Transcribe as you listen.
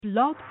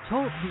Blog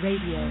Talk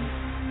Radio.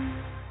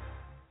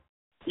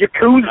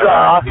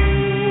 Yakuza!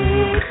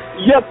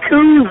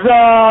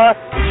 Yakuza!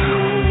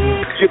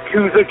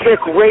 Yakuza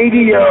Kick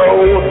Radio!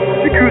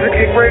 Yakuza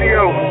Kick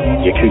Radio!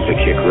 Yakuza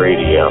Kick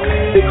Radio!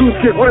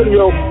 Yakuza Kick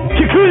Radio!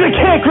 Yakuza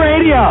Kick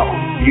Radio!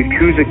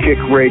 Yakuza Kick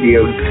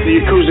Radio!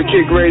 The Yakuza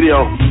Kick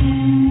Radio!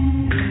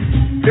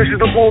 This is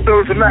the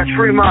bulldozer Matt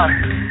Fremont,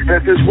 and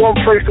if there's one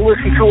place to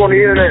listen to on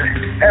the internet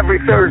every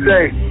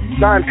Thursday,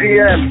 9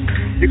 p.m.,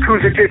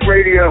 Yakuza Kick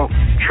Radio.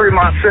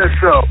 Fremont says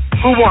so.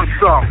 Who wants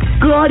some?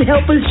 God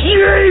help us,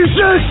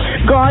 Jesus!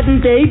 God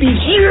and baby,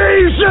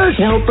 Jesus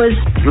help us.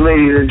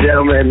 Ladies and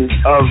gentlemen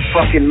of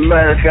fucking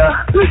America,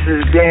 this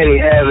is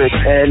Danny Havoc,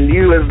 and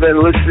you have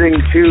been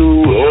listening to,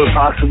 or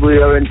possibly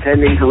are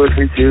intending to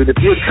listen to, the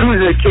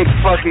Yakuza Kick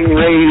fucking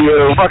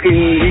radio.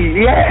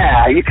 Fucking,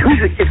 yeah!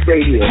 Yakuza Kick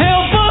Radio.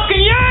 Hell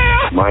fucking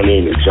yeah! My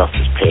name is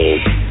Justice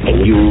Payne,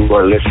 and you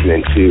are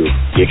listening to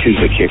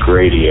Yakuza Kick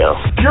Radio.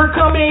 You're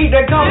coming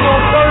to come on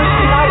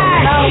Thursday night in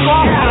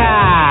California.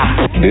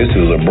 This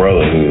is a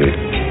brotherhood,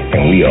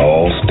 and we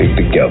all stick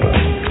together.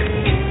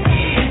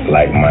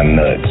 Like my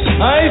nuts.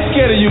 I ain't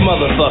scared of you,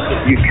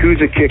 motherfucker.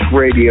 Yakuza Kick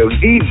Radio,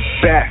 the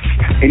best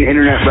in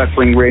internet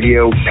wrestling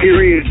radio,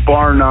 period,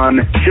 bar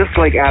none, just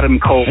like Adam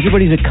Cole.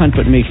 Everybody's a cunt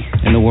but me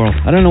in the world.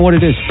 I don't know what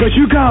it is. But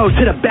you go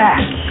to the back,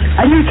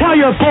 and you tell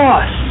your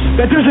boss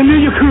that there's a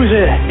new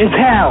Yakuza in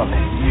town.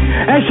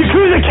 And it's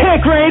Yakuza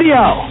Kick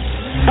Radio,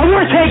 and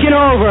we're taking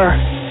over.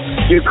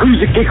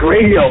 Yakuza Kick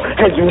Radio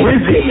has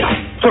risen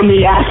from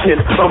the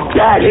ashes of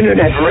bad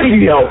internet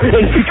radio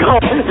and become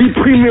the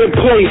premier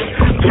place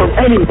for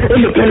any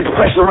independent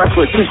professional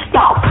wrestler to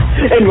stop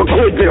and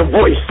record their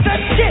voice. That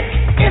shit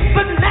is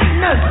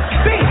bananas.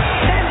 Big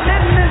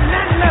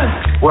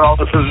bananas. Well,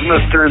 this is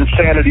Mr.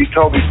 Insanity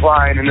Toby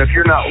Klein, and if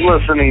you're not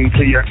listening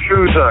to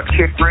Yakuza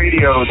Kick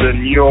Radio,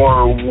 then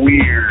you're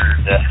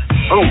weird.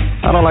 Oh,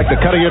 I don't like the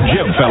cut of your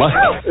jib, fella.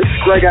 This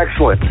is Greg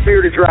Excellent,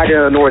 Bearded Dragon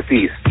of the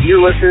Northeast. You're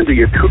listening to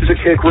Yakuza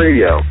Kick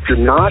Radio. If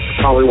you're not,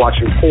 probably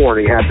watching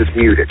porn and you have this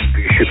muted.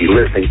 You should be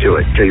listening to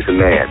it. Jason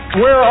Mann.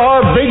 Where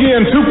are Biggie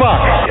and Tupac?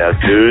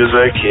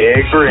 Yakuza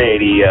Kick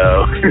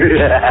Radio.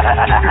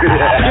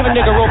 Give a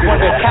nigga rope on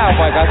that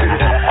cowboy, guys.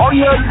 All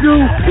you have to do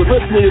is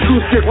listen to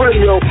Yakuza Kick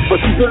Radio,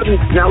 but you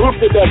didn't. Now look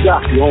at that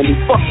guy, homie.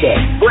 Fuck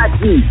that. Black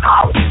D.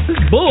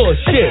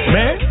 Bullshit,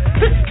 man.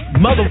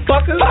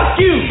 Motherfucker. Fuck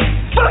you.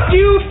 Fuck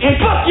you and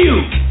fuck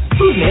you.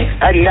 Who's next?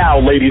 And now,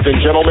 ladies and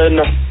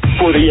gentlemen,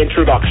 for the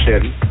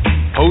introduction.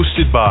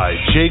 Hosted by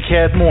J.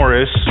 Cat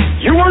Morris.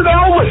 You are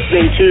now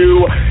listening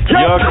to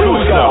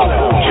Yakuza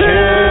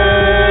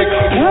Kick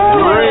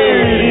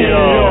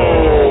Radio.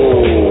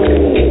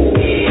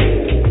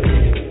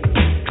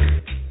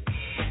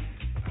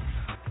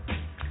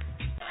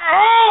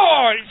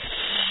 Oh,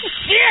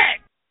 shit!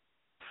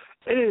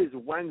 It is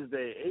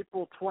Wednesday,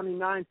 April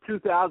 29,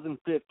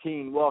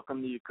 2015.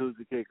 Welcome to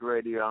Yakuza Kick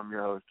Radio. I'm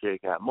your host, J.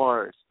 Cat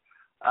Morris.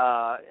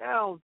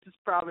 This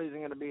probably isn't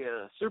going to be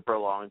a super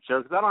long show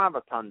because I don't have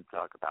a ton to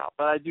talk about,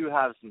 but I do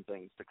have some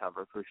things to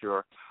cover for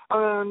sure.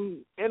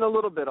 In a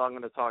little bit, I'm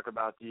going to talk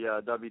about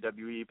the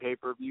WWE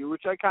pay-per-view,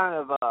 which I kind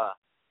of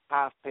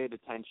half paid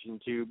attention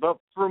to, but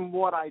from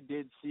what I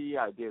did see,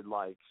 I did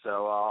like.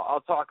 So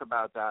I'll talk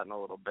about that in a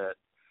little bit.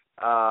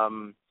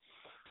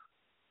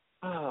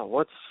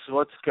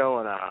 What's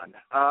going on?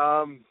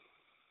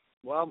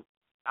 Well,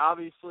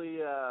 obviously,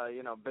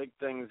 big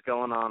things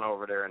going on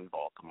over there in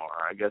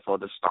Baltimore. I guess I'll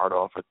just start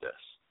off with this.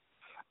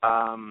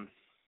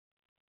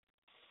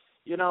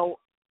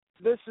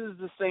 This is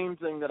the same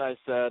thing that I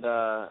said,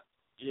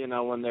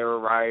 when they were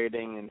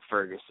rioting in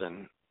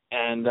Ferguson.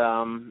 And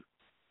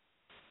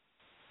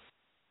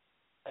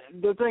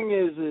the thing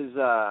is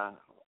I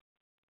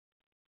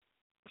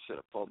should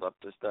have pulled up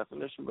this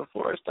definition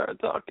before I started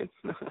talking.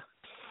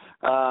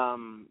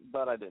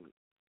 But I didn't.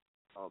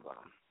 Hold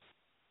on.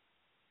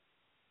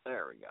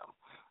 There we go.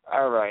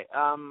 All right.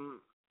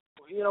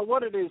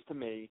 What it is to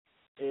me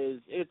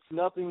is it's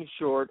nothing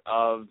short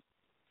of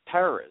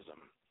terrorism.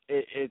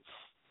 It's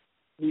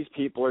these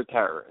people are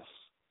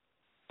terrorists.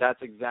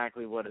 That's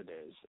exactly what it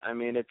is. I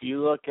mean, if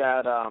you look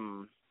at,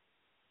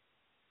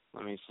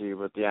 let me see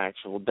what the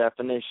actual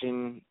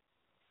definition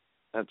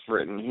that's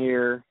written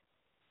here.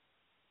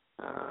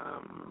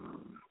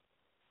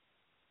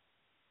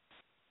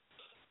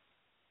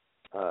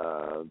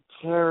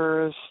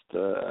 Terrorist,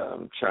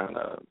 I'm trying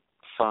to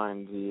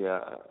find the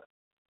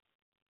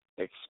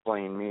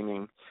explain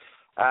meaning.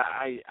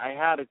 I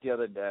had it the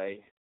other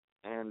day,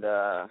 and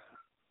for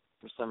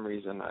some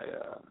reason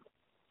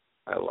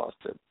I lost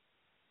it.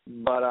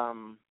 But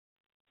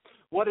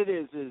what it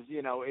is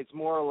it's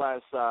more or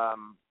less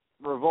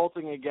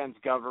revolting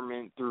against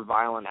government through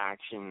violent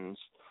actions,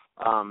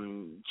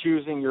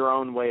 choosing your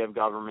own way of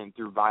government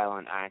through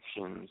violent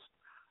actions.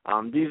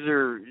 These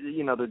are,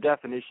 the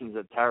definitions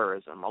of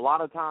terrorism. A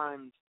lot of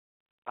times,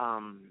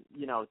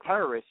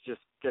 terrorists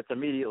just gets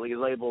immediately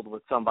labeled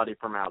with somebody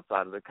from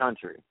outside of the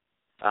country,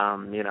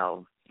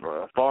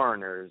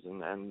 foreigners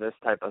and this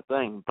type of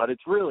thing. But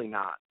it's really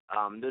not.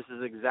 This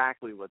is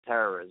exactly what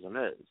terrorism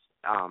is.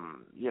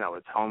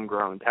 It's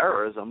homegrown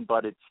terrorism,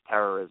 but it's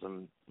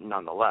terrorism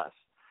nonetheless.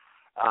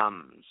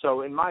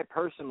 So in my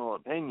personal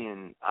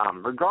opinion,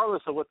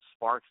 regardless of what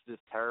sparks this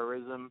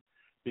terrorism,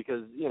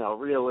 because,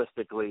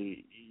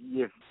 realistically,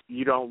 if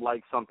you don't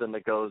like something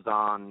that goes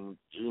on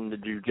in the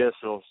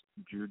judicial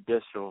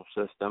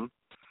system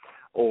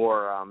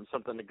or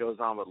something that goes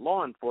on with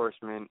law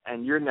enforcement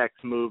and your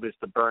next move is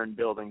to burn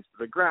buildings to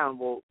the ground,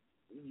 well,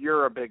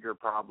 you're a bigger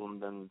problem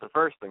than the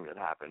first thing that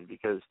happened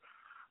because,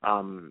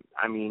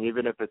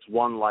 even if it's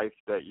one life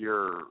that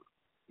you're,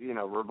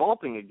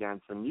 revolting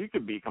against, and you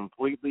could be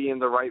completely in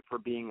the right for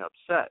being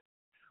upset.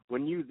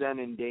 When you then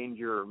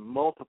endanger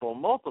multiple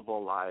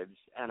lives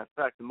and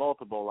affect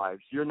multiple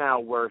lives, you're now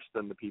worse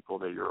than the people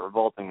that you're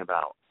revolting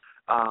about.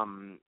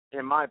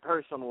 In my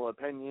personal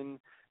opinion,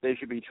 they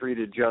should be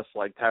treated just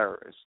like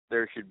terrorists.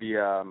 There should be,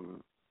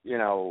 an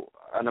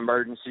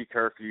emergency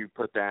curfew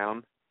put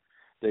down.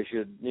 They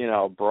should,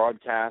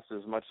 broadcast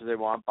as much as they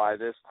want by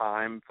this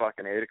time,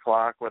 fucking 8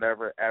 o'clock,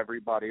 whatever,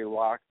 everybody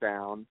locked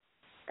down.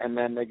 And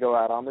then they go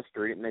out on the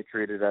street and they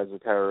treat it as a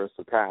terrorist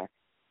attack,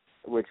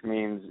 which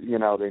means,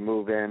 they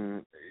move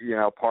in,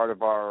 part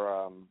of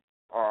our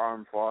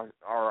armed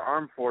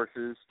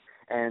forces,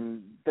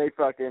 and they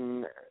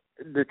fucking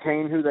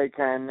detain who they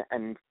can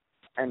and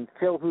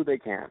kill who they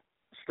can,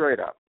 straight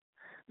up.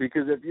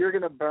 Because if you're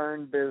going to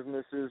burn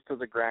businesses to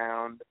the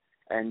ground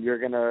and you're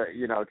going to,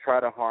 try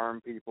to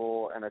harm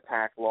people and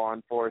attack law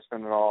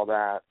enforcement and all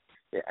that,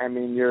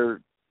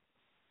 you're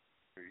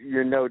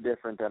no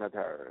different than a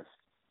terrorist.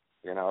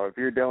 If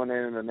you're doing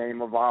it in the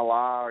name of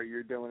Allah or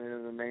you're doing it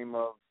in the name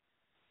of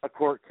a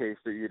court case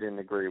that you didn't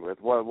agree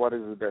with, what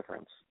is the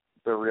difference?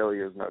 There really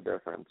is no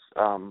difference.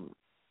 The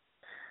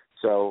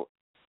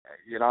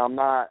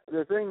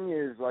thing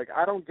is,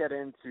 I don't get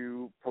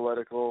into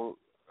political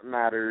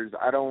matters.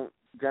 I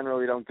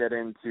generally don't get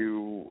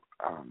into,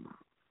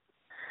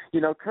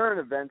 current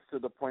events to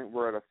the point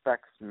where it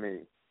affects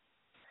me.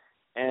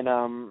 And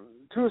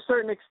to a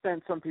certain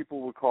extent, some people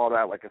would call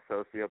that like a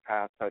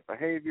sociopath type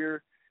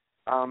behavior.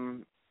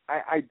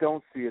 I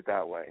don't see it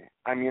that way.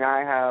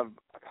 I have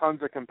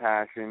tons of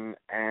compassion,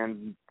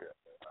 and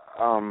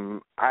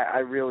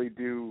I really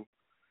do,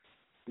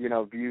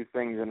 view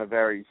things in a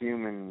very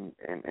human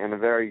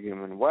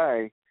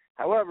way.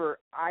 However,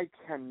 I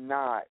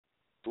cannot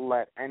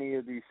let any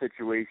of these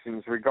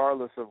situations,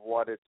 regardless of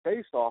what it's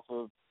based off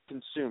of,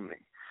 consume me.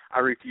 I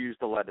refuse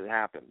to let it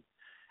happen.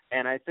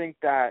 And I think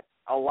that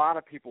a lot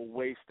of people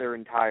waste their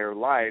entire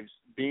lives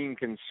being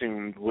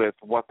consumed with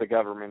what the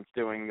government's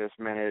doing this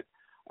minute,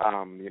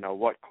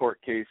 what court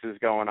case is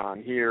going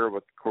on here,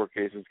 what court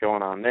case is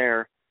going on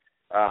there,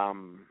 how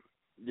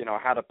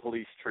the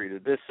police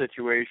treated this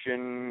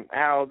situation,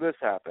 how this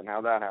happened,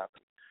 how that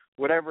happened.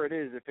 Whatever it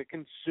is, if it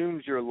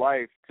consumes your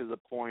life to the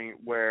point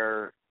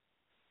where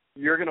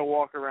you're going to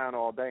walk around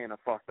all day in a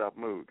fucked up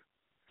mood,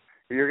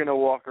 you're going to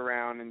walk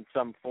around in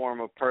some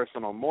form of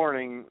personal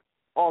mourning,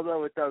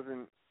 although it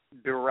doesn't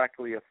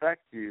directly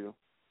affect you,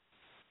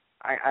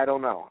 I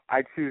don't know.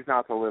 I choose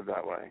not to live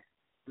that way.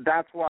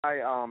 That's why,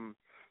 and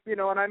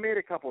I made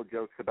a couple of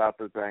jokes about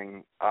the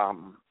thing,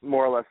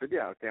 more or less,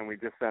 can we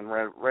just send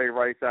Ray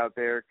Rice out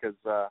there? Because,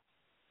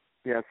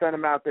 send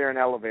him out there in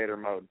elevator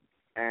mode.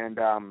 And,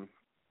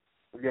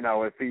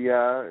 if he,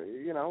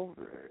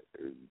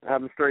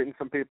 have him straighten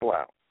some people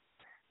out.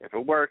 If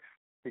it works,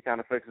 he kind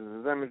of fixes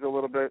his image a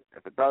little bit.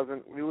 If it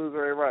doesn't, we lose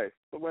Ray Rice.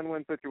 It's a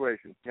win-win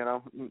situation,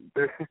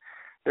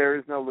 There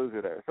is no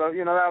loser there. So,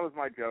 that was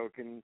my joke.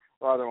 And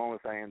the other one was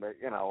saying that,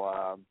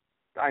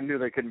 I knew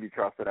they couldn't be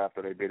trusted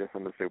after they beat us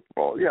in the Super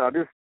Bowl.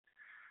 Just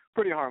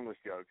pretty harmless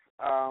jokes.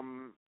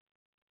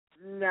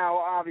 Now,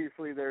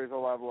 obviously, there's a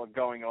level of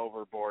going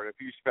overboard.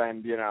 If you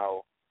spend,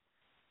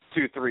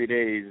 2-3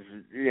 days,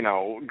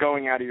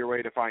 going out of your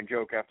way to find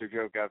joke after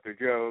joke after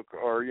joke,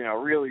 or,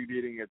 really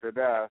beating it to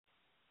death,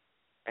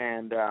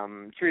 and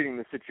treating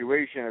the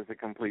situation as a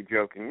complete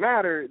joking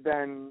matter,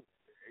 then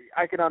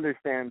I can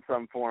understand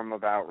some form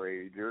of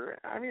outrage. Or,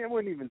 I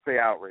wouldn't even say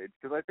outrage,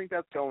 because I think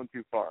that's going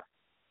too far.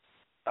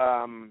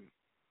 And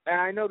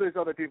I know there's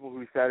other people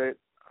who said it.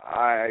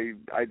 I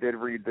did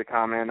read the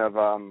comment of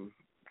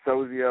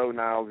Sozio,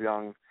 Niles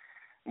Young,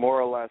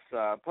 more or less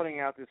putting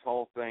out this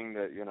whole thing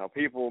that,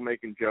 people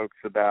making jokes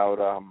about,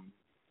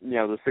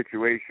 the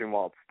situation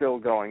while it's still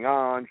going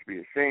on, should be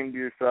ashamed of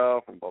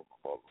yourself, and blah,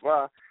 blah, blah,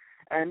 blah.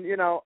 And,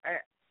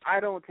 I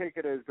don't take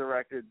it as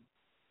directed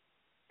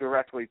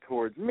directly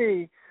towards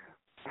me.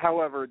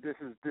 However, this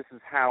is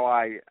how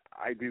I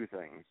do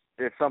things.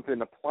 If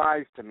something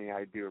applies to me,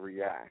 I do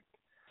react.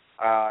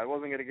 I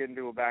wasn't going to get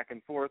into a back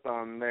and forth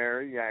on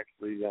there. He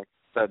actually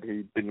said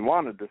he didn't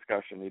want a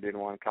discussion. He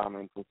didn't want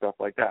comments and stuff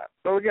like that.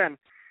 So again,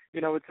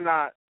 it's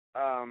not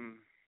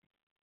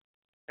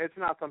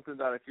something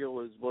that I feel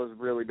was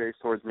really based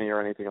towards me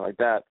or anything like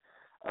that.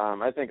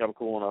 I think I'm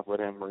cool enough with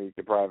him where he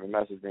could private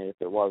message me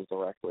if it was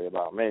directly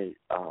about me.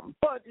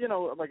 But,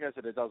 like I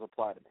said, it does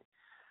apply to me.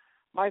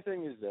 My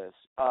thing is this,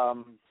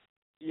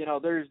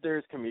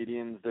 there's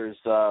comedians,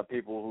 there's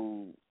people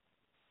who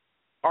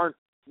aren't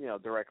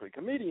directly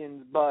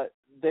comedians, but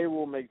they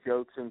will make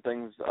jokes and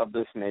things of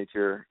this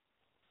nature.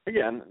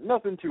 Again,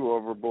 nothing too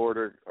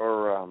overboard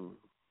or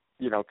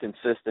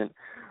consistent,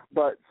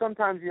 but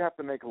sometimes you have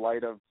to make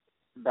light of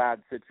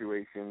bad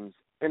situations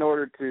in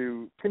order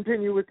to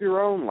continue with your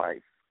own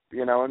life,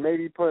 and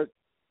maybe put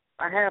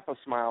a half a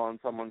smile on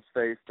someone's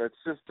face that's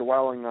just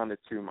dwelling on it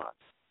too much.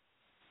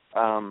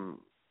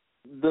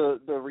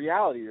 The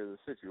reality of the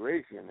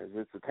situation is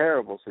it's a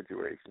terrible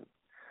situation.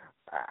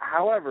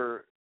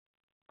 However,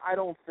 I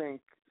don't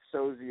think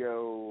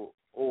Sozio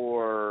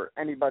or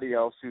anybody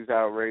else who's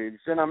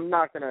outraged, and I'm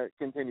not going to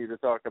continue to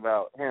talk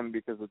about him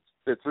because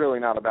it's really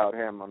not about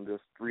him. I'm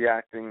just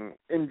reacting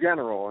in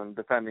general and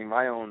defending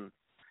my own,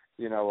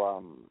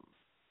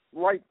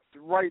 right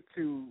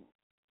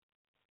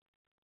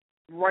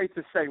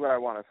to say what I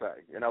want to say.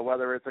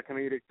 Whether it's a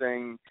comedic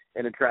thing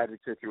in a tragic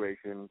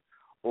situation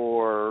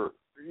or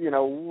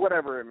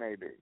whatever it may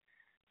be.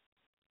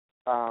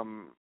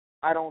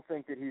 I don't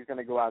think that he's going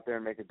to go out there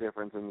and make a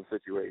difference in the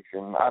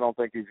situation. I don't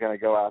think he's going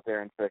to go out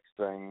there and fix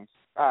things.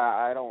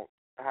 I don't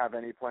have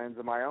any plans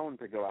of my own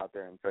to go out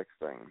there and fix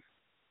things.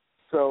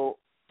 So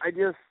I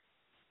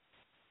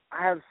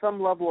have some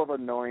level of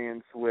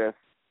annoyance with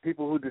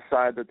people who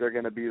decide that they're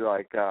going to be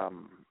like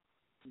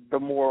the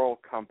moral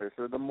compass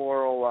or the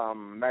moral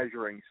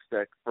measuring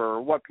stick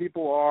for what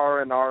people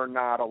are and are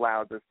not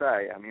allowed to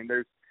say. I mean,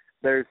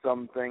 there's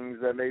some things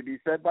that may be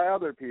said by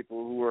other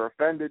people who are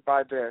offended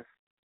by this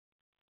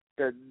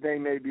that they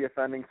may be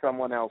offending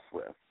someone else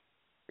with.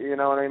 You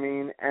know what I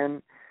mean?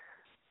 And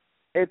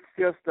it's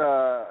just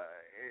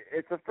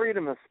it's a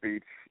freedom of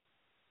speech,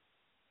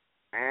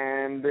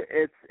 and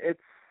it's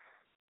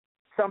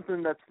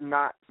something that's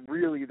not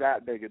really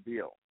that big a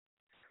deal.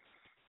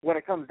 When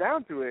it comes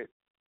down to it,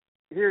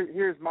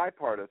 here's my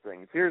part of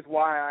things. Here's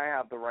why I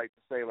have the right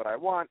to say what I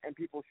want, and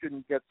people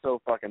shouldn't get so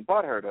fucking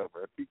butthurt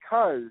over it,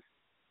 because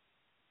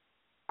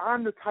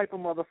I'm the type of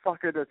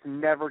motherfucker that's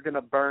never going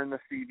to burn the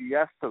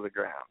CVS to the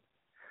ground.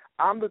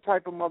 I'm the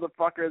type of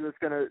motherfucker that's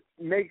going to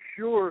make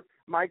sure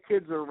my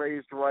kids are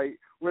raised right,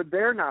 where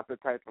they're not the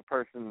type of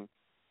person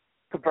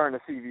to burn a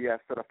CVS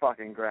to the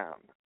fucking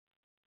ground.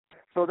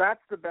 So that's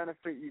the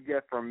benefit you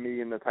get from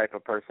me and the type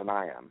of person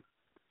I am.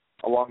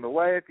 Along the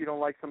way, if you don't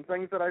like some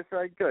things that I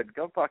say, good,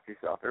 go fuck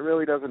yourself. It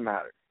really doesn't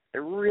matter. It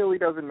really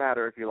doesn't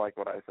matter if you like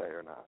what I say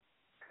or not.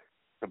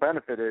 The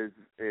benefit is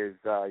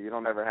you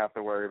don't ever have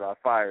to worry about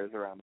fires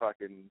around the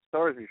fucking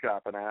stores you're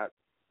shopping at,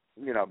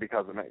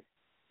 because of me.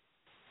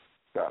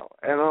 So,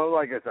 and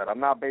like I said, I'm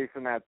not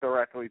basing that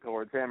directly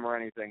towards him or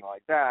anything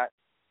like that,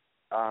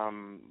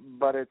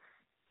 but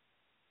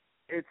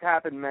it's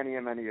happened many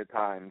and many a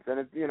times, and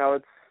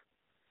it's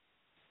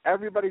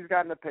everybody's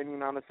got an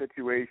opinion on a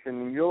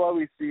situation, and you'll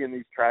always see in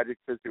these tragic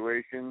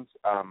situations,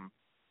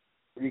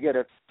 you get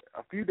a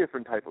few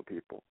different type of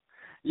people.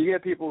 You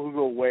get people who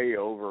go way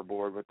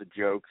overboard with the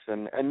jokes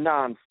and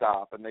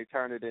nonstop, and they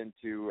turn it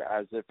into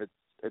as if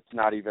it's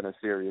not even a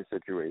serious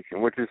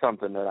situation, which is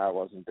something that I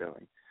wasn't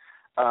doing.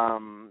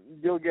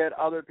 You'll get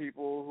other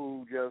people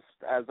who just,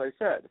 as I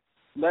said,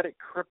 let it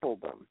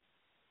cripple them,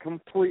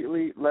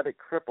 completely let it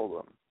cripple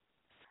them.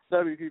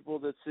 There'll be people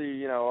that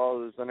see,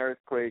 there's an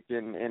earthquake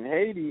in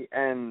Haiti,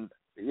 and,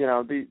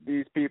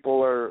 these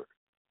people are,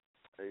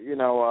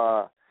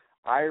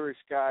 Irish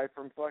guy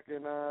from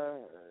fucking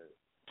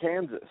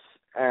Kansas,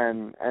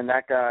 and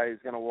that guy is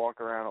going to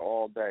walk around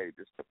all day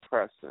just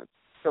depressed, and it's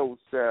so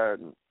sad,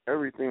 and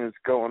everything that's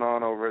going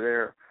on over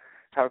there,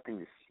 how can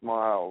you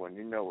smile when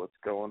you know what's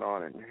going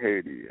on in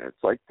Haiti? And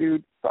it's like,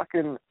 dude,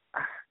 fucking,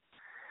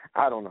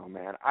 I don't know,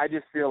 man. I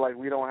just feel like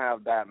we don't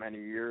have that many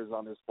years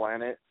on this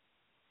planet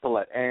to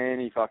let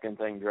any fucking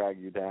thing drag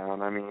you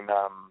down. I mean,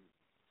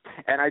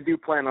 and I do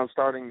plan on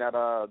starting that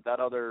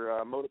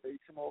other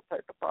motivational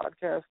type of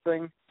podcast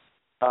thing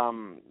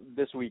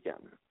this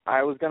weekend.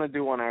 I was going to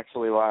do one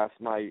actually last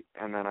night,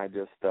 and then I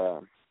just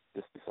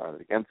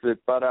decided against it.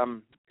 But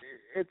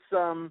it's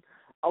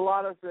a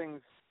lot of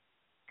things,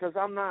 because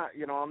I'm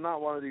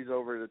not one of these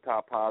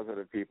over-the-top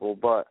positive people,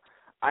 but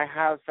I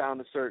have found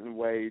a certain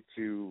way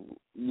to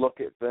look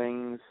at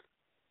things,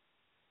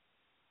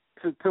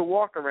 to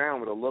walk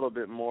around with a little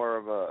bit more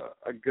of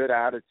a good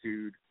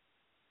attitude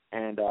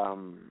and,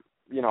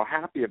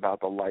 happy about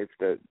the life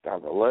that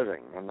we're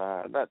living. And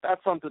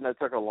that's something that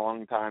took a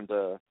long time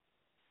to,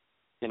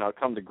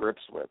 come to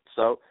grips with.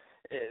 So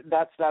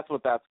that's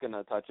what that's going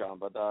to touch on.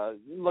 But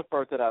look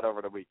forward to that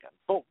over the weekend.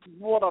 But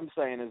what I'm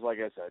saying is, like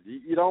I said,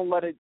 you don't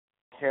let it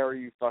tear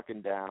you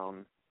fucking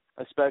down,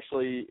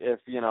 especially if,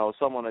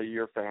 someone of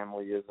your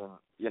family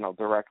isn't,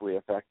 directly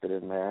affected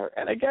in there.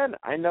 And again,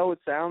 I know it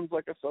sounds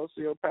like a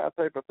sociopath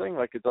type of thing,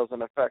 like it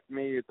doesn't affect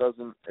me, it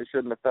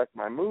shouldn't affect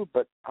my mood,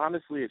 but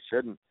honestly it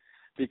shouldn't.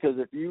 Because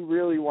if you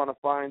really want to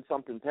find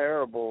something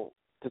terrible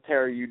to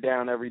tear you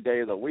down every day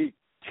of the week,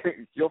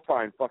 you'll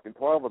find fucking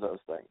 12 of those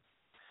things.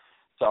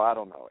 So I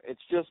don't know.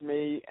 It's just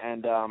me,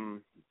 and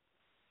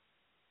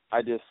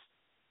I just,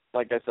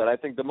 like I said, I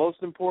think the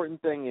most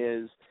important thing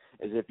is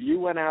if you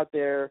went out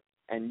there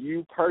and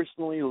you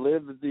personally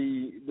lived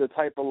the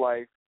type of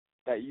life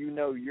that you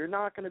know you're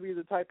not going to be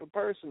the type of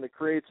person to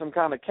create some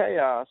kind of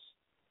chaos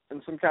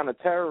and some kind of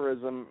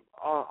terrorism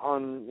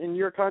in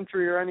your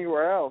country or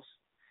anywhere else,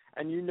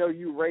 and you know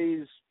you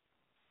raise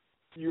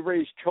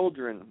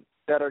children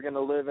that are going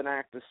to live and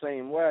act the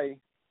same way,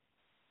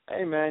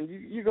 hey, man,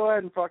 you go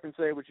ahead and fucking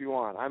say what you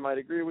want. I might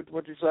agree with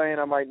what you're saying.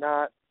 I might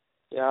not.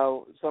 You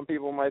know, some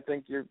people might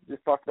think you're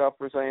fucked up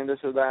for saying this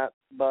or that,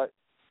 but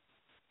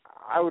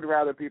I would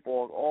rather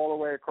people all the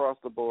way across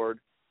the board,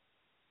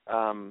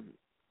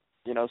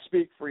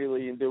 speak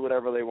freely and do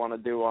whatever they want to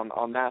do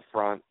on that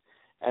front.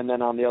 And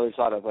then on the other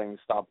side of things,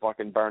 stop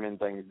fucking burning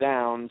things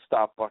down,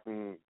 stop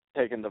fucking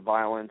taking the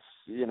violence,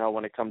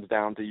 when it comes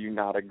down to you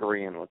not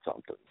agreeing with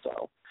something.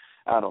 So,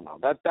 I don't know.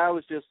 That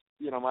was just,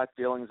 my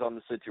feelings on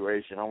the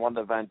situation. I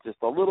wanted to vent just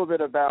a little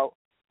bit about,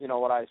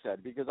 what I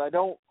said, because I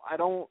don't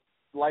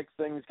like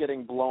things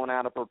getting blown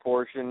out of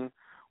proportion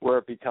where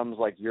it becomes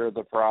like you're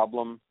the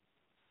problem.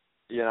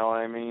 You know what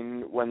I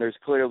mean? When there's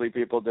clearly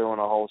people doing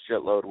a whole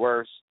shitload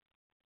worse.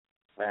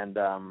 And,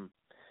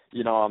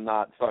 I'm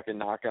not fucking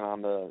knocking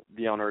on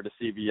the owner of the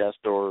CVS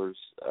stores,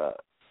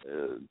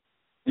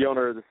 the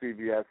owner of the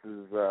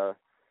CVS's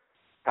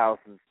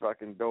house's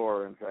fucking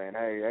door and saying,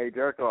 hey,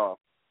 jerk off.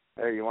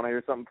 Hey, you want to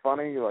hear something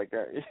funny? Like,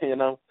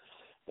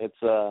 it's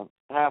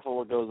half of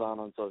what goes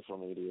on social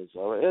media.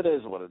 So it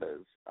is what it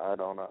is. I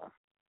don't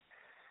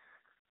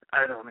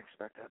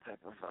expect that type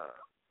of,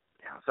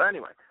 So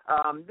anyway,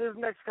 this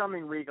next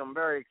coming week, I'm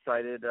very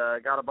excited.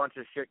 Got a bunch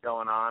of shit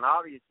going on.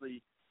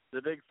 Obviously,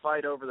 the big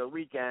fight over the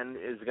weekend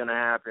is going to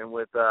happen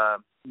with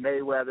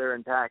Mayweather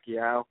and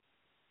Pacquiao.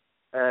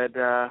 And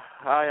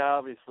I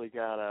obviously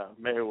got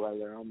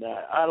Mayweather on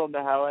that. I don't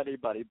know how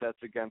anybody bets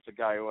against a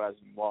guy who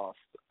hasn't lost.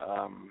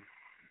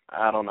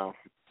 I don't know.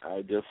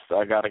 I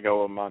got to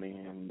go with money.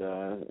 And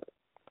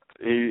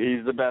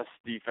he's the best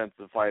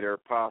defensive fighter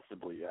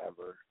possibly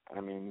ever.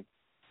 I mean,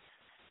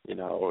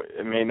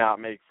 it may not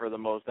make for the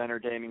most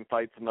entertaining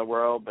fights in the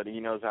world, but he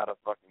knows how to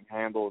fucking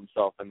handle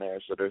himself in there,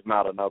 so there's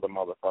not another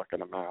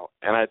motherfucking amount.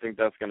 And I think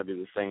that's going to be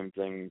the same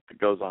thing that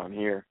goes on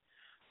here.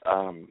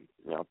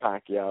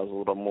 Pacquiao is a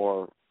little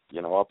more,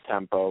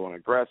 up-tempo and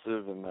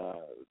aggressive, and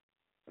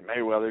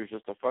Mayweather's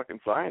just a fucking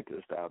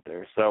scientist out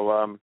there. So,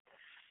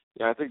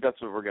 I think that's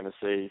what we're going to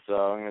see, so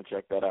I'm going to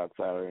check that out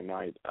Saturday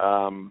night.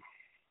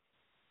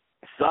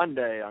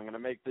 Sunday, I'm going to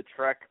make the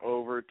trek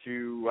over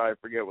to, I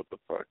forget what the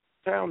fuck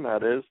town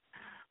that is,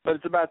 but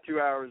it's about 2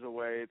 hours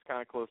away. It's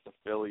kind of close to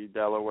Philly,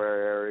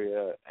 Delaware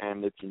area,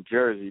 and it's in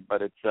Jersey,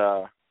 but it's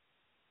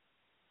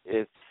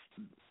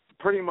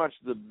pretty much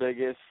the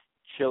biggest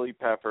chili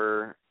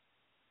pepper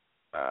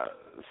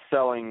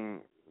selling,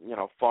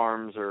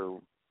 farms or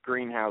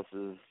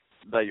greenhouses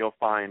that you'll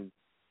find,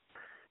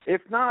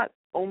 if not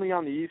only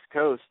on the East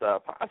Coast,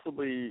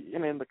 possibly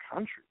in the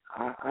country.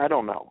 I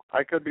don't know.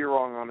 I could be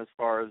wrong on as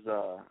far as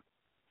the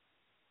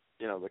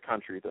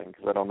country thing,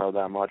 because I don't know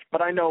that much.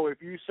 But I know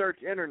if you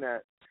search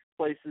internet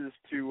places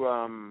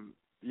to,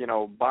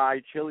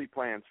 buy chili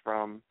plants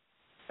from,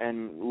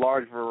 and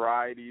large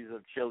varieties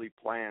of chili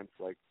plants,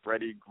 like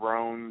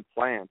ready-grown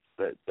plants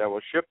that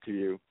will ship to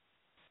you,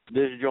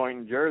 this joint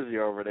in Jersey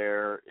over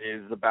there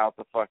is about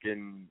the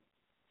fucking,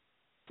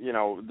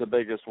 the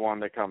biggest one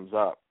that comes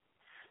up.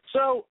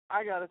 So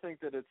I got to think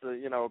that it's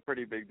a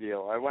pretty big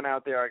deal. I went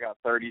out there. I got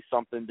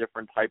 30-something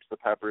different types of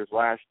peppers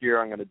last year.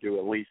 I'm going to do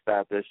at least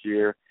that this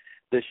year.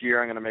 This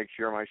year I'm going to make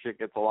sure my shit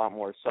gets a lot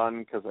more sun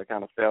because I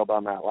kind of failed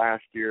on that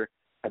last year.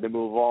 I had to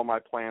move all my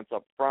plants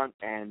up front,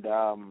 and,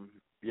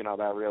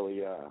 that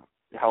really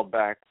held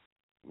back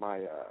my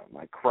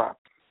crop,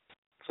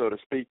 so to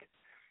speak.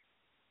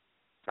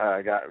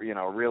 I got,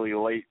 really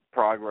late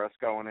progress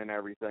going and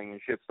everything,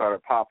 and shit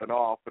started popping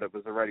off, but it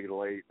was already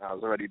late. I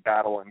was already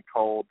battling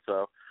cold,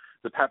 so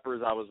the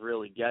peppers I was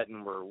really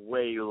getting were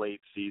way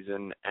late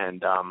season,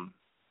 and,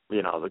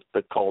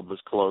 the cold was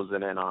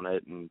closing in on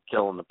it and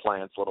killing the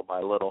plants little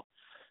by little.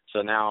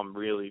 So now I'm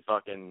really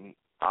fucking,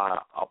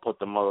 I'll put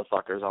the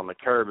motherfuckers on the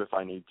curb if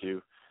I need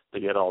to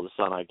get all the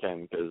sun I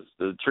can, because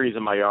the trees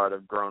in my yard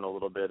have grown a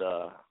little bit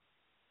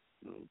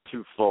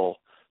too full.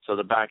 So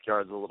the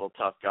backyard's a little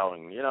tough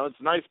going. It's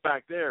nice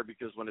back there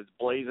because when it's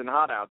blazing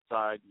hot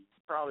outside, you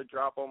probably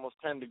drop almost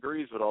 10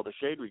 degrees with all the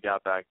shade we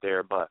got back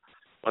there. But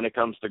when it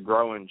comes to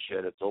growing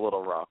shit, it's a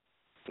little rough.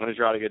 I'm going to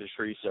try to get a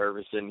tree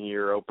service in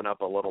here, open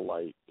up a little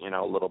light,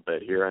 a little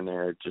bit here and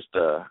there, just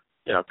to,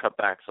 cut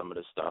back some of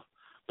this stuff.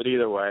 But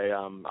either way,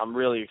 I'm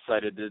really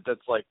excited. That's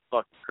like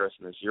fucking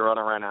Christmas. You run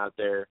around out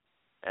there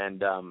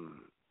and,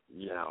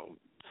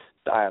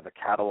 I have a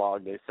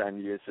catalog they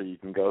send you so you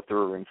can go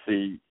through and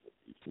see,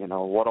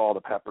 what all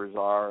the peppers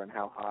are and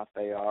how hot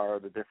they are,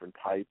 the different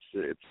types.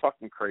 It's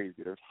fucking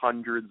crazy. There's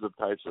hundreds of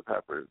types of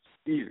peppers.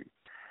 Easy.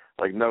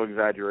 Like, no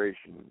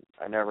exaggeration.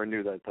 I never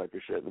knew that type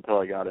of shit until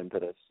I got into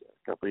this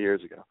a couple of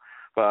years ago.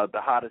 But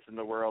the hottest in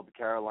the world, the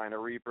Carolina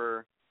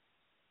Reaper,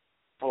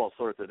 all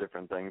sorts of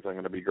different things I'm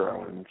going to be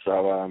growing.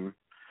 So,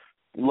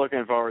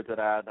 looking forward to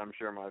that. I'm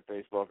sure my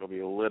Facebook will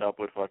be lit up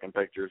with fucking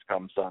pictures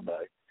come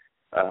Sunday.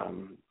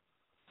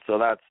 So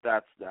that's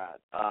that.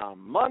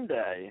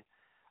 Monday,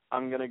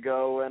 I'm going to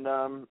go and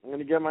I'm going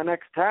to get my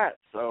next tat.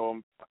 So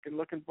I'm fucking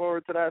looking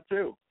forward to that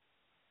too.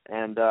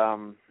 And,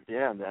 and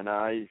then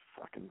I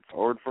fucking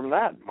forward from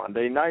that.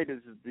 Monday night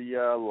is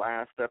the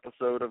last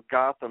episode of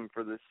Gotham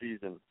for this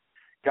season.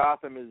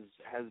 Gotham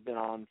has been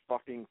on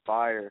fucking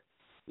fire.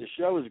 The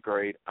show is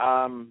great.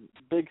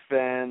 Big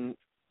fan.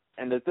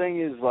 And the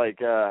thing is, like,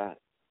 the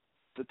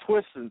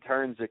twists and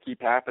turns that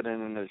keep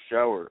happening in this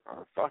show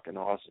are fucking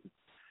awesome.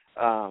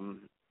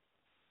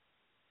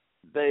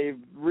 They've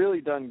really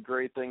done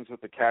great things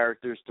with the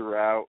characters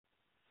throughout.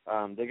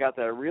 They got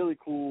that really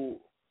cool...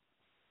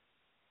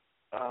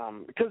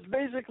 because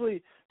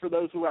basically, for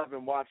those who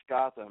haven't watched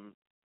Gotham,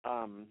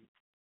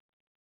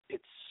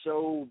 it's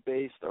so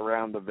based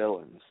around the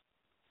villains.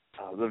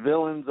 The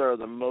villains are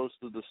the most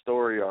of the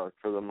story arc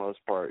for the most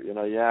part. You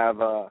know, you have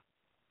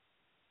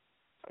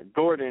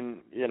Gordon,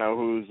 you know,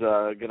 who's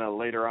going to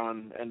later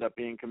on end up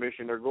being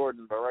Commissioner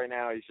Gordon, but right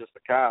now he's just a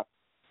cop.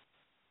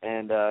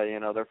 And,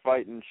 they're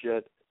fighting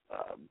shit.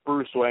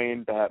 Bruce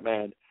Wayne,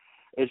 Batman,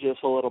 is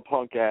just a little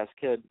punk-ass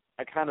kid.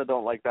 I kind of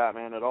don't like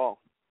Batman at all.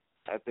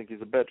 I think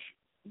he's a bitch.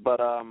 But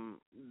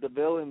the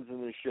villains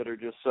in this shit are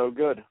just so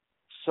good.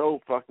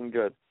 So fucking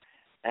good.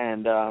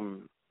 And,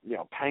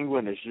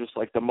 Penguin is just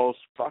like the most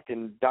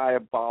fucking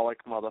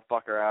diabolic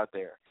motherfucker out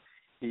there.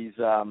 He's,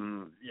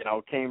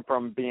 came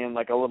from being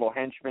like a little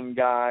henchman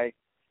guy,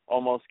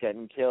 almost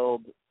getting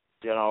killed,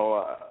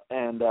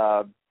 and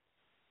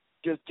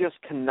just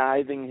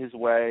conniving his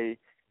way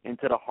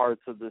into the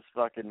hearts of this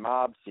fucking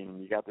mob scene.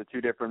 You got the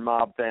two different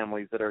mob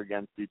families that are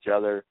against each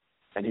other,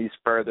 and he's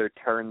further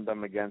turned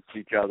them against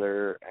each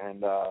other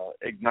and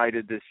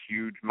ignited this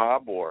huge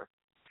mob war.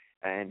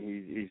 And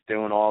he's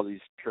doing all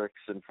these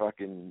tricks and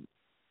fucking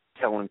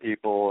killing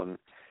people and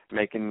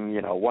making,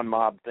 one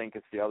mob think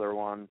it's the other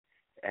one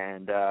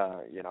and,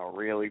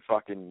 really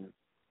fucking,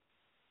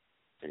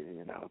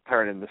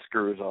 turning the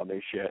screws on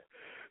this shit.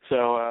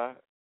 So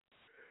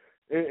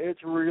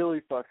it's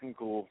really fucking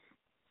cool.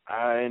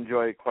 I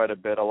enjoy it quite a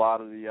bit. A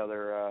lot of the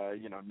other,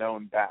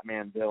 known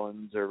Batman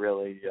villains are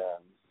really,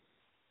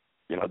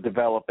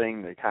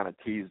 developing. They kind of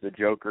teased the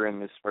Joker in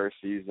this first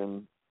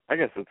season. I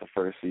guess it's the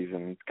first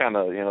season. It's kind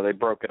of, they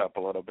broke it up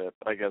a little bit,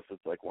 but I guess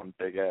it's like one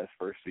big-ass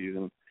first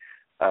season.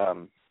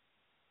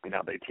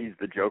 They teased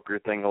the Joker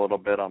thing a little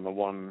bit on the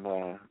one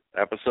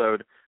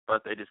episode,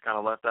 but they just kind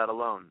of left that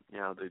alone.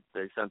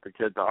 They sent the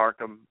kid to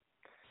Arkham,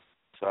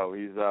 so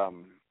he's,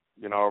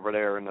 over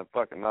there in the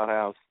fucking nut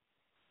house.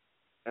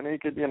 And he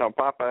could,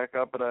 pop back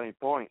up at any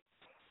point.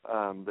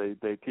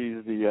 They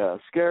teased the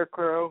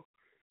Scarecrow.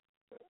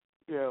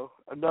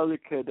 Another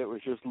kid that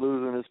was just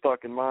losing his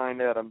fucking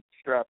mind, had him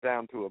strapped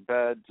down to a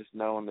bed, just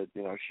knowing that,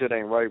 shit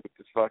ain't right with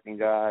this fucking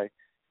guy.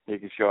 He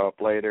could show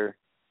up later.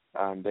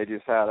 They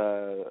just had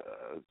a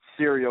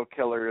serial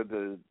killer,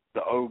 the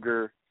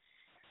ogre,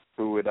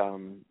 who would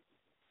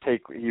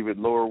he would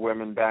lure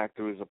women back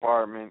to his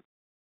apartment,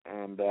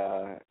 and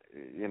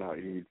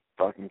he'd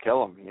fucking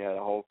kill them. He had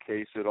a whole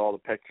case with all the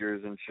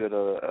pictures and shit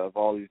of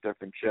all these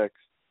different chicks,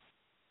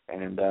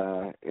 and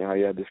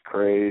he had this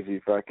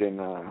crazy fucking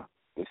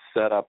this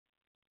setup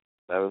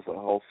that was a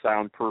whole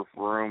soundproof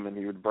room, and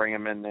he would bring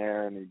them in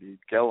there and he'd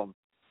kill them.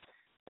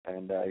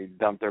 And he'd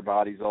dump their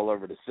bodies all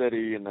over the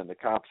city, and then the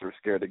cops were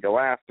scared to go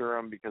after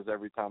him because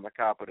every time a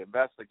cop would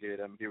investigate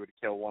him, he would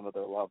kill one of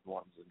their loved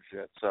ones and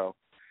shit. So,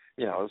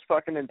 it was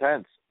fucking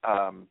intense.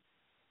 And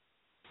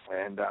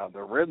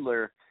the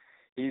Riddler,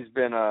 he's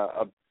been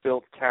a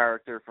built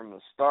character from the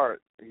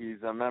start.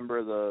 He's a member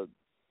of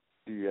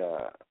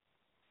the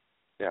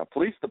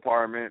police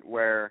department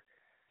where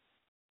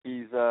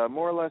he's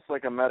more or less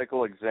like a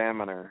medical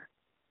examiner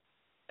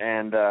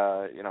and,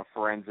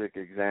 forensic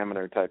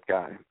examiner type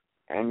guy.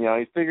 And,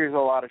 he figures a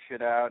lot of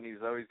shit out, and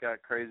he's always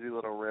got crazy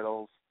little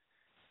riddles.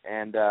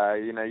 And,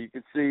 you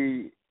can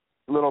see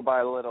little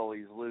by little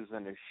he's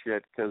losing his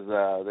shit because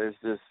there's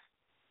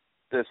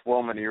this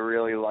woman he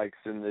really likes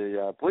in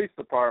the police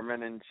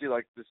department, and she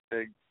likes this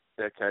big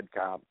dickhead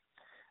cop,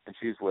 and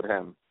she's with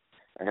him.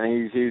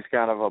 And he's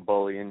kind of a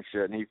bully and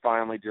shit, and he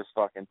finally just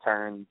fucking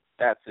turned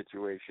that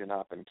situation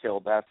up and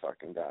killed that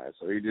fucking guy.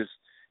 So he just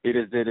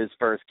did his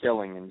first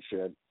killing and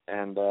shit.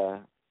 And,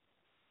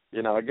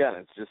 again,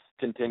 it just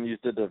continues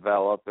to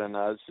develop, and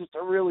it's just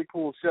a really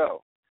cool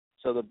show.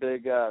 So the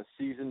big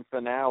season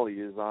finale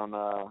is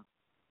on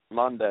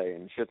Monday,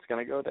 and shit's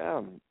going to go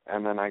down.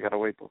 And then I got to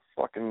wait till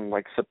fucking,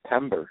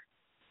 September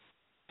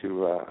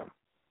to,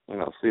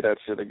 see that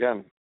shit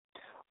again.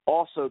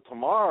 Also,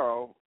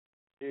 tomorrow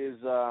is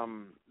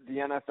the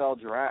NFL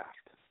draft.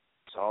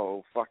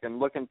 So fucking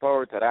looking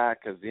forward to that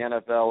because the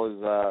NFL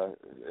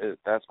is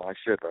that's my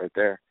shit right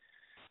there.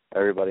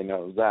 Everybody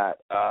knows that.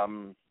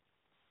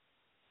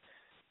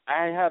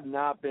 I have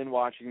not been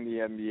watching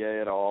the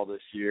NBA at all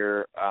this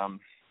year.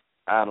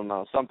 I don't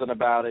know, something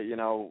about it,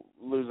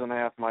 losing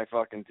half my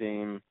fucking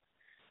team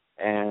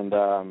and,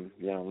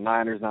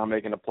 Niners not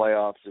making the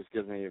playoffs just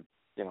gives me,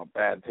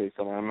 bad taste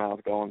in my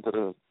mouth going to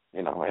the,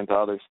 into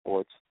other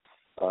sports.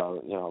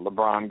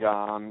 LeBron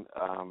gone,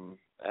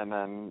 and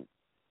then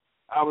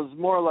I was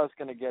more or less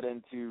going to get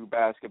into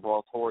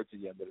basketball towards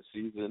the end of the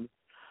season,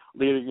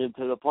 leading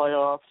into the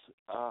playoffs.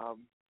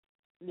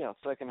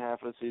 Second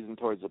half of the season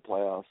towards the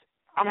playoffs.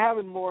 I'm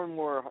having more and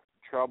more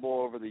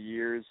trouble over the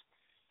years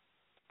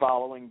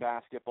following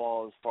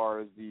basketball as far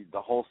as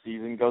the whole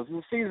season goes.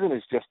 The season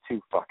is just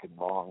too fucking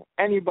long.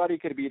 Anybody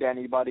could beat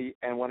anybody,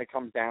 and when it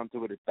comes down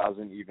to it, it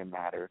doesn't even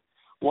matter.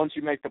 Once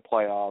you make the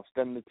playoffs,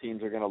 then the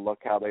teams are going to look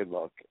how they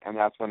look, and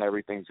that's when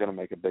everything's going to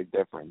make a big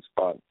difference.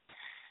 But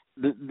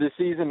the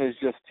season is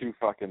just too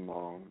fucking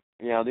long.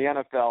 The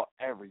NFL,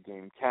 every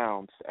game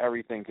counts.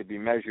 Everything could be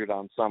measured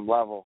on some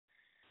level.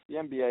 The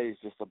NBA is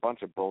just a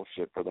bunch of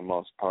bullshit for the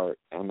most part.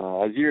 And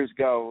as years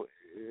go,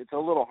 it's a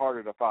little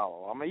harder to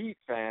follow. I'm a Heat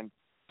fan,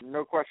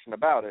 no question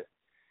about it.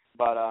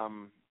 But,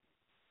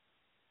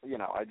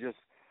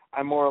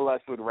 I more or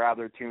less would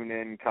rather tune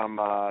in come,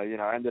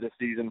 end of the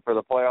season for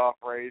the playoff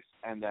race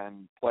and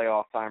then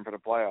playoff time for the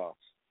playoffs.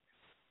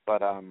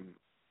 But,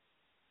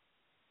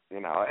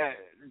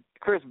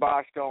 Chris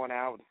Bosh going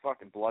out with a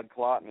fucking blood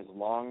clot in his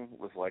lung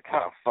was like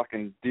a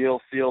fucking deal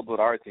sealed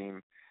with our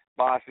team.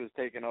 Bosh was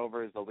taking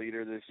over as the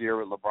leader this year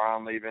with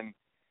LeBron leaving,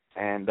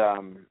 and,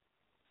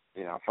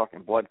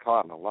 fucking blood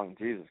clot in the lung.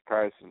 Jesus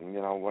Christ. And,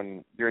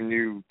 when your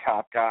new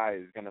top guy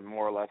is going to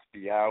more or less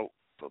be out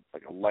with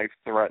like a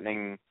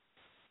life-threatening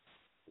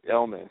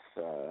illness,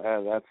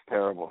 that's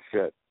terrible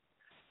shit.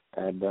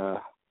 And,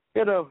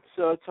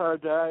 so it's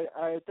hard to,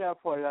 at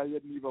that point, I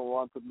didn't even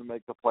want them to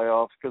make the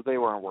playoffs because they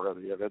weren't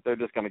worthy of it. They're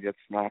just going to get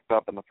smacked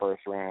up in the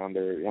first round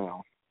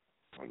or,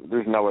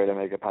 there's no way to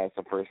make it past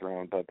the first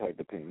round, that type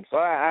of team. So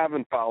I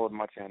haven't followed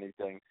much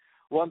anything.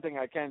 One thing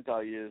I can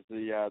tell you is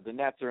the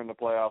Nets are in the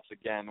playoffs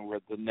again,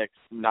 with the Knicks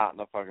not in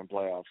the fucking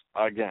playoffs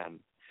again.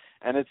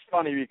 And it's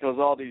funny because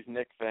all these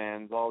Knicks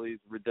fans, all these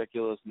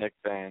ridiculous Knicks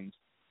fans,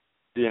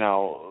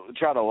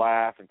 try to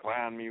laugh and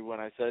clown me when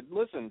I said,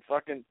 listen,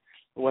 fucking,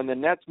 when the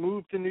Nets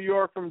moved to New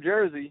York from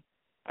Jersey,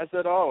 I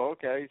said, oh,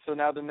 okay, so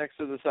now the Knicks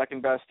are the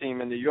second best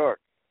team in New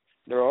York.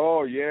 They're,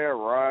 oh, yeah,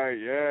 right,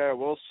 yeah,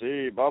 we'll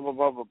see, blah, blah,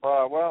 blah, blah,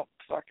 blah. Well,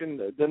 fucking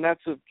the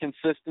Nets have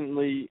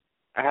consistently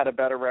had a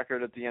better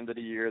record at the end of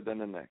the year than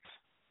the Knicks.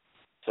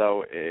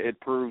 So it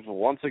proves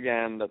once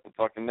again that the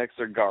fucking Knicks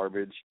are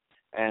garbage,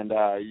 and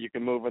you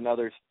can move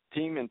another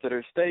team into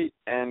their state,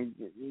 and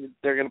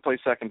they're going to play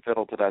second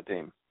fiddle to that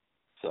team.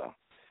 So,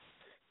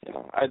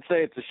 I'd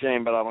say it's a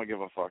shame, but I don't give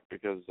a fuck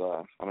because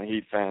I'm a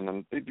Heat fan,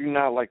 and they do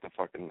not like the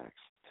fucking Knicks.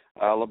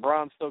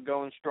 LeBron's still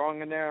going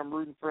strong in there. I'm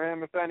rooting for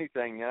him, if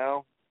anything,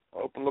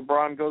 Hoping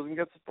LeBron goes and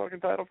gets the fucking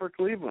title for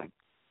Cleveland.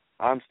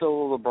 I'm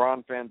still a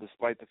LeBron fan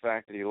despite the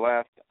fact that he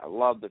left. I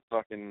love that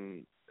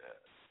fucking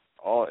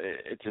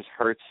it just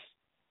hurts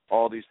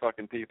all these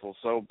fucking people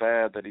so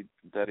bad that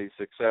he's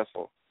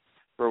successful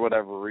for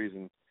whatever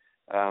reason.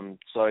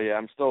 So yeah,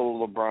 I'm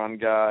still a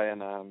LeBron guy,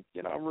 and I'm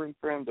rooting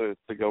for him to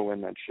go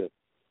win that shit.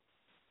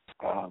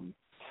 So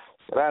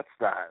that's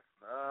that.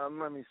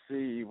 Let me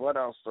see, what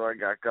else do I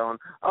got going?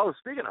 Oh,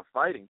 speaking of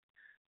fighting,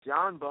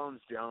 John Bones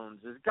Jones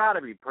has got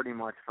to be pretty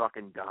much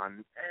fucking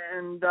done.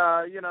 And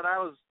that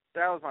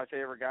was my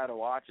favorite guy to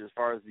watch as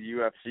far as the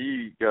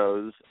UFC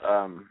goes.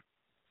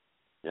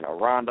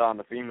 Ronda on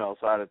the female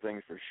side of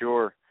things for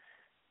sure.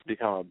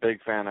 Become a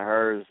big fan of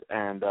hers,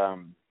 and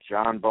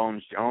John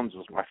Bones Jones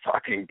was my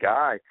fucking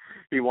guy.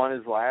 He won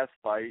his last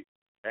fight,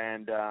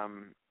 and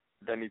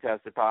then he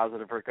tested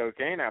positive for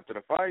cocaine after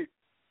the fight,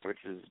 which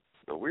is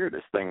the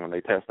weirdest thing when they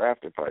test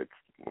after fights,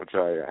 which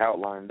I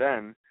outlined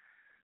then,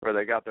 where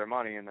they got their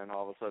money and then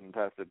all of a sudden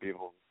tested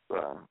people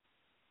for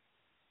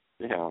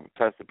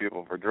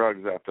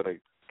drugs after they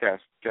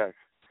cashed checks.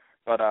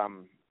 But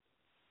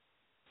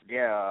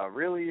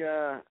really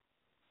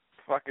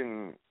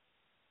fucking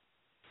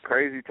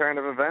crazy turn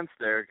of events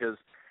there, because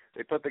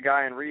they put the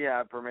guy in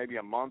rehab for maybe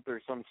a month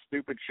or some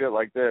stupid shit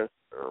like this,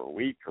 or a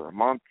week or a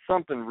month,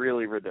 something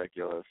really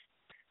ridiculous.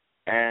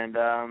 And,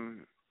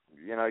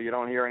 you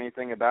don't hear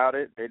anything about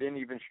it. They didn't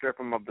even strip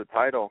him of the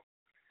title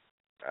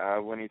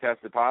when he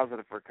tested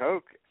positive for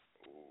coke,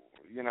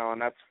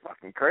 and that's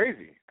fucking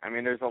crazy. I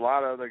mean, there's a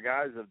lot of other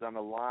guys that have done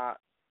a lot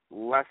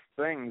less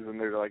things, and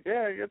they're like,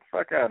 yeah, get the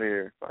fuck out of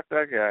here. Fuck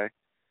that guy.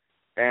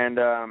 And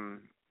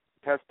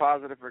test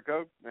positive for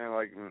coke, and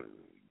like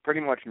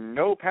pretty much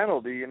no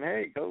penalty, and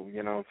hey, go,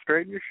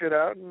 straighten your shit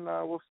out, and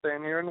we'll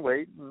stand here and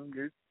wait, and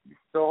you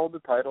still hold the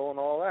title and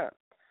all that.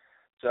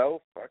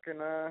 So, fucking,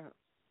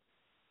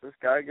 this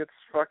guy gets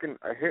fucking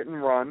a hit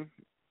and run,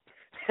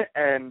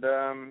 and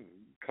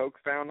coke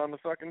found on the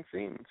fucking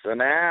scene. So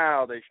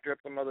now they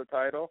stripped him of the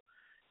title,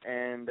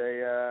 and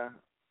they,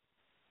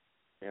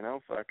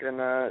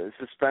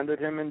 suspended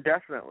him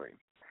indefinitely.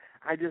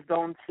 I just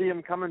don't see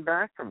him coming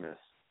back from this.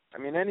 I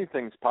mean,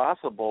 anything's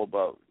possible,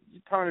 but you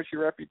tarnish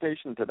your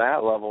reputation to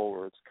that level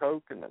where it's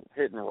coke and then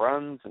hit and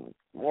runs and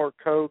more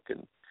coke.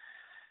 And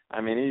I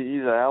mean,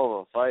 he's a hell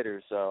of a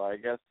fighter. So I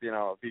guess,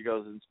 if he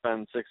goes and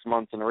spends 6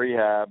 months in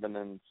rehab and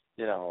then,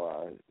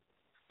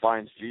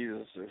 finds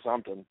Jesus or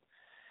something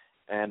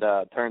and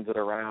turns it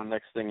around,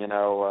 next thing you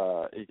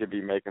know, he could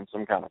be making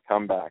some kind of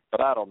comeback.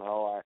 But I don't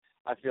know.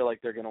 I feel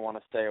like they're going to want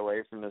to stay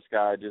away from this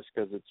guy just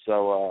because it's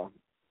so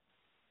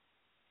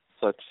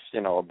such,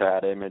 a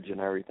bad image and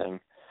everything.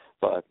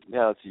 But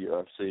yeah, it's the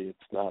UFC.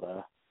 It's not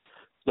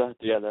the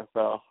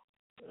NFL.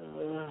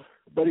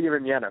 But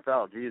even the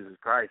NFL, Jesus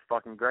Christ,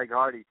 fucking Greg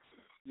Hardy,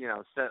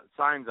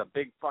 signs a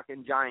big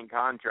fucking giant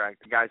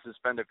contract. The guy's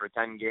suspended for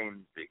 10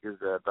 games because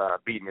of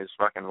beating his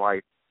fucking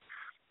wife.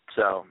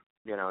 So,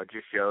 it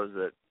just shows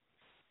that,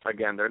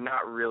 again, they're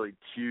not really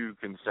too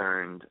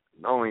concerned,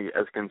 only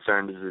as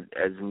concerned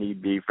as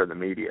need be for the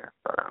media.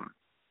 But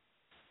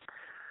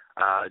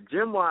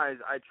gym-wise,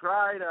 I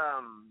tried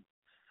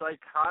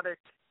Psychotic.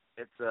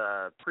 It's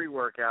a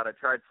pre-workout. I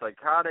tried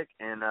Psychotic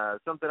and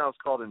something else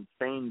called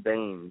Insane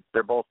Veins.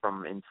 They're both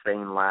from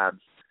Insane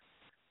Labs.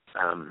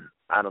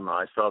 I don't know.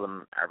 I saw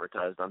them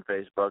advertised on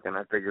Facebook, and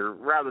I figured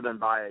rather than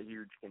buy a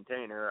huge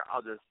container,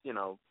 I'll just,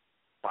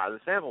 buy the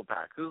sample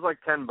packs. It was like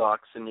 $10,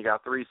 and you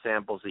got 3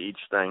 samples of each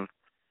thing.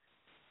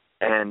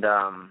 And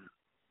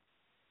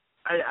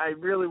I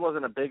really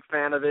wasn't a big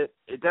fan of it.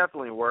 It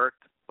definitely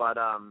worked, but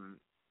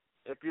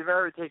if you've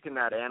ever taken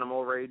that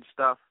Animal Rage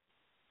stuff,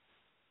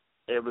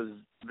 it was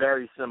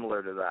very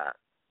similar to that.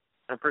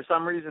 And for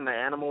some reason, the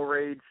Animal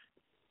Rage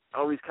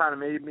always kind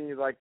of gave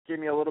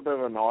me a little bit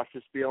of a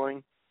nauseous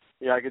feeling.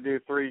 Yeah, I could do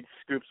 3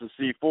 scoops of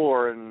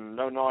C4 and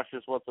no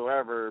nauseous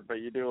whatsoever, but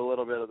you do a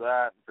little bit of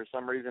that. And for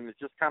some reason, it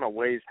just kind of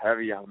weighs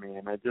heavy on me,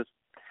 and I just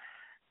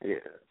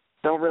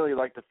don't really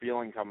like the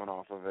feeling coming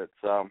off of it.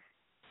 So,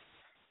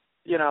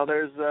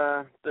 there's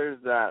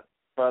that.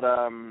 But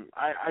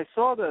I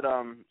saw that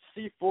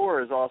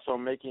C4 is also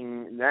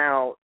making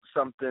now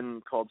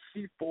something called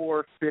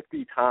C4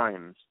 50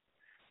 times,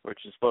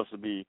 which is supposed to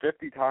be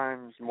 50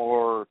 times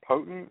more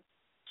potent.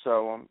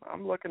 So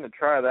I'm looking to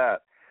try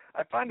that.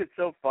 I find it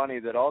so funny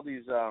that all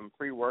these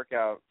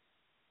pre-workout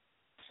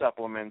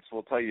supplements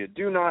will tell you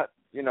do not,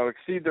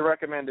 exceed the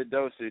recommended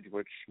dosage,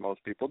 which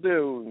most people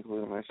do,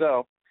 including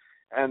myself.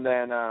 And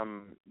then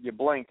you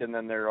blink, and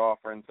then they're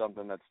offering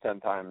something that's 10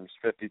 times,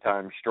 50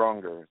 times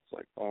stronger. It's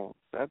like, oh,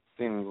 that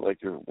seems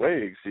like you're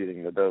way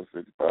exceeding the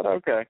dosage, but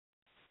okay.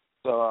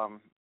 So,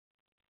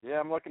 yeah,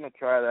 I'm looking to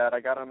try that. I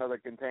got another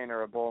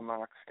container of Bull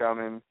Knox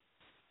coming.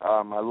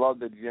 I love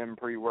the gym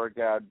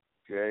pre-workout,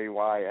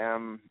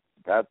 JYM.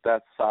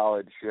 That's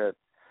solid shit.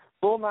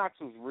 Bull Knox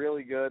was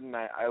really good, and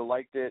I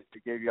liked it.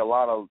 It gave you a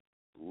lot of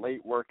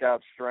late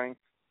workout strength,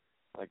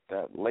 like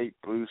that late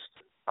boost.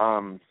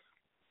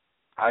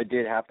 I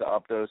did have to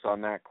updose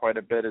on that quite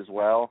a bit as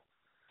well,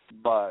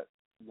 but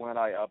when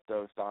I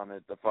updosed on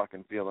it, the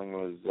fucking feeling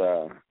was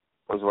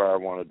where I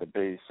wanted to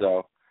be.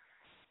 So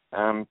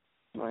I'm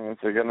going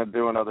to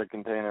do another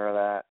container of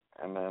that,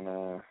 and then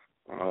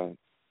I'm going to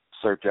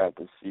search out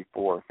the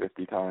C4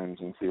 50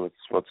 times and see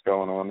what's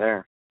going on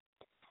there.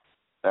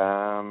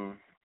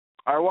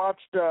 I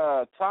watched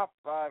Top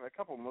 5, a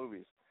couple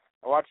movies.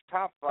 I watched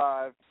Top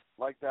 5,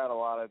 liked that a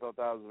lot. I thought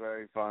that was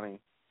very funny,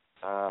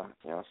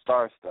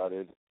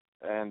 star-studded.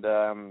 And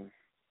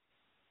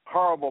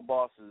Horrible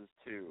Bosses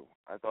 2.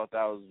 I thought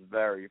that was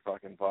very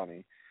fucking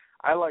funny.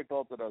 I like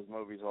both of those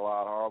movies a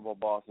lot, Horrible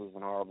Bosses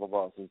and Horrible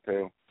Bosses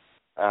 2.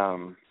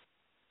 Yeah,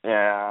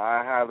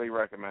 I highly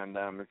recommend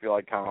them if you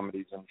like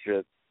comedies and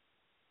shit.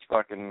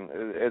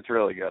 It's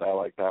really good. I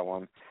like that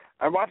one.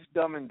 I watched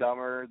Dumb and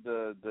Dumber,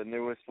 the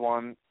newest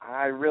one.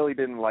 I really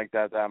didn't like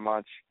that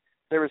much.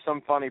 There were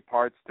some funny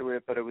parts to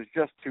it, but it was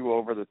just too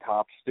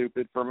over-the-top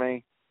stupid for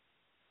me.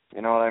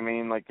 You know what I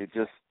mean? Like, it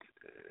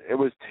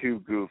was too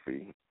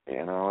goofy,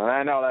 And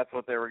I know that's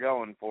what they were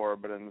going for,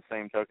 but in the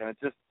same token, it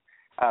just,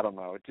 I don't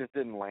know, it just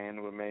didn't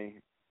land with me.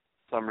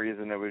 For some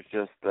reason, it was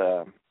just,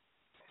 I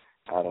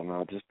don't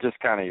know, just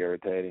kind of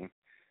irritating.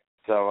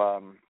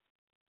 So,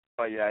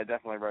 but yeah, I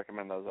definitely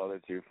recommend those other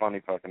two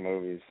funny fucking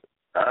movies.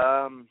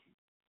 I'm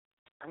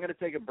going to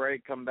take a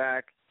break, come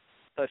back,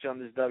 touch on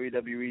this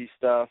WWE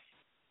stuff.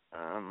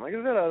 Like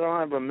I said, I don't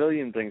have a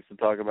million things to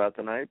talk about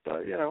tonight,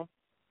 but,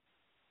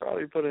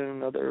 probably put in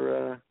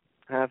another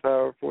half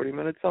hour, 40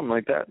 minutes, something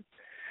like that.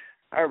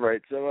 All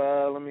right,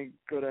 so let me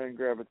go down and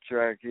grab a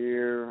track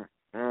here.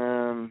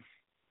 All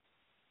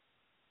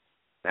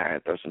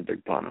right, throw some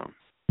Big Pun on.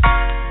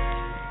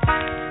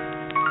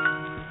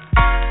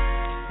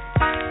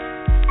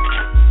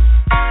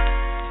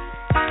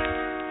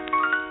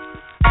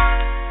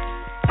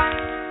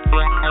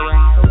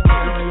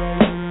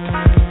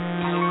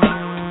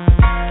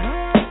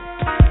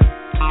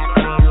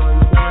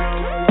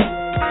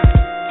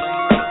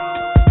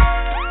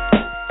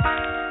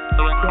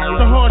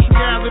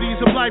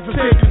 Life has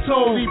taken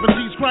toll, even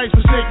Jesus Christ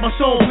forsake my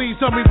soul. Please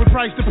tell me what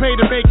price to pay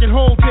to make it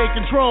whole, take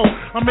control.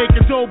 I'm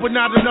making dough, but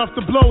not enough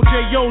to blow.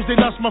 J.O.'s, they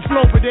lost my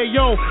flow, but they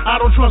I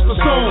don't trust the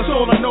soul. That's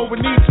all I know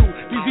we need to.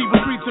 These evil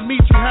streets will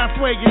meet you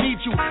halfway and eat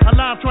you.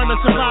 Alive trying to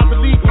survive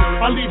illegal.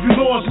 I'll leave you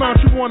lost,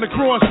 mount you on the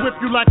cross, whip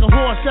you like a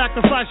horse,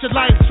 sacrifice your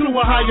life to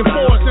a higher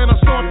force. And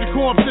I'll stomp your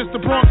corpse, it's the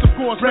Bronx, of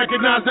course. force.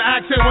 Recognize the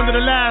accent, one of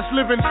the last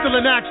living, still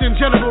in action.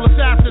 General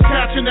assassin,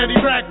 catching any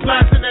rack,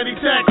 blasting any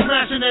text,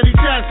 smashing any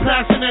test,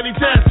 passing any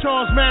test.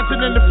 Charles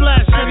Manson in the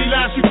flesh. Any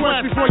last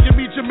request before you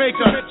meet your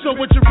maker? So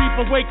with your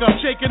reaper, wake up,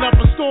 shaking up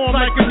a storm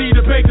like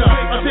Anita Baker.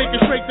 I'll take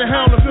it straight to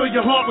hell and fill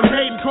your heart with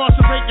hate,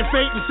 incarcerate your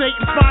fate and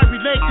Satan's fiery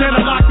lake. Then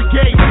I lock the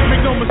gate.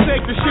 Make no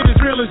mistake, the shit is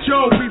real as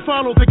Joe. We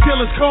follow the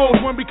killer's code.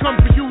 When we come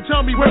for you,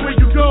 tell me where will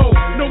you go?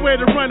 Nowhere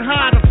to run,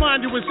 hide, or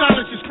find you in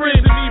silence your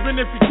screams. And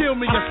even if you kill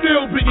me, I'll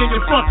still be in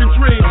your fucking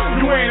dreams.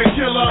 You ain't a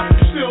killer,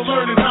 you still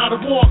learning how to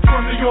walk.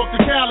 From New York to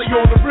Cali,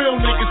 all the real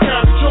niggas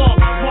carry chalk.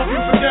 Walk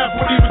you for death,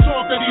 won't even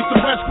talk that east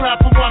and west crap.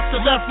 And watch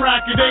the left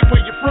rack, it ain't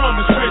where you're from,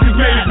 it's where you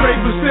made a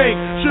great mistake.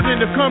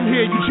 Shouldn't have come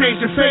here, you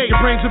changed your fate.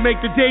 Your brains will make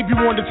the debut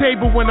on the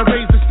table when I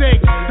raise the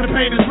stakes. The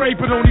pain is great,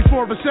 but only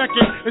for a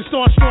second. It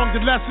starts strong,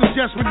 the lessons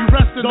just when you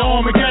rested. The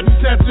Armageddon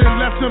sets in,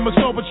 left him a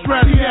sober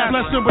stress.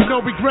 Blessed him with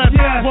no regret.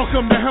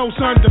 Welcome to hell,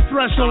 son, the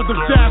threshold of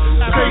death.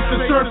 Face the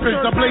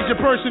serpent, I blaze your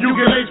person, you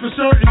get laced for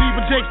certain.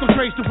 Even Jake's no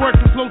trace to work,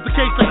 and close the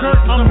case to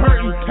curtain. I'm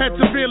hurting, head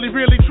severely,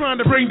 really trying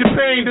to bring the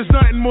pain. There's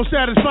nothing more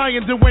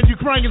satisfying than when you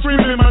crying and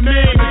screaming my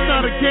name. It's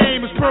not a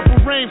game, it's purple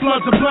rain,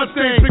 floods of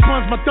bloodstains. Big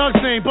one's my thug's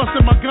name,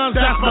 busting my guns,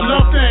 that's my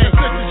love thing.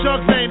 Set the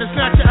jug vein and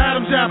snatch your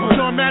Adam's apple.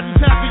 John Madden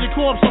tackle your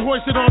corpse and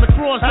hoist it on the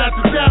cross at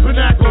the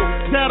tabernacle.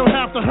 That'll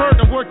have to hurt,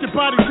 I work your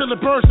body till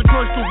it bursts and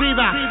curse to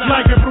vida.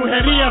 Like a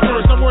brujeria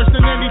verse, I'm worse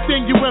than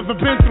anything you ever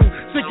been through.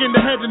 Sick in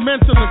the head and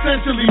mental,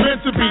 essentially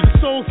meant to be. The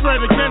soul threat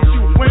against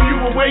you. When you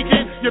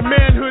awaken, your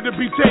manhood will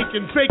be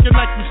taken. Faking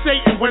like you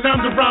Satan when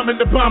I'm the rhyming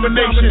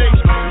abomination.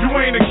 You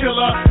ain't a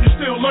killer, you're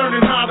still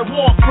learning how to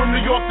walk. From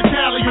New York to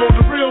Cali, all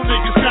the real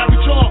niggas carry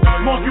chalk.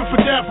 Mark you for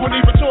death, won't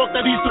even talk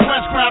that east to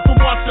west crap. And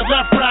watch the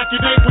left rack,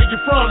 it ain't where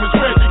you're from, it's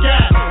where you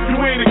at. You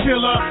ain't a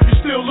killer, you're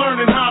still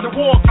learning how to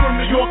walk.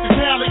 From New York to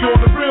Cali, all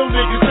the real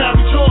niggas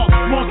carry chalk.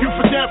 Mark you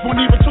for death,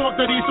 won't even talk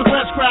that east to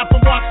west crap.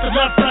 And watch the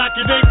left rack,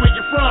 it ain't where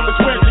you're from,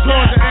 it's where you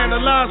at. To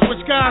analyze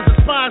which guys and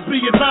spies be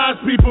advised.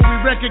 People we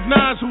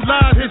recognize who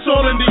lies, it's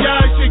all in the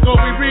eyes. Chico,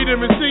 we read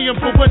them and see them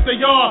for what they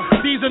are.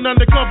 These are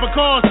undercover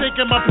cars,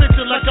 taking my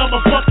picture like I'm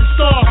a fucking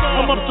star.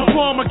 I'm up to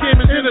par, my game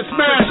is in a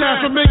smash.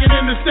 Half a million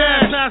in the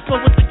stash, Asper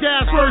with the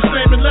gas, first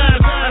name and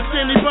last. Ask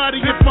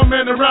anybody if my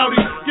men are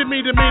rowdy. Give me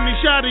the mini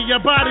shotty,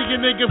 your body a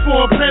nigga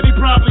for a penny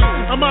probably.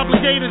 I'm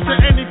obligated to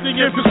anything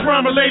if it's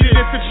crime related.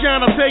 If it's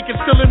shine, I'll take it.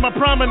 Still in my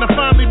prime and I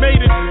finally made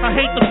it. I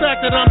hate the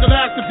fact that I'm the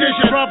last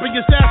edition. Robbing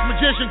your staff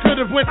magician, could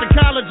have went to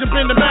college and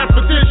been a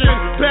mathematician.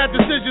 Bad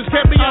decisions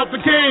kept me out the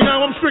game.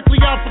 Now I'm strictly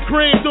out for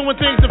cream, doing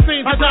things to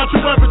fiends I doubt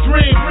you ever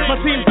dreamed. My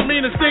team's the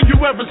meanest thing you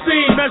ever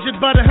seen, measured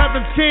by the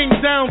heavens king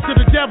down to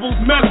the devil's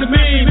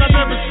mezzanine. I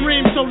never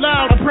screamed so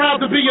loud, I'm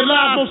proud to be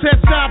alive. Most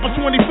heads die by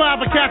 25,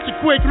 I catch it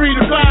quick, 3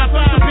 to 5.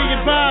 So be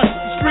advised,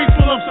 the streets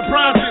full of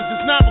surprises.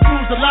 It's not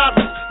who's the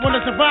livest, when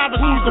the survivors,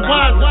 who's the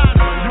wisest.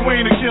 You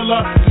ain't a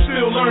killer, you're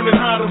still learning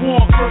how to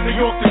walk. From New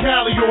York to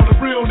Cali, all the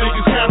real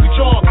niggas carry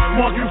chalk.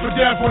 Mark you for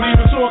death, won't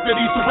even talk that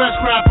east to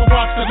west crap. And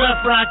watch the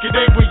left rack, it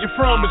ain't where you're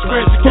from, it's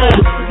where you at.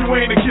 You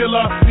ain't a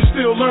killer, you're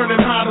still learning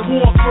how to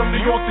walk. From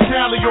New York to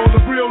Cali, all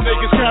the real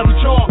niggas carry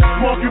chalk.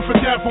 Mark you for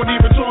death, won't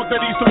even talk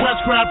that east to west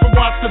crap. And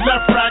watch the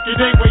left rack,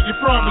 it ain't where you're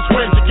from, it's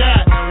where you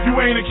at. You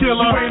ain't a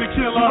killer, you ain't a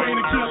killer, you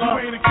ain't a killer,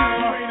 you ain't a killer,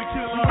 you ain't a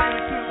killer,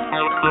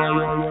 you ain't a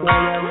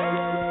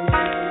killer.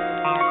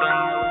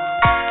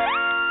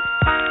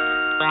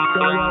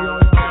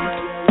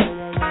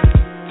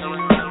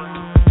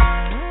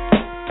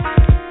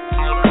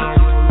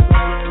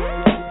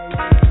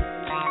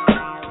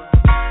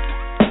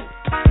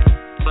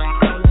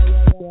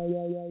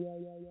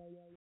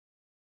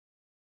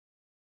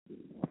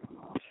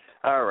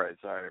 All right,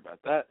 sorry about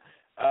that.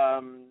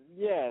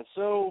 Yeah,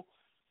 so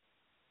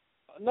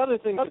another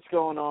thing that's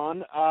going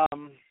on,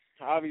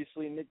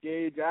 obviously Nick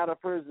Gage out of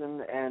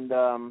prison, and,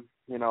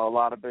 you know, a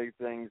lot of big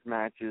things,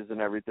 matches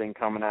and everything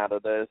coming out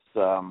of this.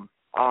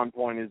 On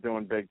Point is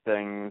doing big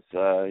things.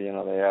 You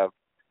know, they have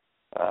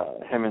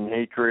him and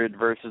Hatred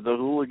versus the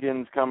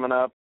Hooligans coming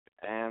up,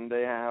 and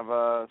they have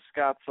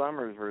Scott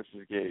Summers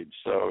versus Gage.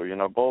 So, you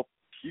know, both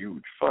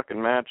huge fucking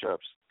matchups.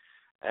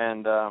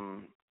 And,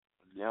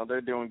 you know,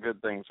 they're doing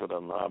good things with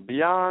them.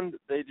 Beyond,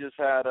 they just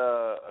had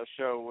a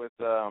show with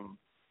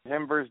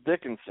him versus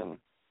Dickinson.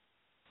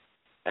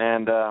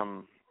 And,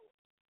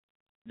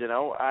 you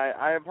know,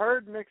 I have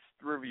heard mixed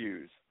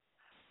reviews.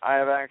 I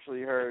have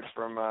actually heard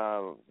from,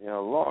 you know,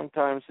 a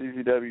long-time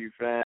CZW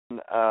fan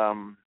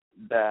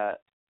that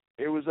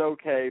it was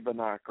okay but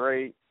not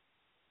great.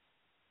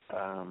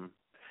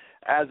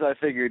 As I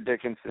figured,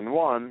 Dickinson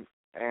won,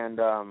 and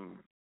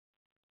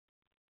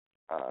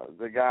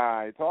the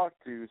guy I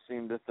talked to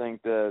seemed to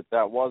think that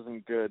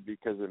wasn't good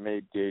because it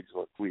made Gage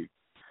look weak.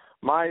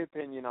 My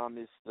opinion on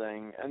this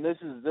thing, and this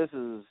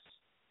is,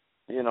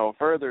 you know,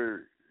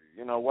 further,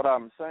 you know, what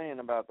I'm saying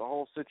about the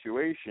whole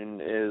situation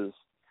is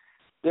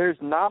there's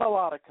not a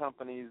lot of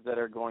companies that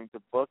are going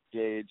to book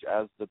Gage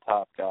as the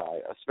top guy,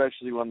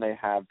 especially when they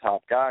have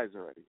top guys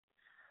already.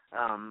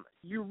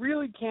 You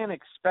really can't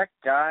expect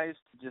guys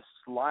to just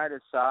slide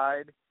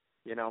aside,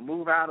 you know,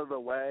 move out of the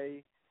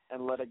way,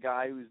 and let a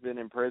guy who's been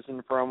in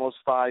prison for almost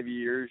 5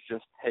 years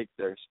just take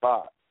their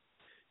spot.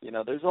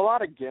 There's a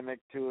lot of gimmick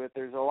to it.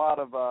 There's a lot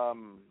of,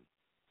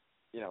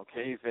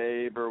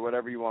 kayfabe or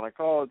whatever you want to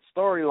call it,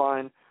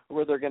 storyline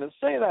where they're going to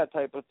say that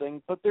type of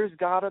thing, but there's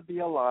got to be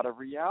a lot of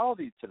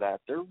reality to that.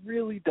 There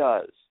really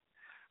does.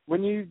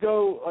 When you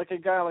go, like a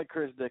guy like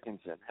Chris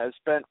Dickinson has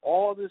spent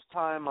all this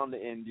time on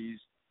the indies,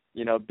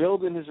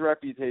 building his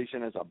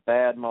reputation as a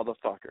bad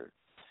motherfucker.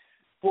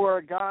 For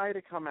a guy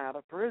to come out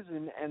of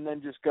prison and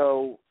then just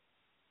go,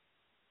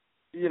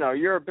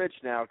 you're a bitch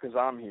now because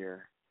I'm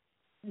here,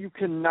 you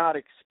cannot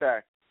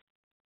expect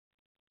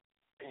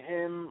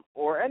him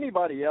or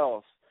anybody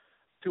else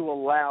to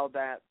allow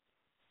that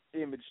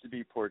image to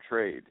be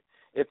portrayed.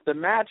 If the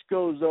match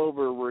goes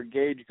over where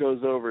Gage goes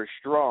over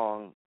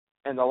strong,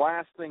 and the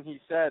last thing he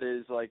said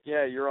is like,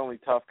 yeah, you're only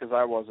tough because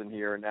I wasn't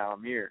here and now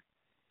I'm here.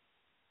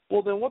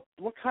 Well, then what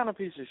kind of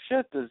piece of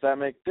shit does that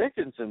make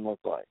Dickinson look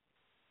like?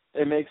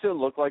 It makes it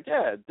look like,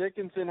 yeah,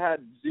 Dickinson had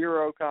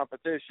zero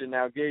competition.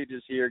 Now Gage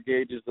is here,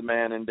 Gage is the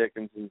man, and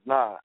Dickinson's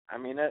not. I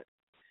mean,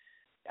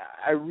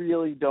 I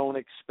really don't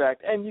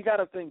expect, and you got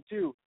to think,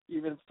 too,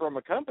 even from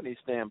a company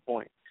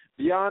standpoint,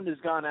 Beyond has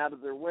gone out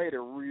of their way to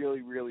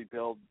really, really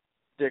build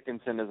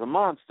Dickinson as a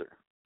monster.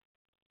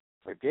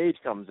 If Gage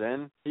comes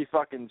in, he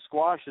fucking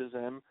squashes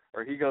him,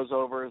 or he goes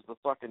over as the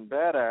fucking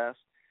badass.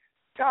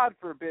 God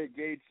forbid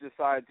Gage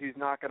decides he's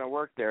not going to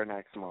work there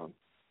next month,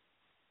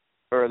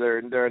 or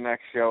their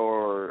next show,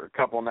 or a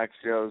couple next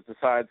shows,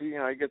 decides, he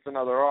gets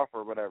another offer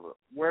or whatever.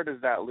 Where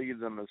does that leave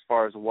them as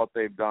far as what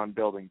they've done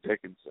building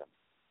Dickinson?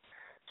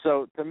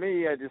 So, to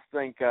me, I just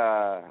think,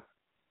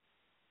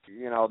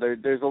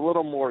 there's a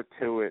little more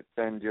to it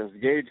than just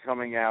Gage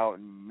coming out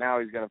and now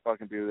he's going to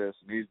fucking do this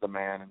and he's the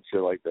man and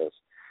shit like this.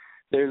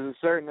 There's a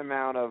certain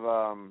amount of,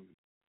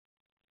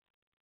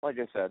 like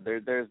I said,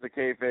 there's the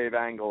kayfabe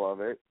angle of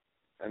it,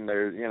 and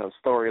there's,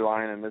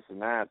 storyline and this and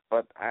that,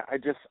 but I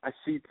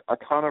see a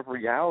ton of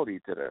reality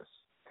to this.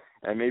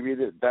 And maybe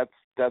that's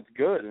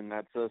good, and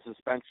that's a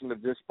suspension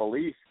of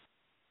disbelief.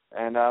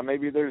 And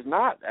maybe there's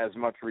not as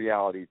much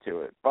reality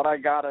to it, but I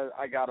gotta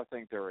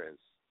think there is.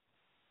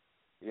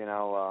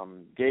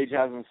 Gage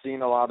hasn't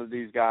seen a lot of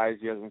these guys.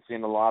 He hasn't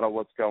seen a lot of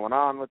what's going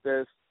on with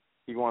this.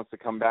 He wants to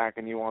come back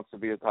and he wants to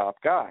be a top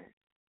guy.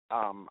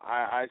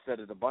 I said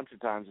it a bunch of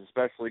times,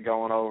 especially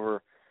going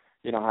over,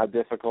 how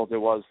difficult it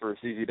was for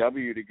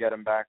CZW to get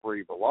him back where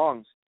he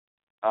belongs.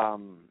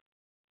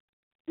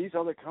 These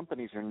other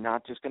companies are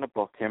not just going to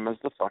book him as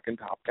the fucking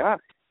top guy.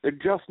 They're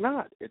just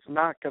not. It's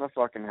not going to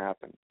fucking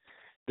happen.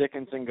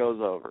 Dickinson goes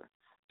over.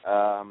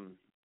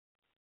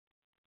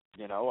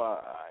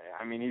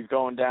 He's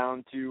going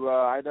down to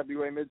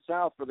IWA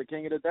Mid-South for the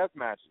King of the Death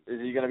match. Is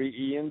he going to be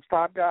Ian's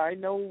top guy?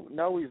 No,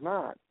 he's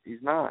not.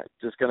 He's not.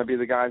 Just going to be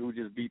the guy who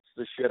just beats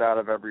the shit out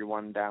of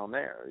everyone down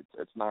there.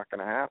 It's not going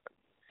to happen.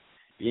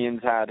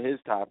 Ian's had his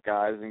top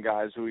guys and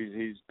guys who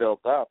he's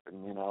built up,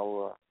 and,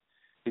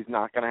 he's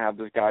not going to have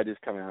this guy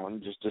just come out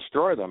and just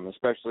destroy them,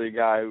 especially a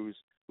guy who's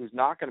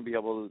not going to be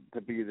able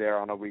to be there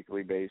on a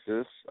weekly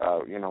basis,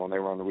 when they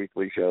run the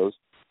weekly shows,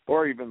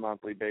 or even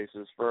monthly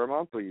basis for a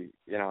monthly,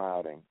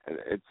 outing.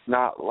 It's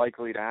not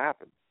likely to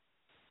happen.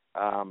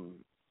 A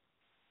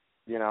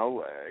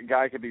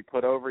guy could be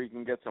put over, he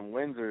can get some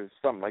wins or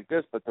something like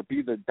this, but to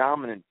be the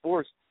dominant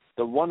force,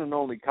 the one and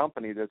only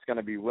company that's going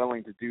to be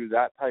willing to do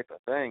that type of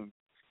thing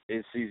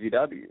is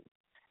CZW.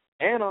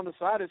 And on the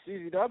side of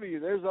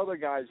CZW, there's other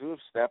guys who have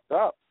stepped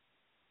up,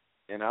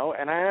 and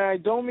I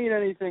don't mean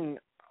anything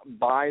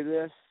by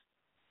this,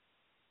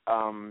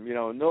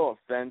 no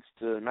offense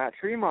to Matt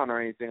Tremont or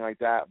anything like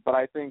that, but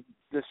I think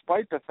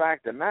despite the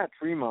fact that Matt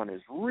Tremont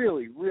has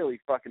really, really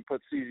fucking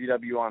put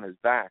CZW on his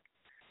back,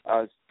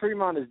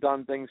 Tremont has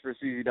done things for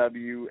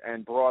CZW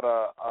and brought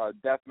a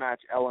deathmatch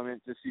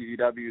element to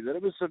CZW that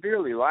it was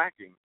severely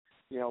lacking,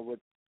 with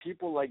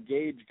people like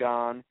Gage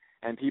gone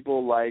and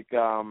people like,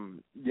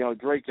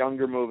 Drake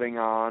Younger moving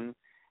on,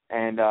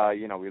 and,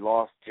 we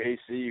lost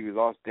JC, we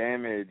lost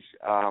Damage,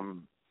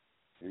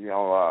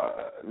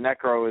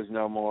 Necro is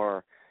no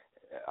more.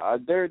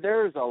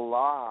 There's a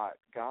lot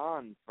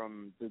gone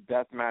from the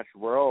deathmatch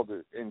world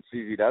in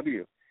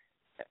CZW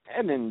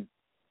and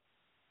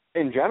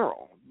in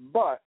general,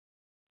 but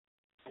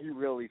he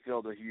really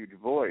filled a huge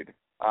void.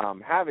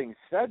 Having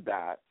said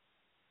that,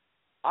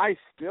 I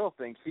still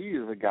think he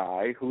is a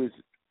guy who is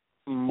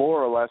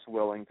more or less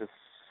willing to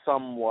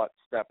somewhat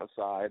step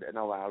aside and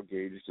allow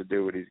Gage to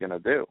do what he's going to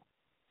do.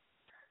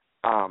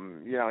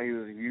 He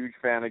was a huge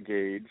fan of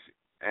Gage.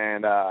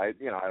 And, I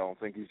don't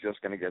think he's just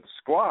going to get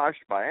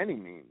squashed by any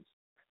means.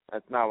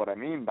 That's not what I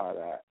mean by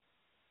that.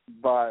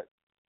 But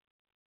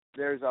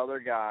there's other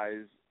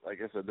guys, like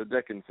I said, the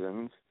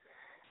Dickinsons,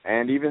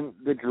 and even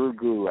the Drew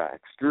Gulaks.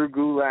 Drew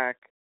Gulak,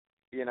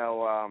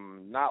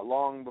 not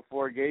long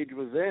before Gage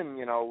was in,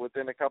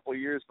 within a couple of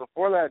years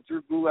before that,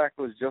 Drew Gulak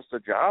was just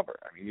a jobber.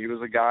 He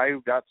was a guy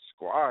who got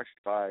squashed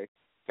by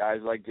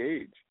guys like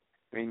Gage.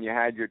 You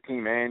had your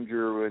Team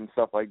Andrew and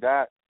stuff like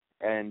that.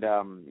 And,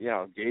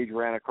 Gage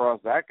ran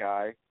across that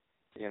guy.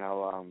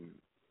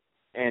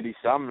 Andy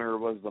Sumner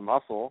was the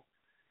muscle.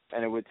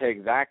 And it would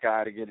take that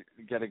guy to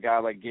get a guy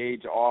like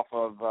Gage off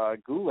of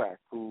Gulak,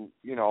 who,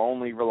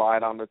 only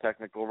relied on the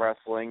technical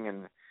wrestling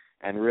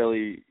and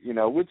really,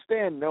 would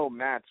stand no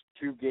match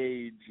to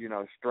Gage,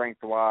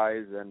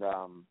 strength-wise and,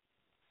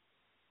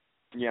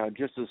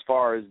 just as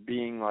far as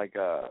being like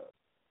a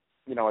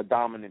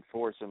dominant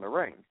force in the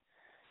ring.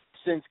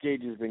 Since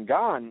Gage has been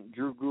gone,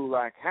 Drew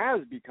Gulak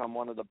has become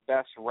one of the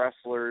best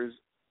wrestlers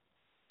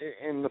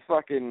in the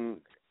fucking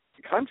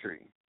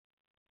country.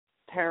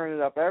 Tearing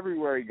it up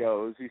everywhere he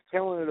goes. He's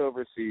killing it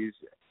overseas.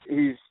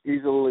 He's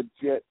a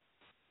legit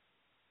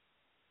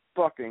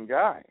fucking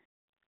guy.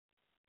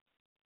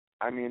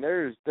 I mean,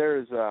 there's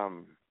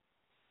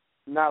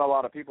not a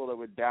lot of people that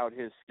would doubt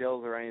his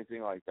skills or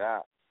anything like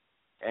that.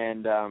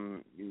 And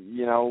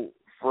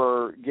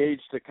for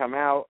Gage to come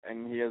out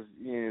and he has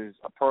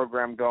a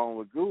program going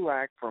with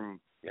Gulak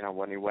from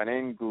when he went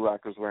in,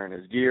 Gulak was wearing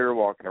his gear,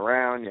 walking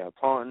around,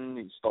 taunting,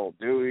 he stole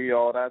Dewey,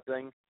 all that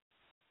thing.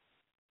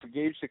 For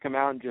Gage to come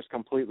out and just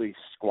completely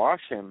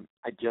squash him,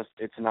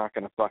 it's not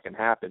going to fucking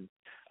happen.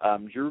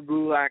 Drew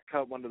Gulak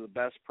cut one of the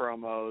best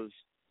promos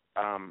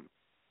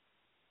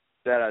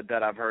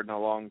that I've heard in a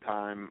long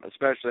time,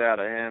 especially out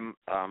of him.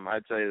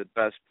 I'd say the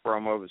best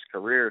promo of his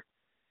career,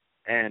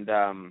 and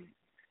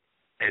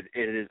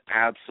it is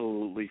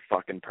absolutely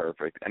fucking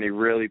perfect. And he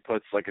really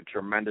puts like a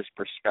tremendous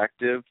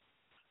perspective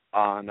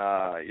on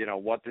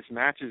what this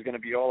match is going to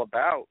be all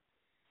about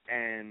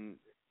and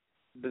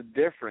the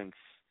difference.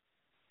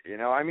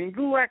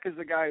 Gulak is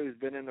a guy who's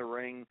been in the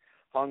ring,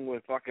 hung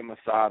with fucking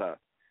Masada,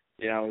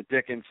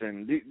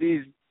 Dickinson,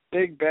 these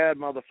big bad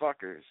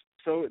motherfuckers.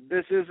 So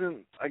this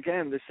isn't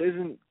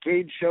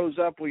Gage shows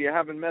up, well, you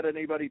haven't met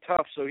anybody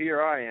tough, so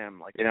here I am.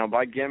 Like,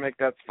 by gimmick,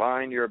 that's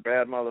fine, you're a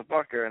bad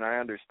motherfucker, and I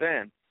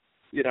understand.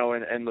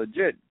 And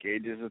legit,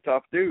 Gage is a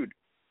tough dude.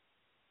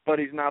 But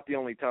he's not the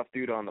only tough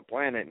dude on the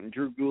planet, and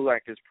Drew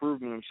Gulak has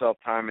proven himself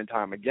time and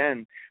time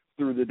again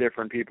through the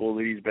different people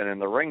that he's been in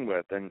the ring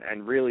with, and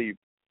really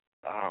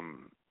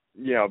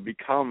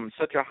become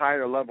such a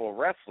higher level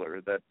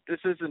wrestler that this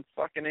isn't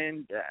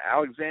fucking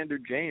Alexander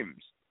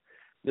James.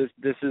 This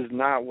is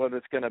not what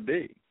it's going to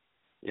be.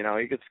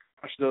 He could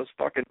squash those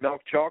fucking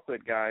milk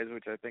chocolate guys,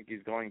 which I think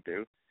he's going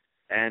to.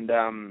 And,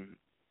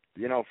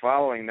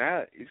 following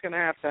that, he's going to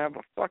have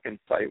a fucking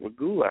fight with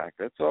Gulak.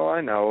 That's all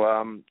I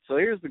know. So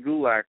here's the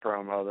Gulak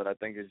promo that I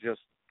think is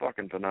just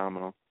fucking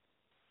phenomenal.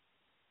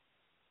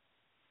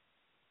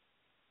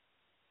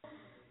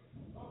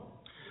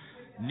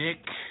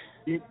 Nick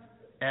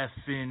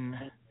FN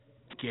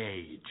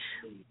Gage.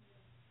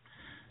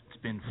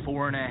 It's been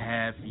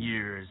 4.5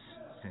 years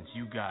since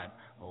you got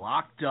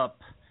locked up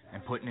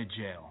and put in a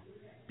jail.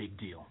 Big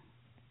deal.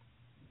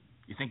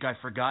 You think I've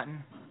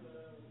forgotten?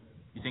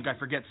 You think I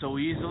forget so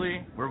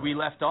easily where we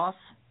left off?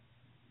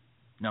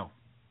 No.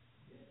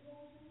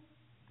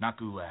 Not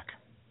Gulak.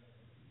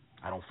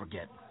 I don't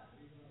forget.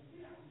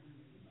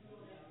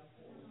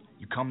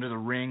 You come to the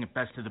ring at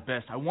best of the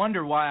best. I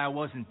wonder why I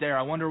wasn't there.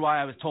 I wonder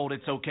why I was told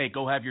it's okay,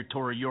 go have your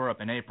tour of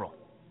Europe in April.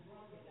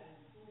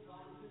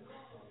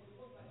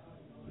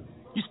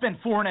 You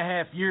spent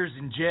 4.5 years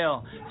in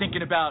jail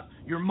thinking about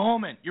your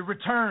moment, your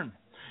return.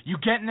 You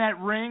get in that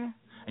ring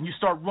and you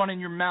start running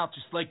your mouth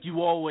just like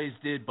you always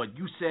did, but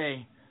you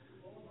say,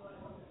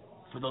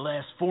 for the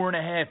last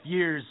 4.5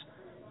 years,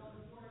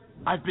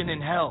 I've been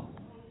in hell.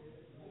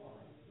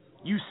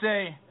 You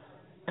say,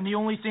 and the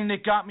only thing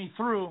that got me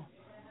through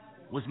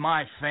was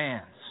my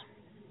fans.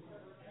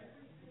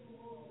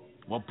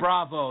 Well,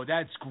 bravo,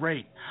 that's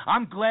great.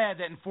 I'm glad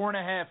that in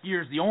 4.5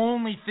 years, the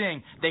only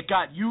thing that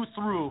got you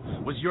through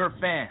was your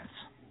fans.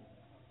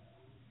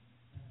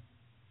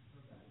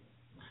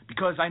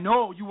 Because I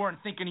know you weren't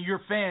thinking of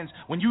your fans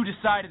when you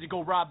decided to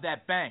go rob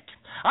that bank.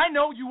 I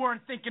know you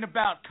weren't thinking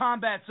about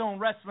Combat Zone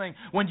Wrestling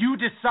when you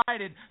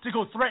decided to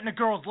go threaten a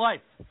girl's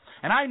life.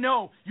 And I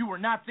know you were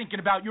not thinking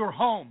about your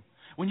home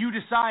when you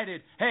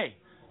decided, hey,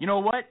 you know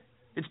what?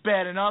 It's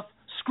bad enough.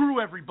 Screw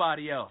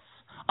everybody else.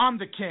 I'm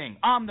the king.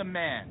 I'm the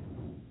man.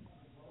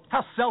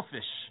 How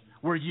selfish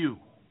were you?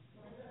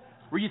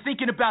 Were you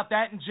thinking about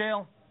that in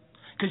jail?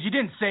 Because you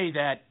didn't say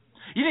that.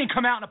 You didn't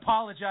come out and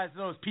apologize to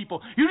those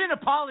people. You didn't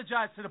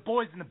apologize to the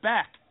boys in the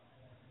back.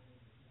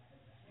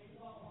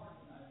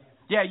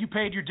 Yeah, you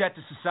paid your debt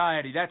to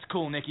society. That's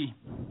cool, Nicky.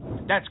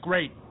 That's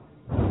great.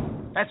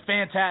 That's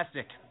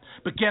fantastic.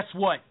 But guess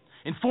what?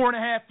 In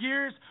 4.5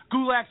 years,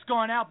 Gulak's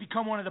gone out,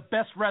 become one of the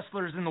best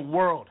wrestlers in the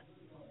world.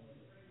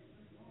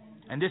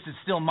 And this is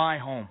still my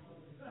home.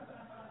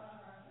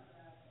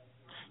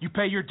 You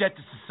pay your debt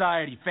to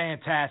society.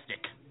 Fantastic.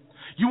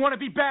 You want to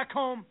be back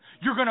home?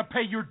 You're going to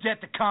pay your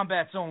debt to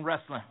Combat Zone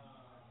Wrestling.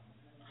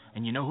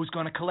 And you know who's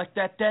going to collect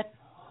that debt?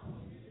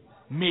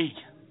 Me.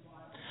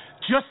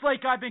 Just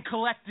like I've been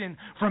collecting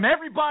from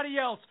everybody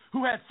else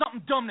who has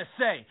something dumb to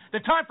say. The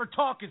time for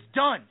talk is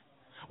done.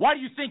 Why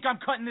do you think I'm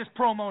cutting this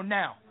promo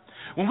now?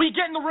 When we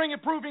get in the ring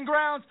at Proving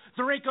Grounds,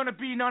 there ain't going to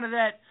be none of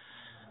that,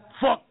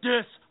 fuck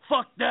this,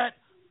 fuck that,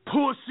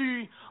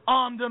 pussy,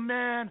 I'm the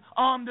man,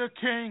 I'm the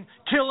king,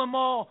 kill 'em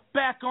all,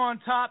 back on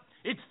top.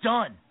 It's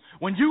done.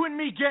 When you and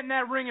me get in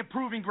that ring at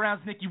Proving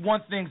Grounds, Nicky, one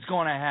thing's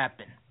going to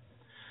happen.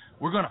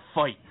 We're going to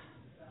fight.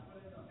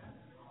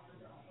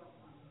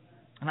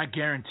 And I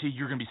guarantee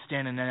you're going to be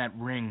standing in that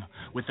ring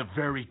with a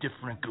very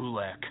different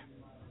Gulak.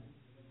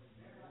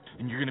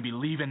 And you're going to be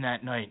leaving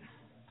that night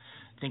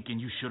thinking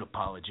you should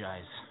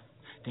apologize,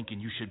 thinking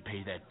you should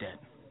pay that debt.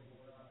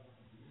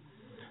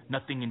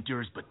 Nothing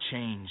endures but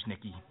change,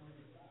 Nicky.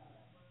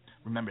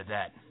 Remember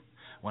that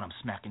when I'm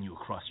smacking you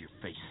across your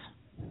face.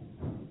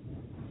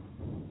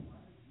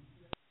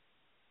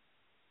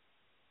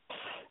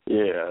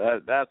 Yeah,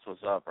 that's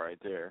what's up right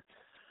there.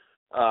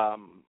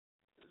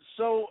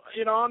 So,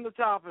 on the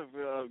topic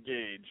of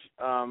Gage,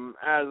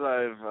 as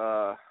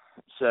I've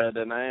said,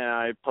 and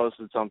I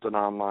posted something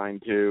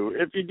online too,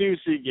 if you do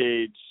see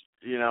Gage,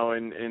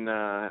 in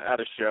at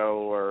a show,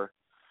 or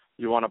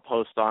you want to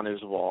post on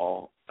his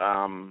wall,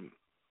 tell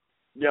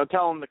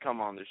him to come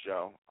on the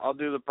show. I'll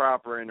do the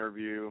proper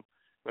interview.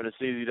 Been a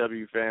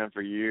CZW fan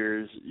for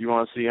years. You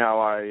want to see how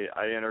I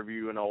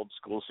interview an old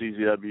school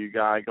CZW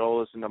guy, go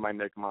listen to my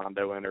Nick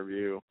Mondo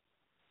interview.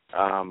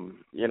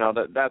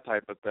 That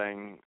type of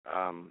thing.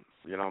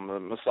 The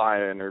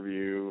Messiah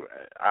interview.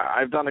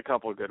 I've done a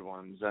couple of good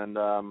ones, and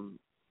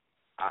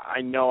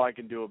I know I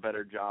can do a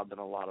better job than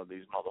a lot of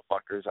these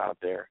motherfuckers out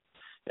there.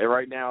 And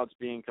right now it's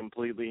being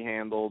completely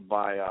handled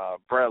by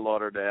Brett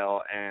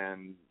Lauderdale,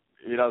 and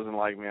he doesn't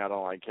like me, I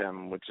don't like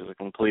him, which is a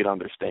complete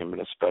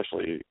understatement,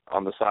 especially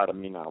on the side of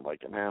me not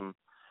liking him.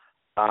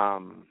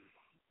 And,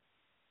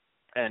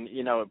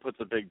 it puts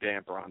a big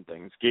damper on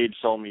things. Gage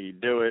told me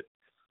he'd do it,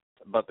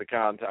 but to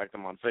contact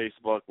him on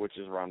Facebook, which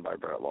is run by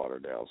Brett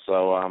Lauderdale.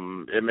 So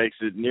it makes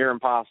it near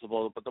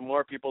impossible, but the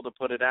more people to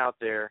put it out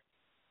there,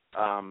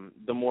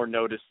 the more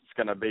noticed it's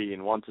going to be.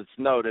 And once it's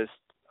noticed,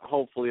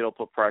 hopefully it'll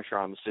put pressure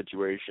on the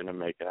situation and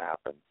make it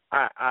happen.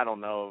 I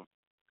don't know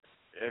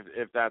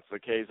if that's the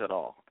case at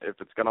all.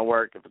 If it's going to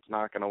work, if it's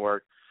not going to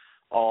work,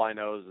 all I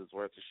know is it's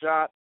worth a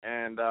shot,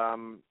 and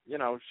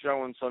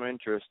showing some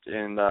interest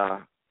in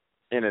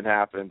it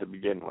happening to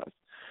begin with.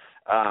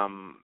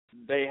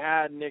 They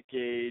had Nick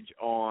Gage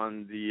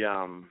on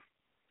the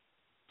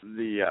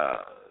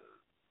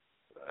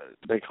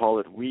they call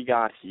it We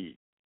Got Heat,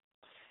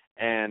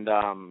 and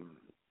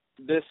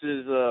this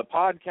is a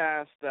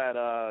podcast that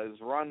is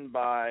run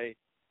by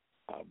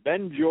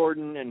Ben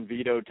Jordan and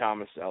Vito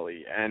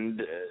Tomaselli,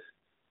 and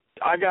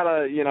I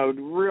gotta,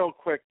 real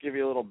quick give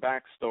you a little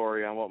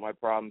backstory on what my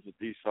problems with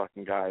these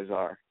fucking guys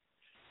are.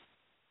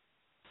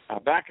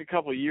 Back a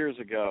couple years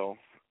ago,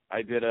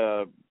 I did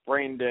a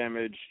brain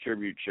damage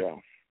tribute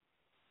show.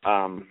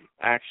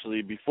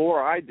 Actually,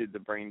 before I did the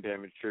brain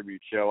damage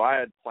tribute show, I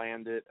had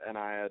planned it, and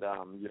I had,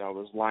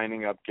 was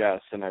lining up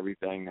guests and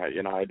everything.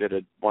 I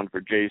did one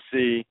for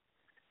JC,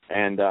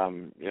 and,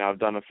 I've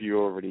done a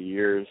few over the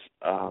years.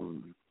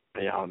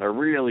 They're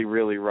really,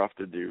 really rough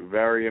to do,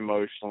 very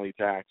emotionally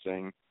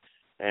taxing,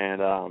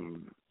 and,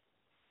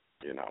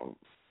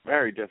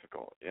 very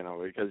difficult,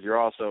 because you're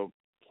also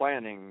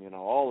planning,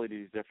 all of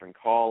these different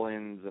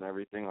call-ins and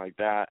everything like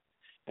that.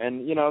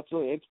 And,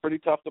 it's pretty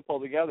tough to pull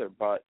together,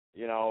 but,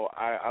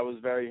 I was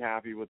very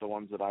happy with the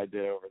ones that I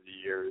did over the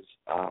years,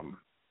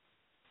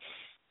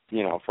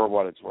 for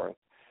what it's worth.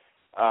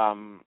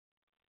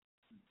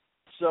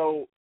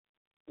 So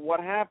what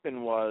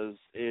happened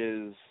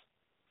is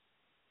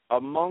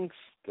amongst,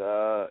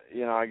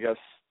 I guess,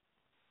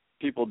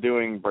 people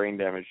doing brain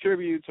damage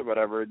tributes or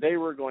whatever, they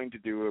were going to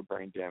do a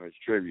brain damage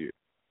tribute.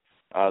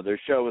 Their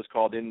show is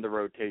called In the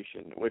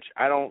Rotation, which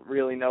I don't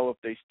really know if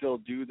they still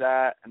do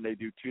that, and they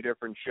do two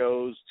different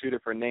shows, two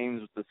different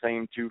names with the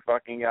same two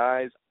fucking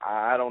guys.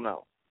 I don't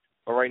know.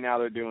 But right now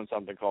they're doing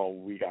something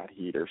called We Got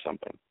Heat or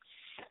something,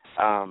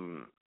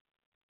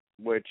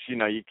 which,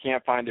 you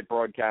can't find it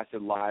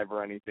broadcasted live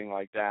or anything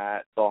like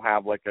that. They'll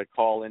have like a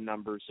call-in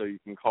number so you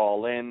can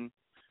call in,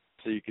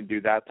 so you can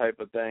do that type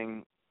of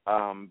thing.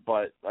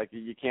 But like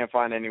you can't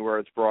find anywhere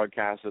it's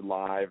broadcasted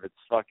live. It's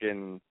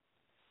fucking,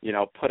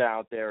 put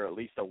out there at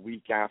least a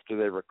week after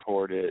they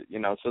record it,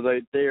 so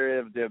they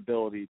have the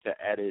ability to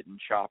edit and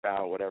chop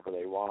out whatever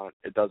they want.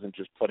 It doesn't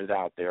just put it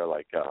out there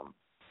like,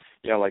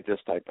 like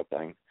this type of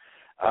thing.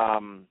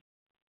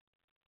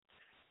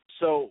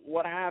 So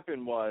what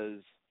happened was,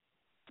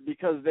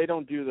 because they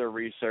don't do their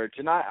research,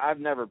 and I've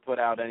never put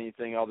out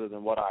anything other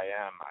than what I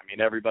am. I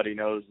mean, everybody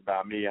knows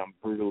about me. I'm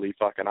brutally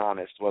fucking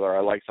honest, whether I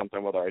like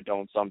something, whether I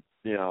don't.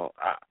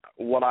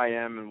 What I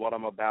am and what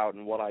I'm about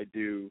and what I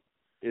do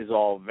is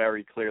all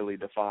very clearly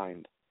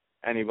defined.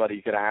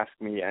 Anybody could ask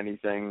me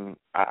anything.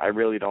 I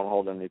really don't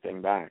hold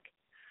anything back.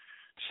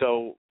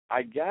 So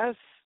I guess,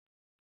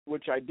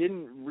 which I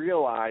didn't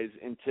realize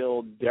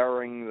until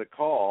during the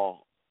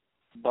call,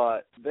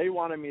 but they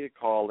wanted me to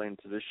call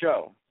into the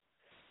show.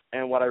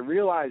 And what I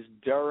realized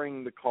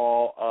during the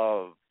call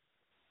of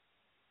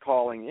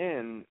calling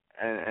in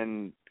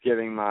and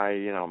giving my,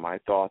 my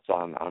thoughts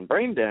on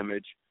brain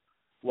damage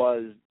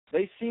was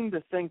they seemed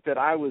to think that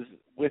I was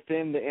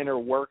within the inner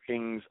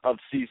workings of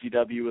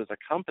CZW as a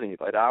company.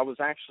 Like I was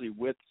actually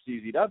with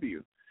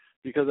CZW,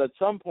 because at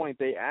some point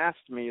they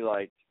asked me,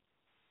 like,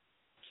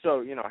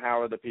 so, you know,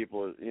 how are the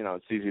people, you know,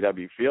 at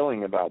CZW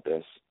feeling about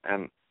this?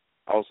 And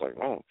I was like,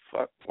 oh,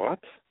 fuck, what?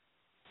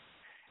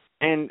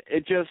 And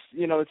it just,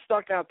 you know, it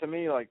stuck out to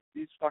me like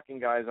these fucking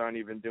guys aren't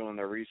even doing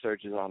their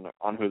researches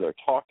on who they're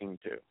talking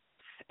to.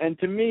 And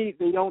to me,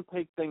 they don't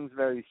take things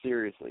very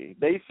seriously.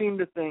 They seem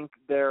to think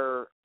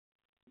they're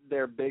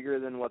bigger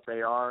than what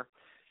they are.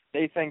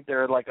 They think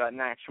they're like an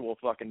actual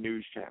fucking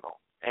news channel.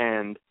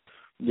 And,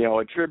 you know,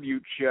 a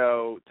tribute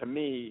show, to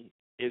me,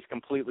 is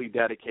completely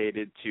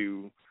dedicated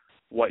to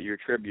what you're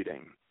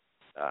tributing,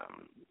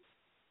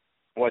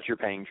 what you're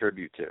paying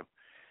tribute to.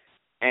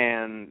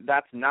 And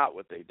that's not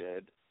what they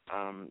did.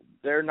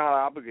 They're not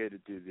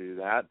obligated to do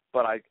that,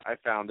 but I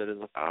found it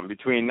as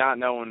between not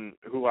knowing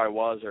who I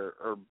was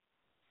or,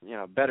 you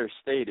know, better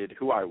stated,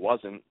 who I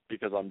wasn't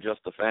because I'm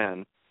just a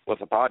fan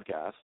with a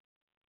podcast,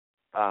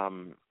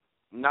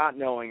 not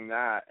knowing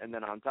that, and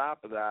then on top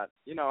of that,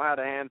 you know, I had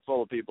a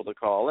handful of people to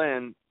call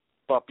in,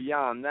 but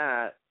beyond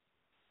that,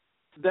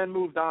 then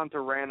moved on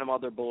to random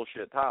other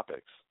bullshit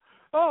topics.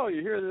 Oh,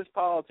 you hear this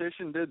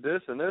politician did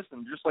this, and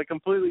just like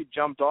completely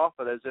jumped off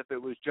it as if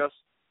it was just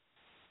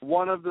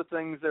one of the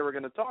things they were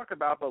going to talk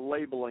about, but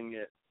labeling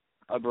it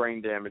a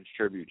brain damage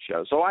tribute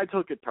show. So I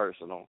took it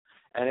personal,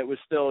 and it was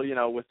still, you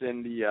know,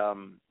 within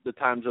the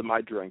times of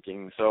my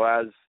drinking. So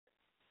as,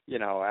 you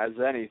know, as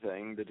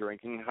anything, the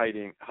drinking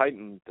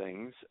heightened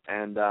things,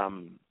 and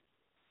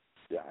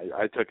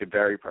I took it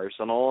very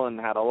personal and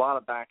had a lot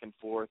of back and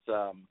forth,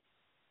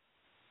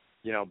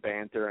 you know,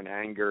 banter and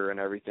anger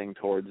and everything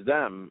towards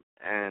them,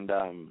 and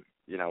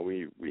you know,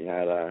 we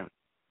had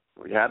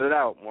it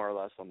out more or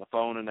less on the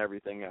phone and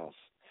everything else.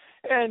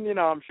 And, you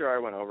know, I'm sure I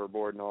went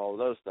overboard and all of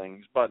those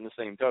things, but in the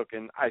same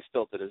token, I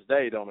still to this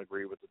day don't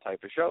agree with the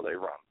type of show they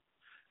run.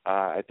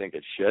 I think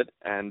it's shit,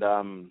 and,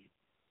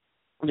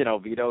 you know,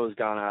 Vito has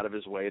gone out of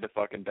his way to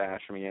fucking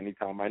bash me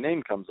anytime my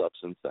name comes up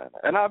since then.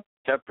 And I've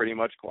kept pretty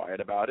much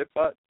quiet about it,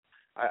 but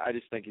I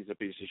just think he's a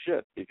piece of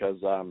shit because,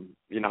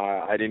 you know,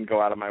 I didn't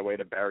go out of my way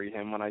to bury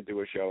him when I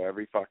do a show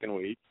every fucking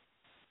week.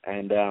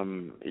 And,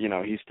 you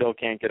know, he still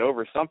can't get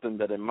over something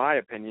that, in my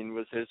opinion,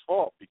 was his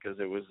fault because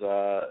it was,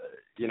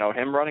 you know,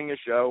 him running a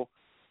show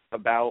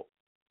about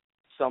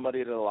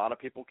somebody that a lot of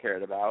people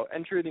cared about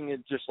and treating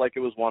it just like it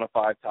was one of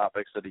 5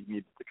 topics that he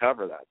needed to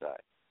cover that day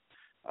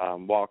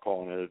while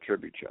calling it a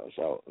tribute show.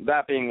 So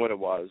that being what it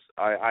was,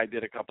 I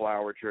did a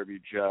couple-hour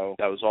tribute show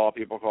that was all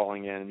people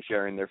calling in and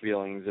sharing their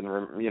feelings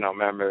and, you know,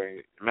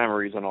 memories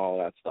and all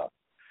of that stuff.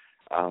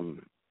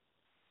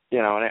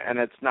 You know, and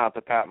it's not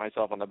to pat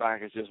myself on the back.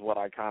 It's just what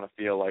I kind of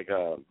feel like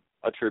a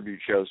tribute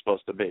show is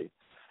supposed to be.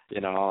 You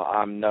know,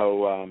 I'm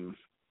no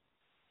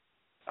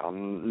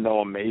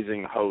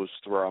amazing host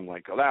where I'm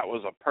like, oh, that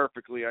was a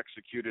perfectly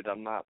executed.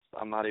 I'm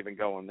not even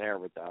going there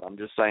with that. I'm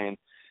just saying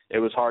it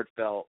was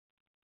heartfelt.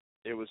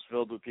 It was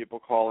filled with people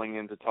calling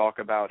in to talk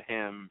about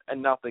him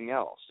and nothing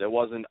else. It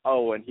wasn't,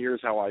 oh, and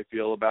here's how I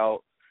feel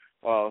about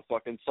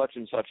fucking such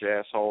and such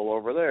asshole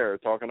over there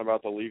talking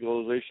about the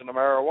legalization of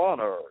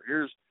marijuana, or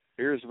here's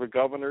what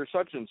Governor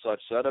such and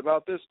such said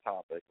about this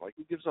topic. Like,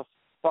 who gives a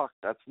fuck?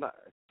 That's not.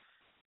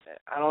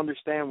 I don't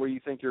understand where you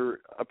think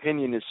your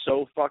opinion is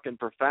so fucking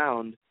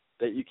profound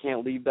that you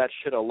can't leave that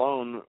shit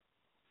alone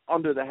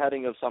under the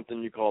heading of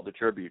something you call the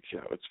tribute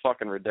show. It's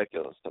fucking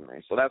ridiculous to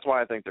me. So that's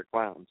why I think they're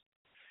clowns.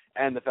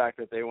 And the fact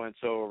that they went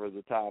so over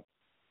the top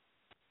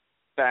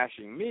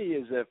bashing me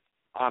as if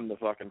I'm the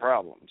fucking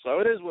problem. So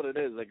it is what it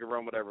is. They can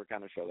run whatever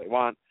kind of show they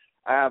want.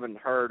 I haven't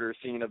heard or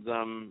seen of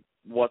them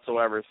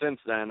whatsoever since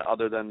then,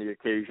 other than the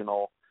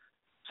occasional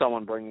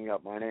someone bringing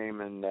up my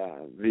name and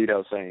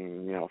Vito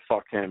saying, you know,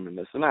 fuck him and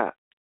this and that.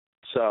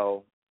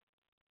 So,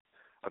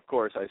 of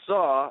course, I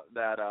saw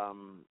that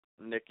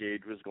Nick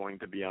Gage was going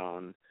to be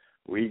on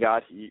We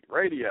Got Heat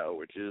Radio,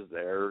 which is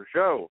their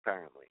show,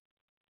 apparently.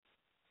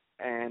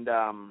 And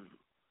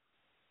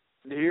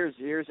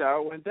here's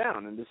how it went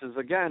down. And this is,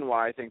 again,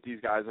 why I think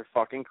these guys are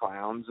fucking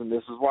clowns. And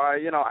this is why,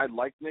 you know, I'd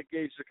like Nick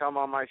Gage to come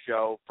on my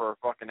show for a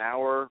fucking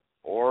hour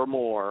or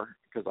more,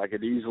 because I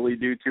could easily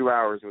do 2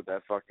 hours with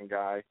that fucking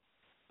guy,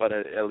 but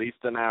at least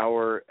an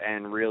hour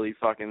and really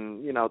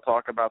fucking, you know,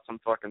 talk about some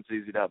fucking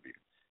CZW.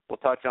 We'll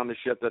touch on the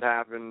shit that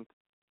happened,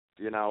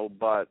 you know,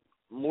 but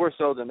more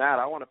so than that,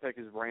 I want to pick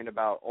his brain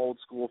about old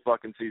school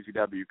fucking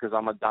CZW because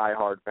I'm a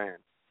diehard fan.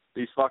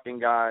 These fucking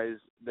guys,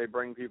 they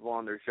bring people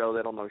on their show,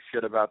 they don't know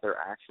shit about their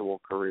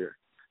actual career.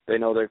 They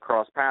know they've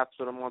crossed paths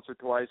with them once or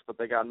twice, but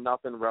they got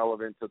nothing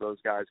relevant to those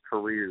guys'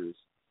 careers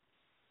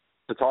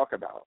to talk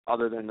about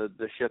other than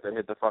the shit that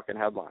hit the fucking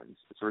headlines.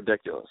 It's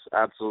ridiculous.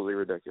 Absolutely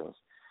ridiculous.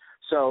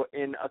 So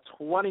in a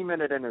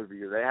 20-minute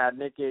interview, they had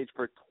Nick Gage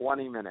for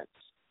 20 minutes.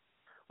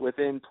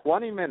 Within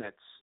 20 minutes,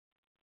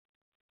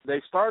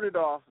 they started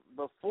off,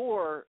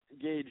 before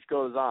Gage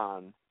goes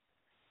on,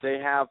 they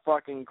have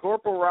fucking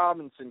Corporal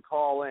Robinson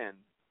call in,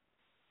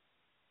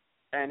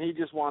 and he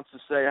just wants to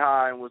say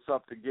hi and what's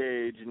up to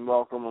Gage and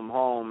welcome him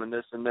home and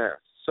this and that.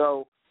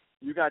 So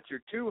you got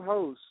your 2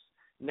 hosts.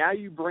 Now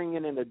you bring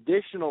in an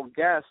additional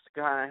guest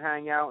to kind of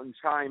hang out and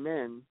chime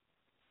in,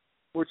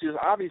 which is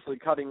obviously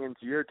cutting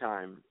into your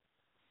time.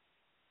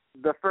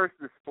 the first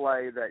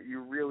display that you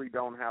really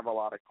don't have a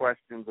lot of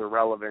questions or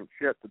relevant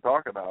shit to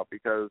talk about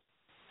because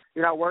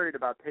you're not worried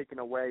about taking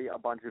away a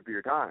bunch of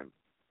your time.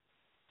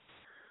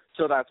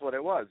 So that's what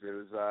it was.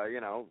 It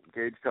was,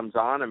 Gage comes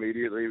on.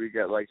 Immediately we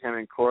get, like, him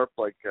and Corp,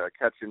 like,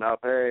 catching up.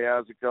 Hey,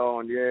 how's it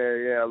going?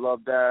 Yeah, I love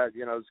that.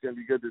 It's going to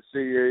be good to see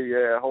you.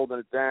 Yeah, holding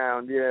it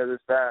down. Yeah,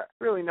 this, that.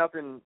 Really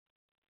nothing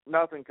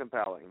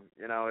compelling.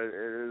 It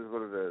is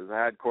what it is.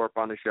 I had Corp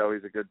on the show.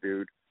 He's a good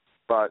dude.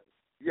 But,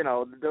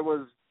 there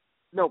was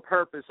no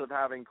purpose of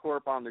having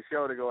Corp on the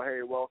show to go, hey,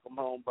 welcome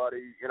home,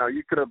 buddy.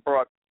 You could have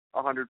brought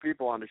 100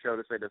 people on the show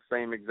to say the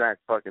same exact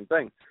fucking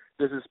thing.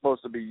 This is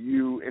supposed to be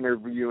you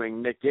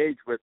interviewing Nick Gage,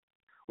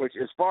 which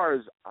as far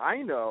as I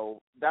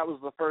know, that was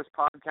the first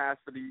podcast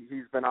that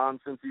he's been on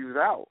since he was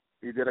out.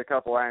 He did a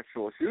couple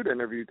actual shoot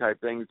interview type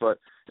things, but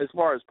as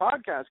far as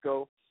podcasts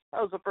go,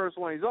 that was the first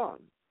one he's on.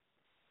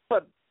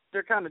 But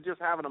they're kind of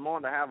just having him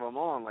on to have him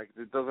on. Like,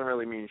 it doesn't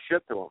really mean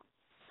shit to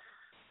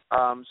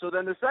him. So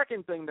then the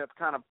second thing that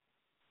kind of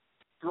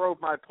drove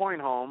my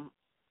point home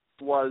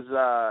was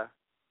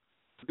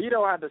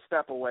Vito had to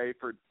step away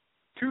for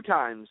 2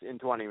 times in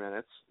 20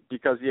 minutes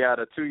because he had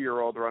a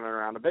 2-year-old running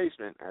around the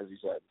basement, as he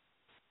said.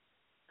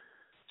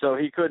 So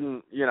he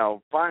couldn't,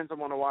 find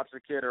someone to watch the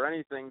kid or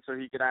anything so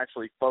he could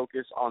actually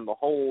focus on the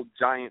whole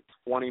giant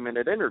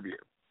 20-minute interview.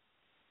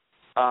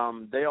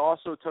 They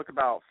also took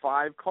about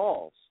 5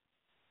 calls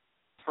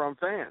from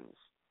fans.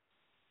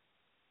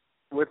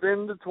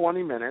 Within the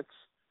 20 minutes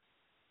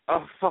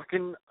of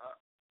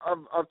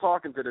of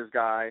talking to this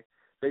guy,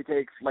 they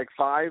take like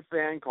 5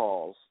 fan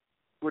calls,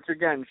 which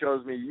again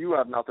shows me you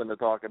have nothing to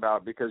talk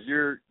about because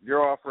you're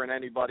offering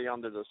anybody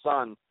under the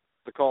sun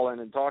to call in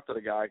and talk to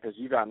the guy because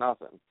you got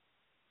nothing.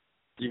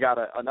 You got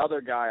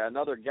another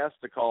guest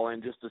to call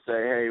in just to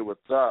say, hey, what's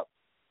up?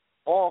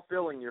 All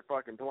filling your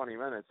fucking 20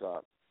 minutes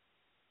up.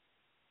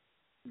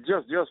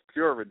 Just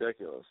pure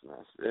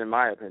ridiculousness, in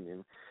my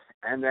opinion.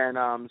 And then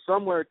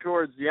somewhere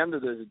towards the end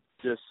of this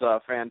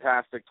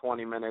fantastic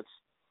 20 minutes,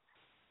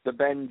 the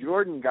Ben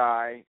Jordan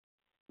guy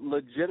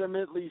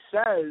legitimately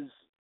says,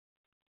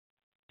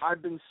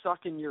 I've been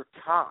sucking your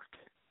cock.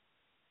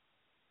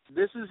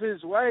 This is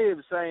his way of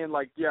saying,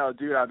 like,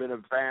 dude, I've been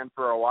a fan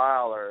for a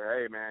while, or,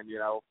 hey, man,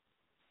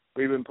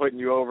 we've been putting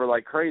you over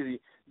like crazy.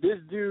 This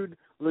dude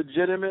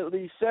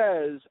legitimately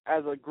says,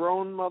 as a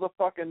grown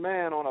motherfucking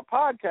man on a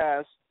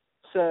podcast,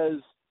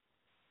 says,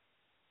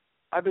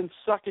 I've been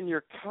sucking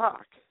your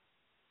cock.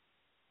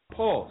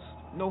 Pause.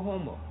 No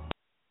homo.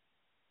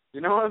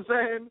 You know what I'm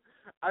saying?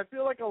 I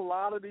feel like a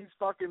lot of these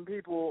fucking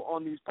people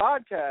on these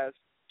podcasts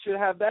should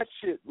have that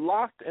shit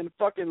locked and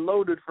fucking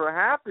loaded for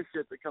half the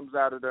shit that comes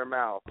out of their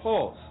mouth.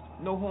 Pause.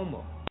 No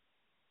homo.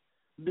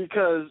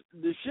 Because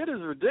the shit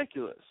is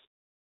ridiculous.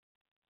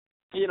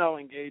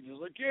 And Gage is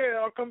like, yeah,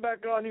 I'll come back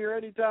on here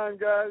anytime,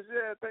 guys.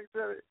 Yeah, thanks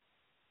for it.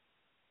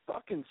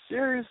 Fucking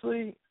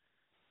seriously?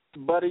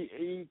 Buddy,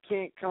 he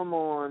can't come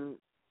on.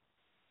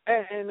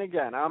 And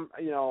again, I'm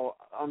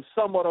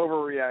somewhat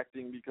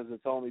overreacting because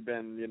it's only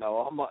been,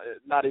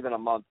 not even a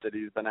month that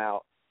he's been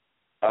out.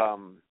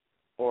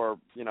 Or,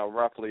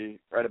 roughly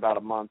right about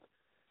a month.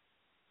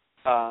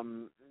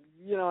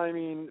 You know what I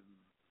mean?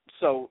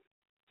 So,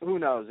 who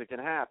knows? It can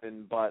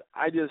happen, but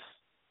I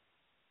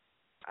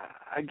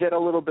get a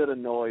little bit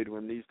annoyed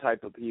when these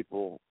type of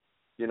people,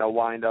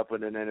 wind up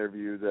with an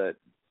interview that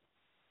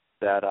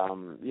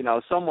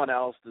someone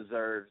else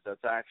deserves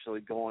that's actually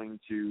going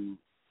to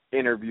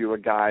interview a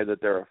guy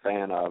that they're a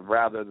fan of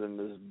rather than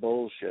this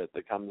bullshit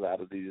that comes out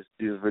of these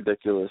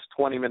ridiculous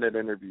 20-minute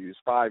interviews,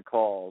 5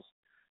 calls,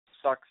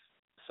 sucks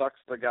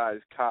the guy's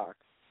cock.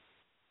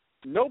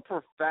 No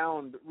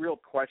profound real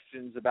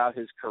questions about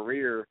his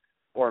career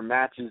or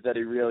matches that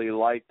he really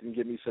liked and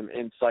give me some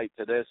insight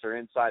to this or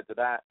insight to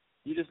that.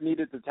 You just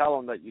needed to tell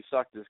him that you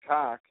sucked his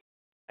cock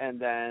and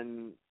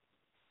then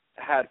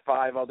had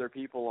 5 other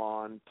people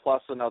on,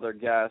 plus another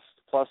guest,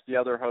 plus the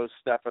other host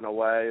stepping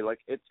away. Like,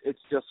 it's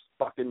just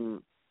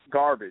fucking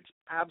garbage.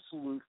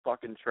 Absolute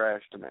fucking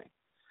trash to me.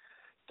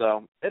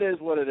 So, it is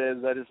what it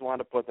is. I just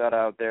wanted to put that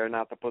out there,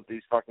 not to put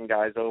these fucking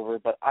guys over,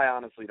 but I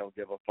honestly don't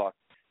give a fuck.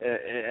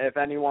 If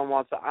anyone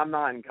wants to, I'm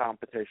not in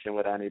competition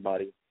with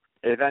anybody.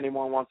 If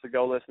anyone wants to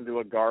go listen to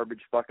a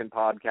garbage fucking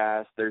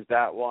podcast, there's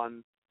that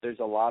one. There's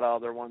a lot of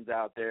other ones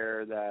out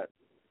there that,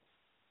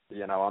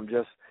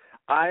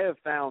 I have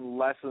found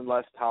less and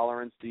less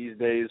tolerance these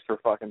days for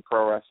fucking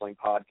pro wrestling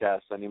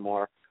podcasts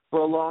anymore. For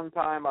a long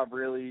time, I've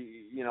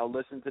really,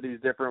 listened to these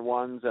different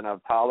ones and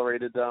I've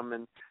tolerated them.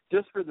 And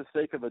just for the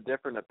sake of a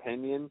different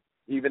opinion,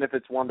 even if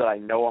it's one that I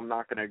know I'm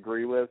not going to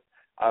agree with,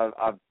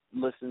 I've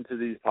listened to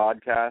these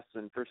podcasts.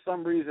 And for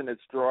some reason,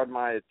 it's drawn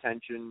my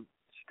attention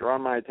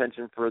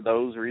for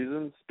those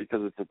reasons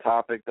because it's a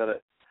topic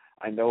that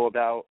I know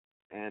about.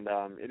 And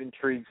it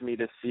intrigues me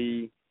to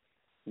see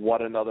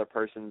what another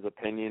person's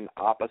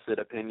opposite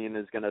opinion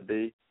is going to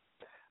be.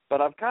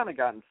 But I've kind of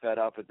gotten fed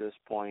up at this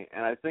point,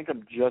 and I think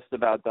I'm just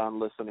about done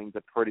listening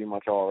to pretty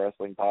much all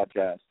wrestling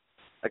podcasts.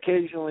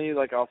 Occasionally,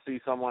 I'll see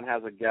someone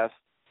has a guest,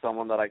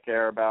 someone that I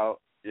care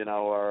about,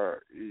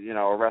 or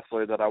a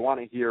wrestler that I want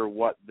to hear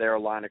what their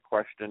line of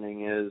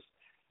questioning is,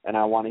 and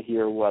I want to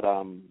hear what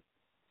how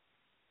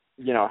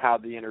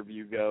the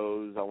interview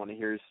goes. I want to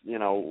hear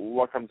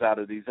what comes out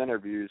of these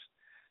interviews.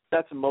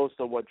 That's most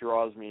of what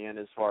draws me in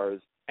as far as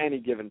any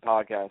given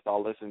podcast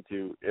I'll listen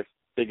to. If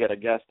they get a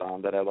guest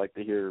on that I'd like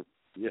to hear,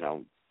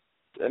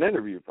 an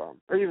interview from,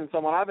 or even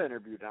someone I've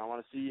interviewed, and I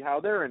want to see how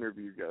their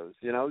interview goes.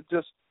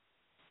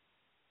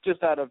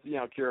 Just out of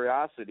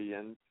curiosity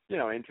and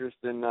interest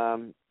in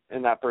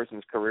that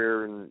person's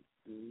career and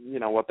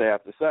what they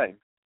have to say.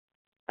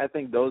 I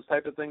think those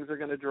type of things are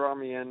going to draw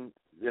me in,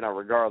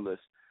 regardless.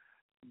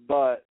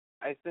 But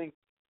I think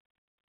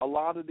a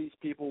lot of these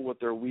people with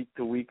their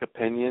week-to-week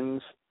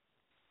opinions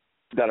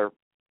that are,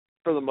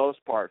 for the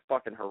most part,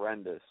 fucking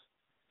horrendous.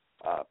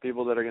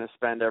 People that are going to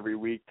spend every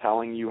week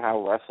telling you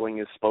how wrestling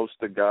is supposed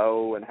to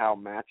go and how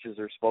matches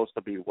are supposed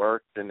to be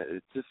worked, and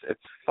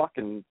it's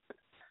fucking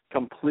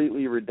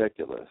completely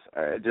ridiculous.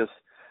 I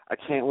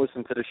can't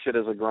listen to this shit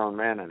as a grown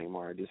man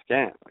anymore. I just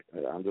can't.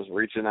 I'm just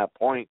reaching that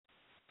point.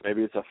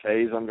 Maybe it's a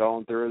phase I'm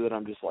going through that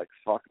I'm just like,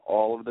 fuck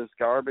all of this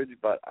garbage,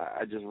 but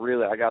I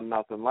got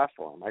nothing left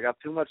for them. I got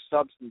too much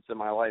substance in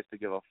my life to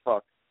give a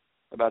fuck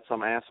about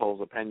some asshole's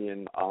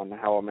opinion on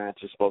how a match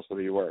is supposed to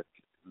be worked.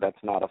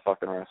 That's not a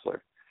fucking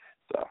wrestler.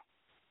 So,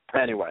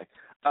 anyway,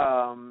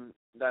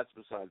 that's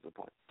besides the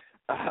point.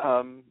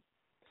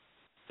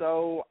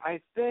 So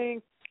I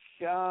think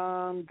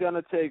I'm going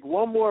to take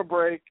one more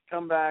break,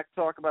 come back,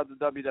 talk about the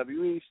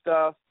WWE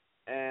stuff,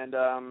 and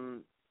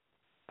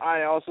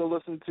I also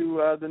listened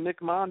to the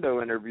Nick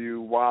Mondo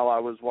interview while I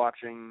was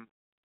watching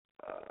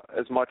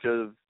as much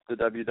of the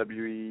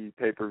WWE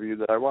pay-per-view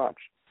that I watched.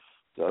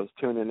 So I was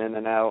tuning in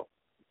and out,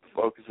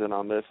 focusing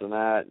on this and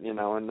that, and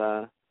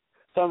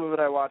some of it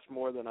I watched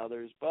more than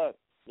others, but,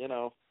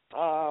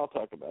 I'll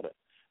talk about it.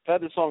 I've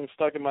had this song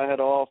stuck in my head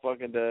all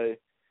fucking day,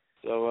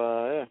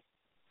 so, yeah.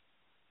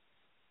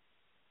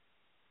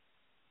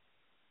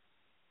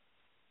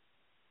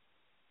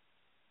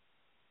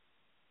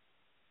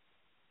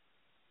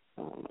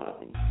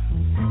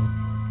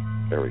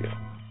 There we go.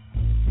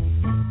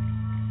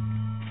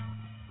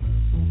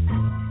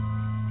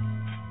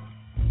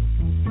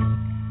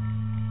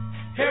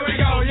 Here we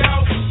go, yo.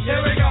 Here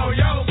we go,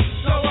 yo.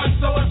 So what's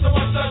the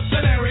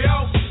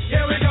scenario?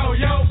 Here we go,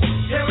 yo.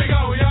 Here we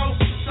go, yo.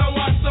 So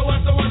what's the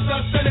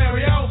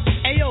scenario?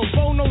 Ayo,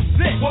 Bo knows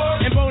this,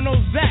 what? And Bo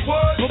knows that.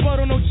 What? But Bo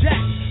don't know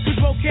jack, cause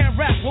Bo can't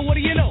rap. Well, what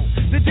do you know?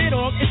 The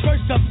D-Dog is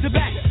first up to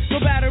back. No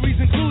batteries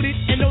included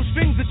and no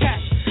strings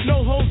attached. No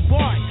holds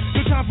barred.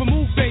 No time for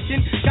move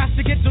faking. Got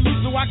to get the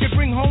loot so I can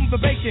bring home the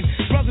bacon.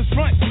 Brothers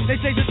front, they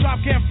say the drop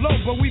can't flow,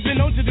 but we've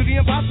been known to do the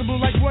impossible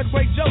like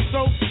Broadway Joe.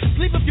 So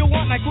sleep if you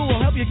want, like we'll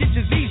help you get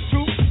your Z's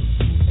true.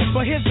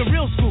 But here's the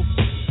real scoop.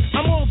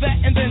 I'm all that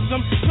and then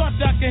some. Short,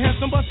 dark, and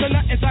handsome, bust a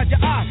nut inside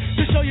your eye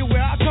to show you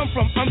where I come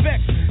from. I'm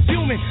vexed,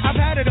 fuming. I've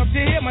had it up to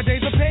here. My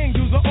days of paying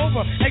dues are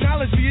over.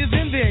 Acknowledge me is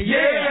in there.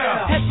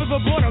 Yeah. Head for the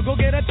border, go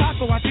get a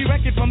taco. I see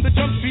record from the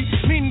jump street,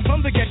 meaning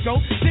from the get-go.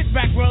 Sit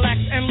back, relax,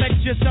 and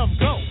let yourself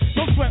go.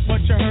 Don't sweat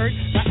what you heard,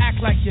 but act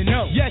like you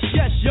know. Yes,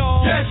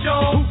 y'all. Yes,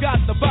 y'all. Who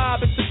got the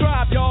vibe? It's the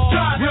tribe, y'all.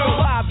 Real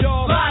live,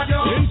 y'all.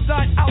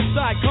 Inside,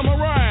 outside, come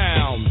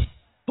around.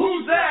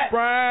 Who's that?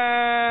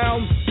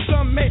 Brown.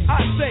 Some may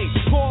I say,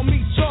 call me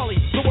Charlie.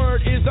 The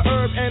word is the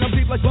herb, and I'm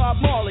deep like Bob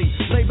Marley.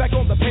 Lay back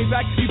on the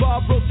payback,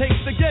 evolve,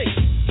 rotate the gate.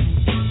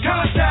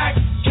 Contact.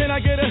 Can I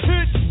get a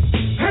hit?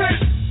 Hit.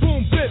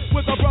 Boom, bip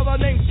with a brother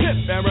named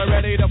Tip, and we're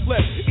ready to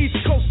flip. East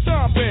Coast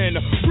stomping,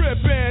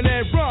 ripping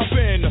and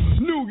romping.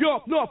 New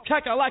York, North,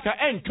 Kakalaka,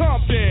 and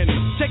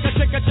Compton. Check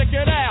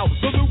it out.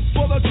 The loop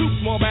for the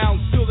juice, more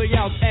mounds to the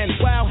ounce. And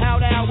wow, how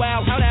now,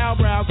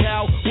 brown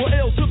cow. We're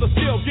ill to the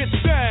steel, get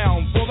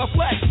down for the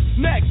flex.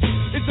 Next,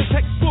 it's a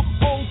textbook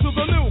old to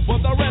the new,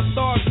 but the rest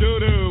are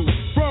doo-doo.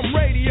 From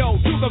radio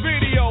to the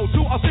video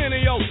to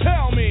Arsenio,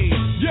 tell me,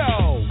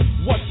 yo,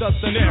 what's the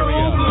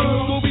scenario?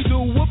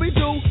 What we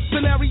do,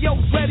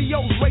 scenarios,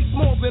 radios, race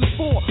more than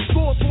 4.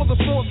 Scores for the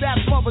floors, that's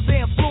mother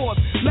dance floors.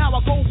 Now I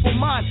go for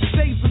mine,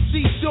 stays the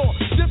seashore.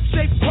 Dip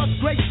shape plus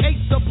great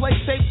 8 to play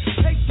tape.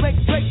 Take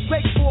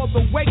for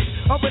the weight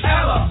of an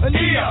Ella, an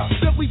Ia.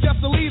 Simply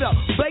just a leader.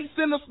 Base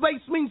in the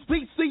space means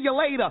peace, see you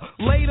later.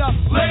 Later,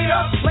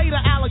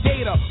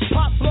 alligator.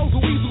 Pop blows a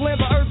weasel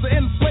and the earth's an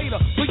inflator.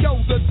 So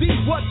yo, the D,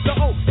 what the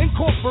O?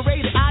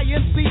 Incorporated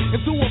INC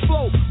into a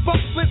flow.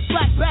 Fuck, split,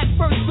 slack, back,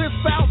 first, lift,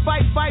 foul,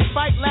 fight,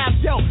 laugh.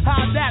 Yo,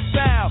 how'd that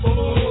sound?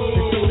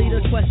 It's the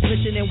leader's quest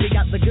mission and we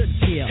got the goods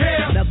here.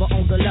 Yeah. Never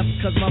on the left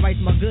cause my right's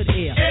my good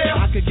ear.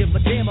 Yeah. I could give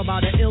a damn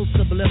about an ill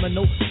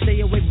subliminal.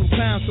 Stay away from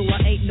crime so I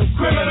ain't no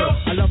criminal.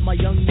 I love my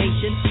young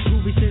nation,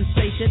 groovy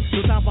sensation.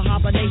 No time for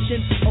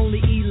hibernation, only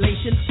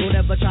elation. Don't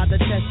ever try to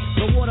test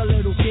the water,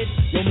 little kid.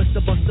 Yo,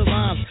 Mr. Busta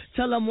Rhymes,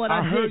 tell them what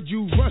I heard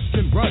you rush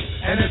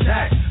and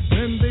attack.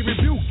 Then they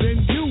rebuked,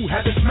 then you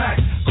had to smack.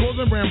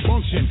 Causing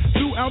rambunction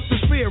throughout the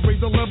sphere. Raise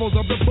the levels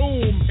of the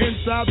boom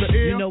inside inside the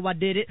ear. You know I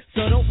did it,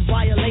 so don't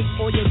violate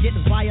or you'll get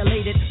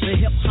violated. The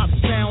hip-hop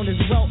sound is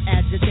well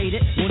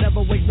agitated. We'll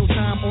never waste no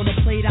time on a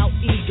played-out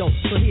ego.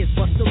 So here's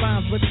Busta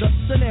Rhymes with the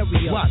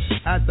scenario. Watch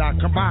as I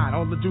combine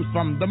all the juice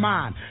from the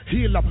mind.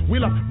 Heal up,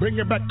 wheel up, bring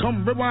it back,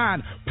 come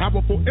rewind.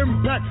 Powerful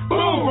impact,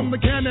 boom, from the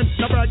cannon.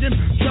 Now bragging,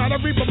 try to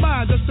read my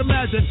mind, just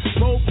imagine.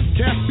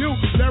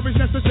 Vocabulary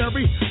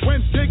necessary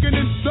when digging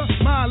into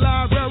my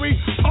library.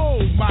 Oh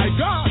my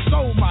gosh,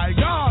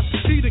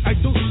 eating I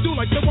do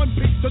like the one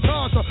piece to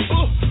toss.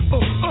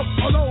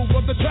 All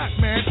over the track,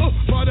 man.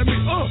 Pardon me,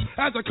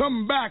 as I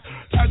come back,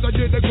 as I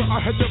did I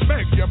had to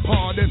beg your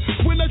pardon.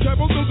 When I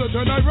travel through the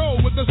turn, I roll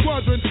with the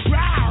squadron.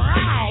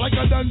 Row, like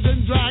a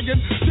dungeon dragon.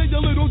 See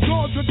your little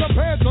jaws with the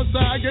pants are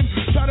sagging.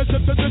 Try to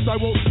tip to this, I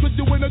will put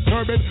you in a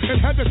turban and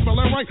have it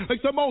smelling right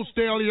like the most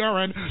stale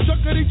urine.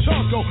 Chuckity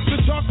choco,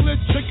 the chocolate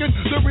chicken,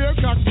 the rear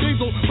cock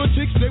diesel, the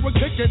cheeks they were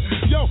kicking.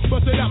 Yo,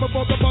 bust it out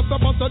before the buster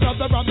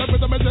another round the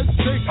rhythm is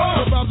instinct.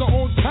 The rounds are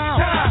on town,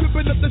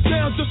 whipping up the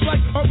sounds just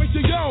like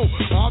RHO.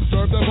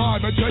 Observe the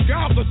vibe and check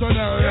out the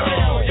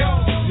scenario.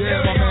 Yeah,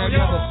 my man,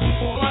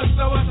 What's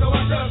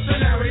the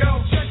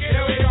scenario? Check it.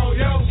 Here we go,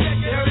 yo.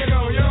 Here we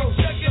go, yo.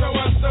 Check it.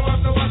 What's the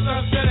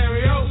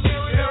scenario? Here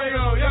we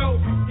go, yo.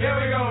 Here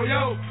we go,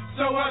 yo.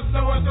 So what's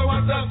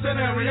the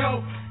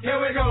scenario? Here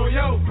we go,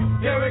 yo.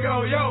 Here we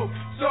go, yo.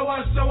 So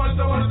what's the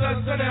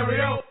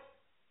scenario?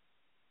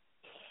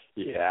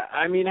 Yeah,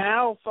 I mean,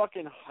 how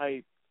fucking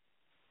hype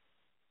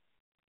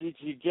did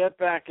you get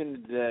back in the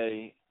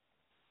day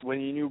when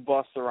you knew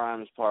Busta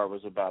Rhymes' part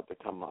was about to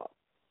come up?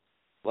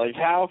 Like,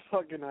 how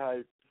fucking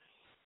hype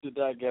did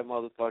that get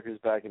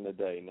motherfuckers back in the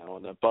day,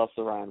 knowing that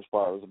Busta Rhymes'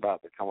 part was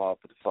about to come up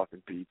and the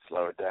fucking beat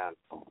slow it down?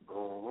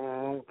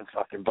 The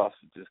fucking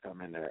Busta just come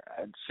in there.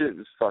 And shit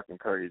was fucking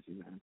crazy,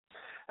 man.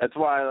 That's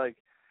why, like,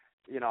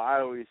 you know, I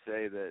always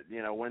say that,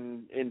 you know,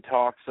 when in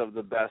talks of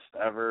the best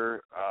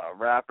ever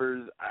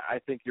rappers, I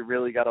think you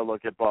really got to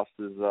look at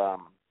Busta's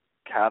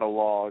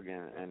catalog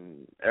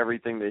and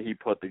everything that he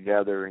put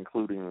together,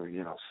 including,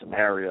 you know,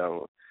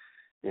 Scenario,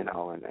 you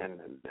know, and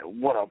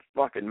what a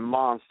fucking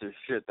monster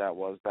shit that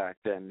was back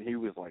then. He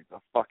was like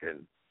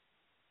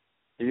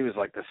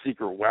the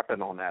secret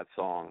weapon on that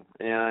song.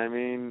 You know what I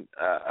mean?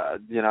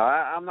 You know,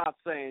 I'm not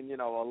saying, you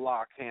know, a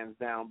lock hands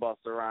down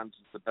Busta Rhymes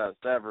is the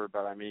best ever,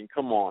 but I mean,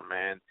 come on,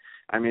 man.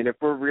 I mean, if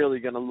we're really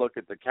going to look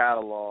at the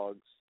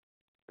catalogs,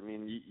 I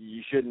mean,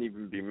 you shouldn't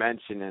even be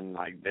mentioning,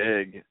 like,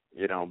 Big.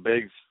 You know,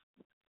 Big's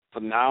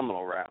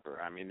phenomenal rapper.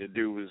 I mean, the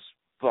dude was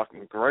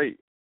fucking great.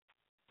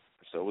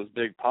 So was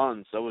Big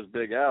Pun, so was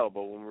Big L,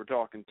 but when we're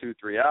talking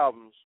 2-3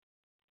 albums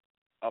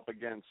up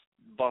against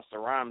Busta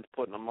Rhymes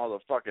putting a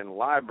motherfucking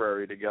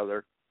library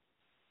together,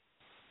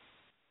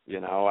 you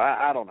know,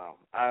 I don't know.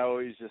 I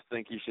always just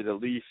think he should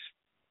at least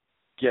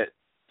get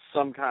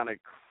some kind of,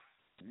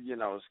 you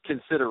know,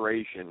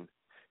 consideration.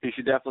 He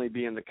should definitely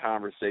be in the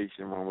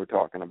conversation when we're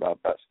talking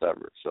about best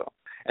ever. So,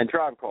 and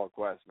Tribe Called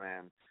Quest,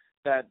 man,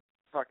 that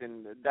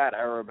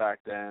era back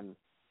then,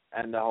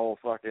 and the whole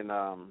fucking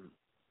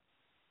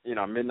you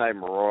know, Midnight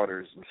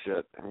Marauders and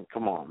shit. I mean,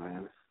 come on,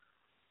 man.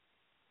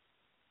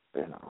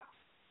 You know,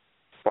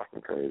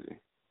 fucking crazy.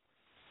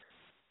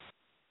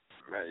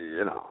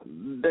 You know,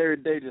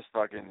 they just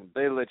fucking,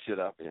 they lit shit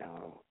up, you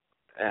know.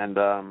 And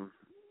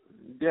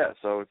yeah,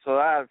 so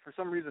I, for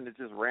some reason it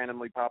just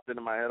randomly popped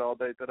into my head all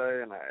day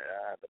today, and I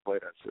had to play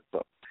that shit.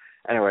 So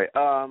anyway,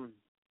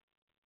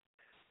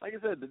 like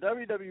I said, the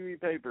WWE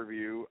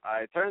pay-per-view,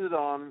 I turned it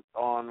on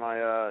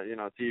my you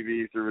know,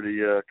 TV through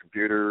the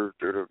computer,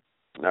 through the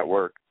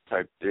network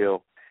type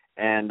deal,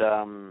 and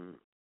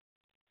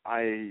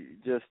I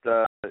just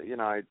you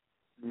know, I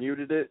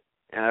muted it,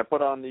 and I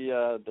put on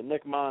the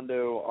Nick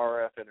Mondo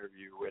RF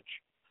interview,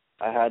 which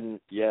I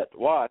hadn't yet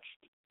watched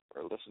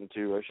or listened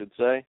to, I should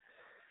say.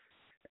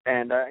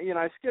 And you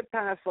know, I skipped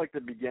past like the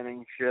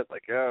beginning shit,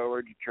 like, oh,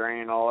 where'd you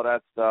train, all of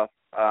that stuff,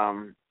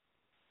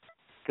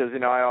 because you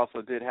know, I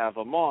also did have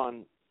him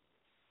on,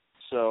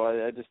 so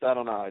I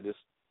don't know, I just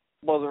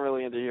wasn't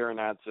really into hearing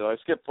that, so I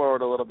skipped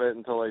forward a little bit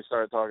until they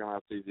started talking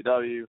about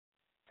CZW,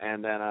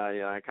 and then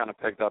you know, I kind of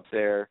picked up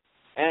there,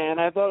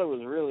 and I thought it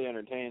was really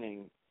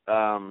entertaining,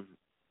 and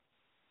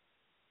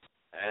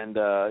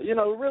you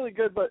know, really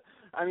good. But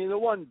I mean, the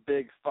one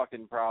big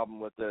fucking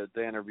problem with the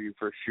interview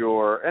for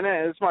sure, and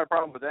it's my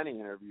problem with any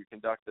interview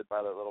conducted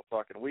by that little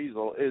fucking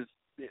weasel, is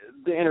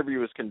the interview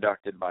was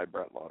conducted by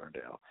Brett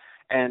Lauderdale,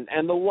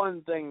 and the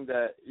one thing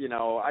that, you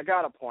know, I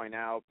gotta point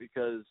out,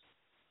 because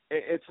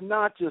it's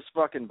not just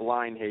fucking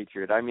blind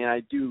hatred. I mean,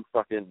 I do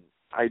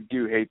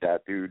hate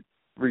that dude,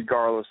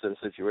 regardless of the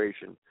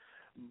situation.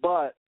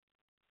 But,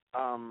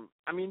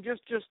 I mean,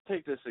 just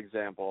take this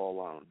example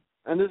alone.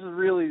 And this is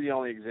really the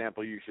only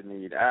example you should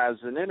need.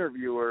 As an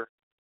interviewer,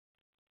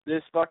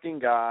 this fucking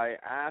guy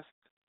asked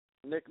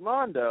Nick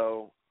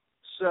Mondo,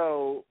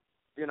 so,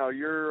 you know,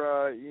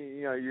 you're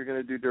going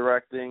to do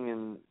directing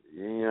and,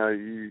 you know,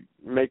 you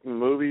making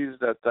movies,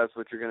 that's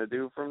what you're going to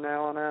do from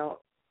now on out?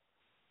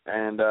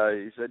 And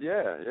he said,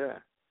 yeah.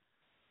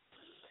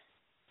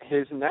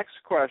 His next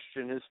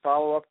question, his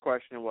follow-up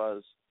question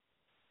was,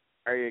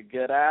 are you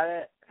good at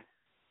it?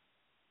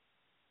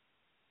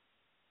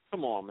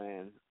 Come on,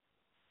 man.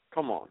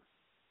 Come on.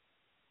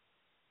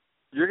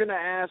 You're going to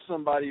ask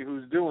somebody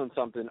who's doing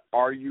something,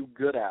 are you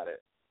good at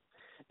it?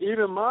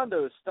 Even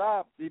Mondo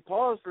stopped. He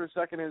paused for a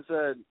second and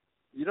said,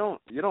 you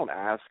don't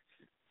ask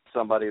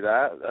somebody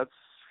that. That's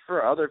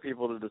for other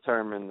people to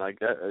determine. Like,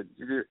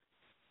 you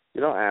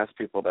don't ask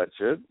people that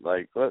shit.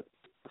 Like, what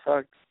the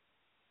fuck?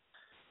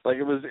 Like,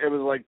 it was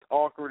like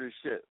awkward as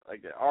shit.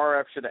 Like,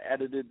 RF should have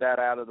edited that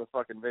out of the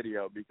fucking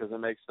video because it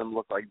makes them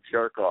look like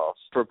jerk-offs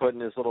for putting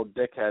this little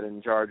dickhead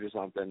in charge or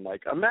something.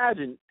 Like,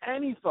 imagine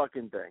any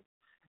fucking thing.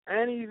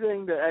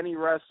 Anything that any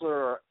wrestler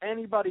or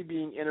anybody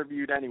being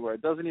interviewed anywhere,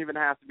 it doesn't even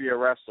have to be a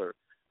wrestler,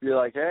 be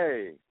like,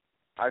 hey,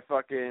 I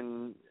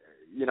fucking,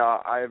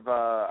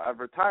 I've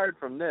retired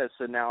from this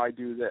and now I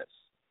do this.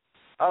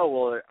 Oh,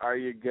 well, are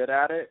you good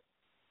at it?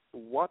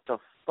 What the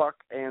fuck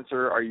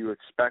answer are you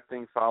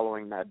expecting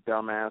following that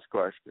dumbass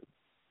question?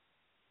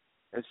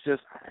 It's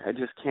just, I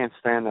just can't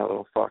stand that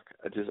little fuck.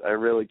 I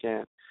really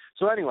can't.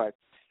 So anyway,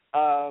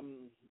 the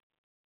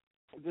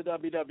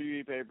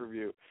WWE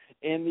pay-per-view.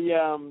 In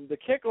the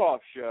kickoff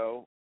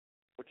show,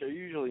 which I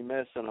usually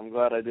miss, and I'm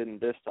glad I didn't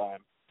this time,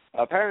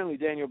 apparently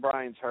Daniel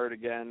Bryan's hurt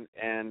again,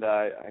 and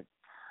I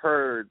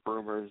heard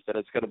rumors that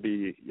it's going to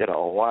be,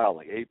 a while,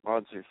 like 8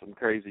 months or some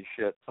crazy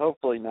shit.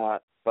 Hopefully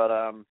not, but,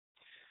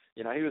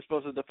 he was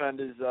supposed to defend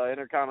his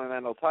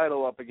Intercontinental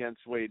title up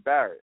against Wade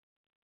Barrett.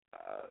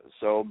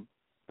 So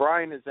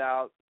Bryan is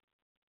out,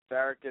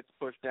 Barrett gets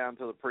pushed down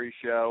to the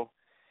pre-show,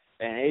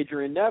 and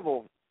Adrian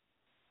Neville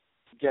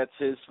gets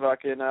his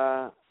fucking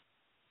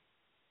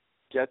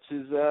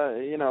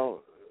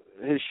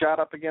his shot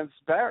up against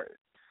Barrett.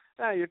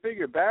 Now you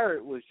figure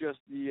Barrett was just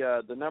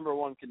the number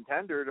one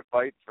contender to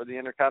fight for the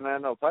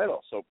Intercontinental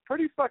title, so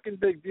pretty fucking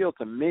big deal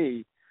to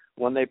me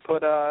when they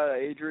put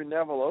Adrian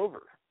Neville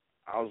over.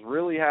 I was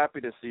really happy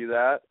to see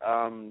that.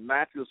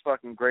 Match was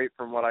fucking great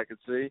from what I could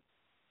see.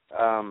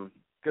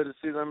 Good to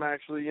see them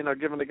actually,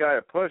 giving the guy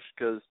a push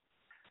because,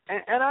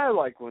 and I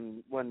like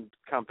when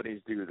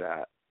companies do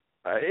that.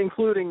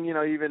 Including,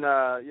 even,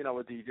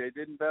 what DJ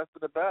did in Best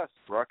of the Best.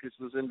 Ruckus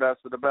was in Best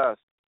of the Best.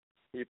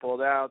 He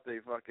pulled out. They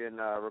fucking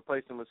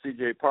replaced him with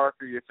C.J.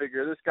 Parker. You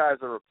figure this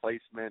guy's a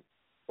replacement.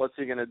 What's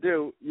he going to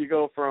do? You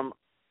go from,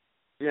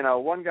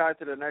 one guy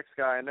to the next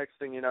guy, and next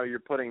thing you know, you're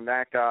putting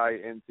that guy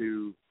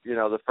into,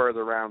 the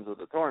further rounds of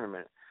the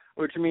tournament,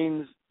 which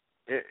means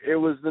it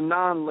was the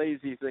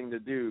non-lazy thing to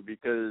do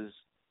because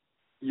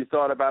you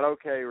thought about,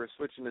 okay, we're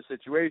switching the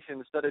situation.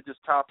 Instead of just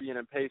copying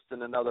and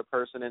pasting another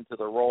person into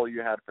the role you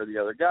had for the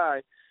other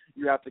guy,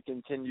 you have to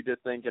continue to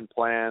think and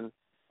plan.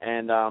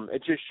 And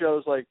it just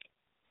shows, like,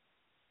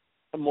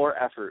 more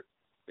effort,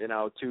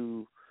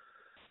 to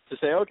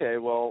say, okay,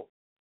 well,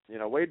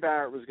 Wade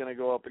Barrett was going to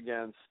go up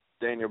against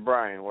Daniel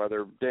Bryan.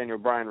 Whether Daniel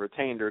Bryan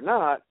retained or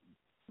not,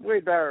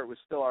 Wade Barrett was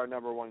still our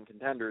number one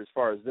contender as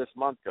far as this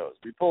month goes.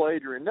 We pull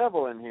Adrian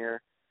Neville in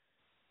here.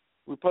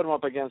 We put him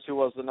up against who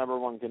was the number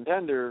one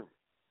contender.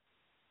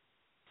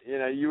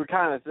 You would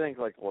kind of think,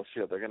 like, well,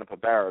 shit, they're going to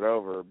put Barrett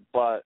over.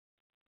 But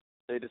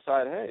they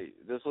decide, hey,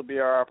 this will be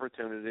our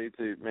opportunity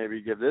to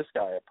maybe give this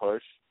guy a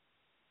push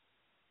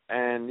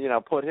and,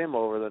 put him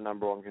over the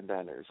number one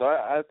contender. So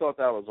I thought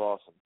that was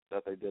awesome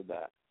that they did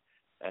that.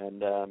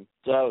 And so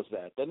that was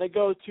that. Then they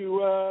go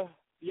to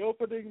the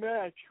opening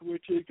match,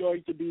 which is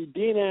going to be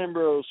Dean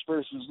Ambrose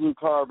versus Luke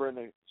Harper in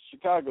a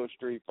Chicago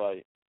street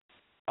fight.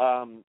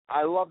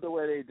 I love the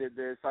way they did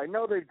this. I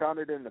know they've done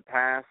it in the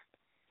past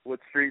with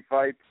street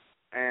fights.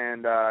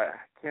 And I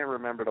can't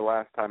remember the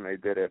last time they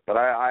did it, but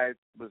I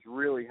was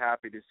really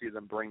happy to see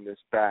them bring this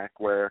back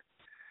where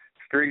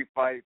street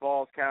fight,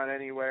 balls count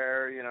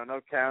anywhere, no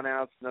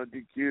count-outs, no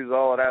DQs,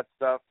 all of that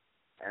stuff.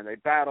 And they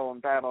battle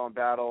and battle and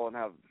battle and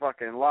have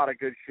fucking a lot of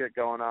good shit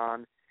going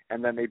on.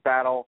 And then they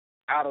battle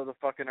out of the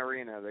fucking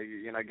arena. They,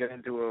 get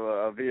into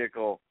a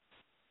vehicle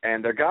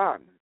and they're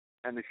gone.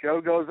 And the show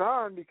goes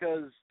on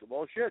because,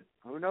 well, shit,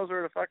 who knows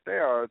where the fuck they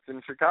are? It's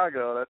in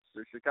Chicago. That's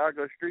the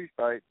Chicago street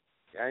fight.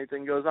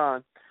 Anything goes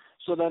on.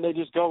 So then they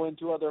just go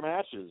into other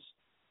matches.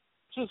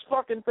 It's just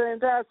fucking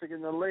fantastic.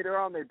 And then later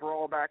on they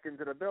brawl back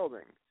into the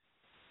building.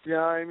 You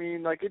know what I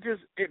mean? Like,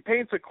 it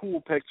paints a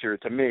cool picture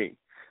to me.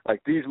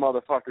 Like, these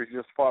motherfuckers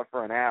just fought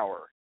for an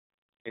hour.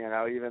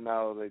 Even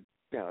though they,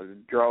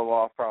 drove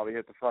off, probably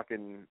hit the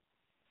fucking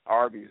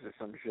Arby's or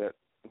some shit.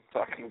 And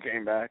fucking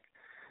came back.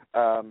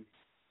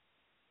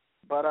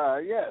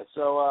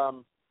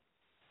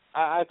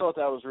 I thought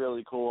that was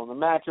really cool. And the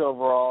match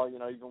overall,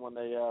 even when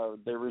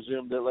they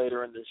resumed it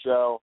later in the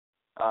show,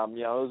 it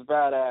was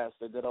badass.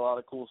 They did a lot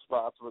of cool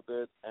spots with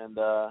it, and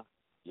I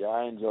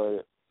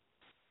enjoyed it.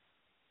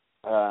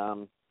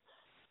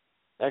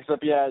 Next up,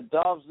 you had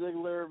Dolph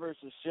Ziggler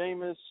versus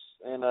Sheamus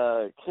in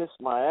a Kiss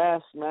My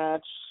Ass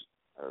match,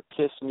 or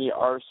Kiss Me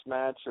Arse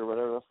match, or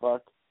whatever the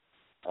fuck.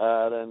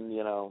 Then,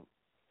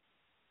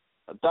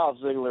 Dolph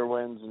Ziggler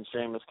wins and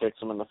Sheamus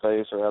kicks him in the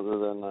face rather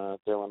than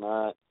doing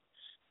that.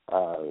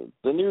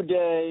 The New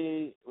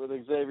Day with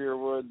Xavier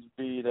Woods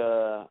beat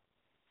the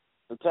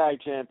tag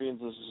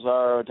champions of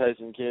Cesaro,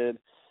 Tyson Kidd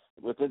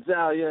with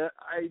Natalya.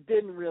 I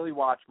didn't really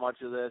watch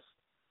much of this.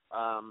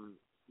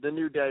 the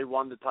New Day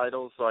won the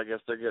title, so I guess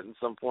they're getting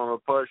some form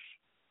of push.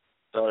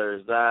 So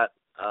there's that.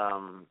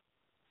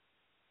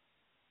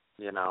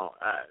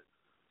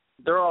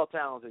 They're all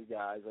talented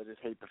guys. I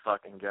just hate the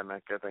fucking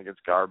gimmick. I think it's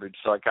garbage,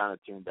 so I kind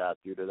of tuned out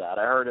due to that.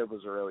 I heard it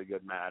was a really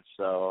good match,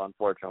 so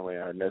unfortunately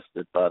I missed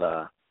it. But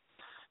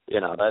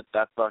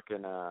that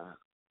fucking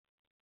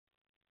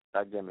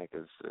that gimmick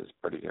is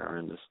pretty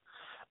horrendous.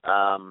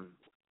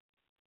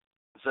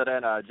 So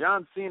then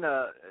John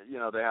Cena,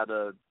 they had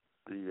the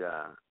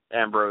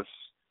Ambrose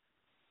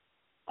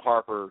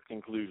Harper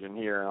conclusion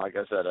here. Like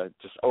I said,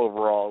 just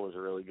overall was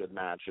a really good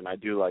match, and I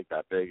do like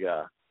that big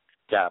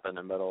gap in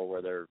the middle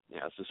where they're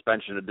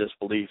suspension of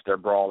disbelief. They're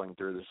brawling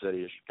through the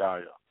city of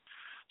Chicago.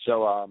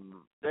 So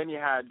then you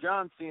had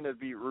John Cena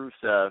beat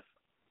Rusev,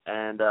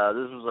 and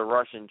this was a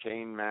Russian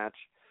chain match,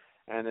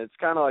 and it's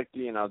kind of like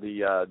the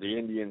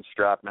Indian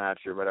strap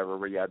match or whatever,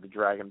 where you had to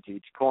drag them to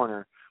each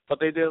corner. But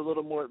they did a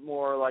little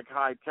more like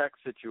high tech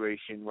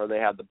situation where they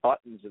had the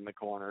buttons in the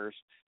corners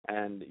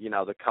and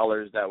the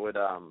colors that would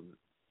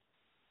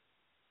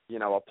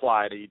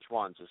apply to each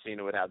one. So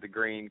Cena would have the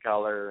green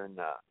color and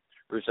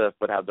Rusev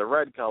would have the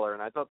red color,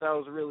 and I thought that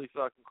was really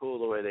fucking cool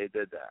the way they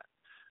did that.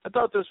 I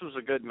thought this was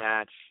a good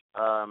match.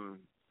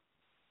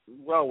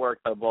 Well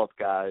worked by both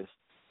guys.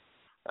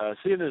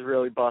 Cena's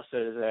really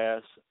busted his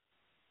ass,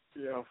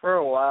 for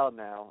a while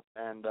now,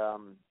 and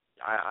I'm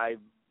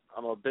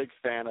a big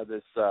fan of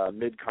this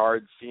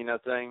mid-card Cena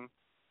thing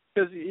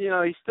because,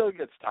 he still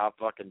gets top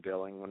fucking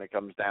billing when it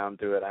comes down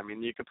to it. I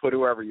mean, you can put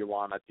whoever you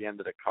want at the end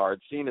of the card.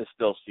 Cena's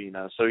still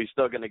Cena, so he's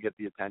still going to get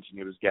the attention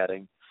he was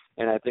getting,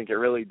 and I think it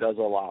really does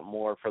a lot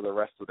more for the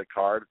rest of the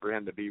card for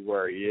him to be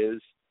where he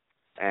is,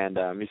 and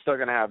he's still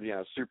going to have,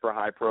 super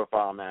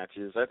high-profile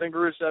matches. I think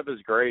Rusev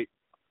is great.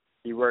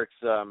 He works,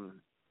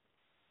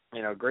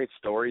 great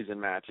stories in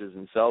matches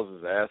and sells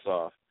his ass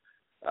off.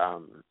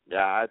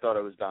 I thought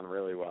it was done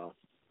really well.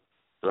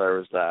 So there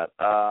was that.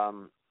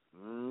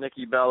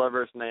 Nikki Bella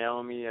versus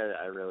Naomi,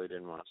 I really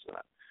didn't watch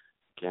that.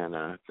 Can't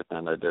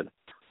pretend I did.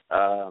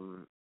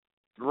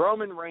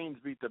 Roman Reigns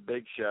beat the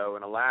Big Show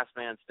in a last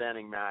man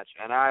standing match,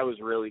 and I was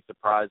really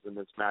surprised in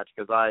this match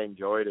because I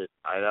enjoyed it.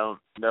 I don't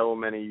know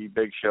many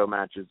Big Show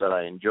matches that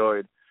I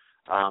enjoyed.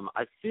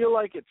 I feel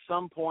like at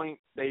some point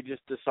they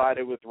just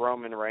decided with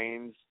Roman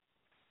Reigns,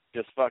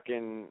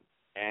 and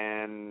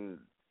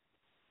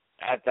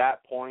at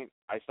that point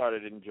I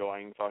started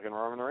enjoying fucking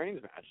Roman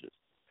Reigns matches.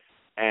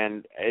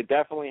 And it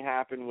definitely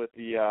happened with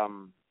the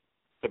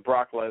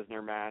Brock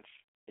Lesnar match.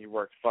 He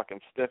worked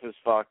fucking stiff as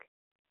fuck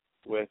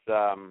with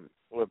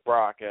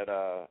Brock at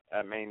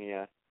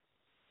Mania,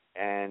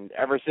 and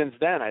ever since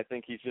then, I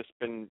think he's just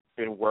been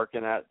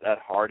working that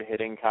hard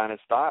hitting kind of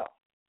style,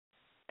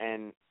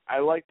 and I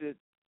liked it.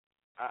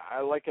 I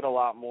like it a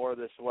lot more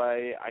this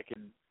way. I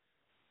could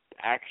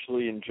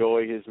actually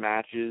enjoy his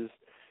matches.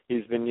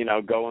 He's been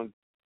going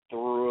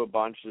through a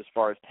bunch as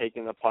far as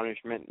taking the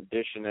punishment and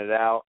dishing it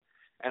out.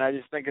 And I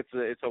just think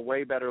it's a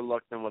way better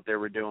look than what they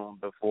were doing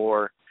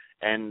before.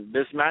 And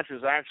this match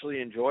was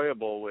actually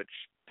enjoyable,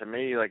 which to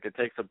me, it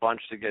takes a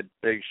bunch to get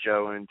Big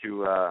Show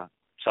into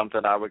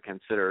something I would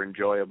consider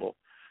enjoyable.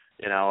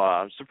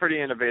 Some pretty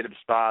innovative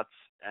spots,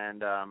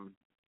 and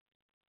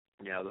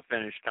the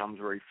finish comes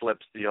where he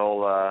flips the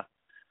old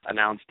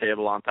announce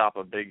table on top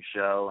of Big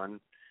Show, and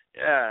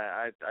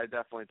I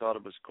definitely thought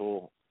it was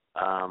cool.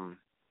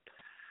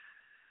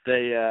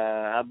 They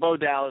had Bo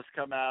Dallas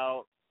come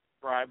out.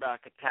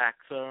 Ryback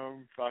attacks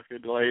him,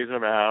 fucking lays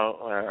him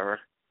out,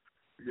 whatever.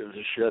 Who gives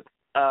a shit?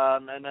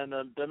 And then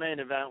the main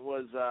event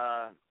was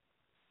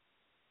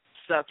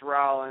Seth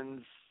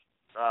Rollins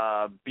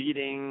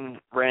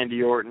beating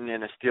Randy Orton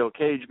in a steel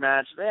cage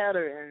match. They had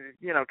a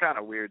kind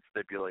of weird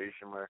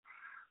stipulation where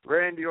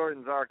Randy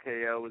Orton's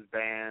RKO was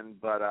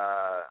banned, but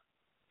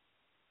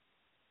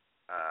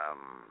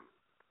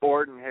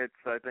Orton hits,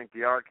 I think, the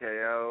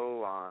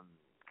RKO on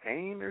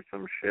Kane or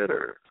some shit,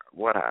 or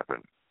what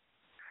happened?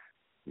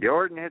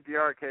 Orton hit the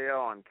RKO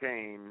on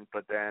Kane,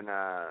 but then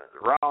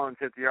Rollins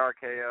hit the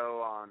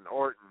RKO on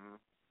Orton,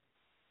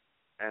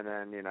 and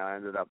then,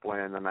 ended up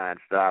winning the match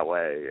that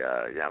way.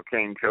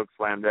 Kane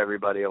chokeslammed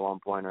everybody at one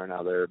point or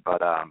another,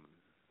 but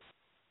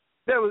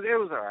it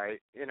was all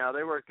right.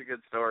 They worked a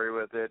good story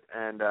with it,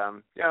 and,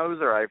 it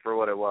was all right for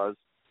what it was.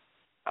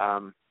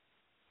 I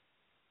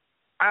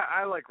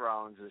like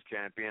Rollins as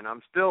champion.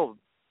 I'm still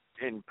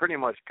in pretty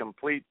much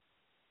complete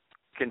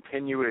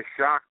continuous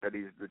shock that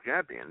he's the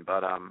champion,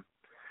 but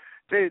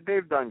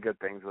they've done good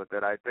things with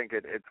it. I think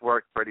it's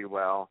worked pretty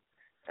well,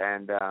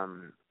 and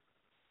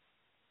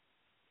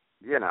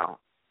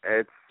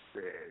it's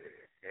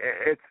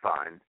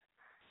fine.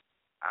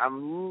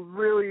 I'm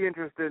really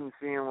interested in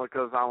seeing what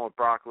goes on with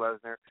Brock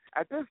Lesnar.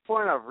 At this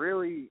point, I've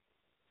really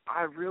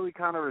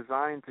kind of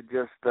resigned to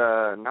just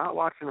not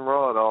watching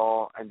Raw at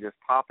all and just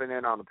popping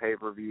in on the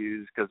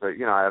pay-per-views because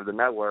I have the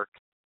network.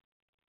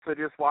 So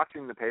just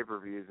watching the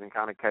pay-per-views and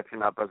kind of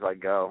catching up as I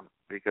go,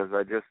 because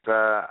I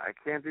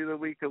can't do the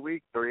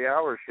week-to-week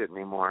 3-hour shit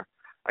anymore.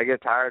 I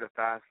get tired of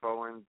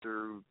fast-forwarding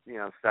through,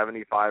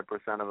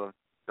 75% of a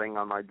thing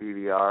on my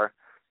DVR,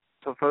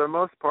 So for the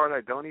most part,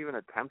 I don't even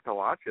attempt to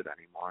watch it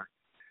anymore.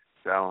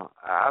 So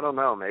I don't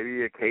know.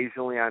 Maybe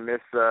occasionally I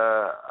miss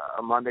a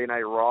Monday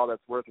Night Raw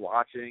that's worth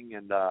watching,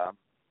 and I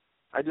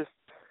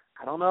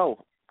don't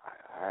know.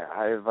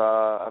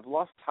 I've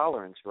lost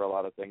tolerance for a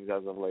lot of things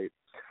as of late.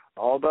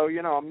 Although,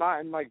 you know, I'm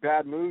not in like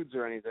bad moods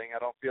or anything. I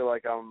don't feel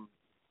like I'm,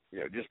 you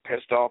know, just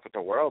pissed off at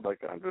the world. Like,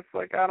 I'm just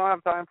like, I don't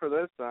have time for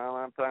this. I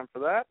don't have time for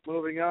that.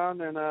 Moving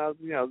on. And,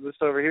 you know,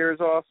 this over here is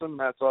awesome.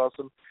 That's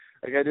awesome.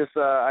 Like,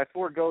 I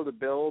forego the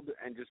build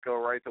and just go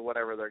right to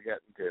whatever they're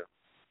getting to.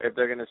 If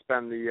they're going to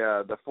spend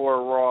the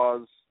 4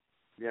 Raws,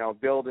 you know,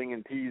 building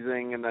and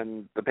teasing, and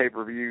then the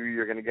pay-per-view,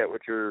 you're going to get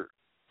what you're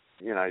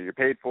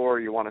paid for,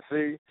 you want to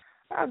see,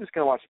 I'm just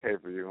going to watch the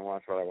pay-per-view and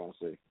watch what I want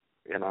to see.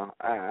 You know,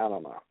 I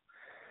don't know.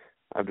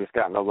 I've just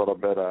gotten a little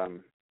bit,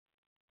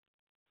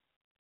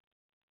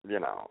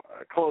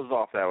 closed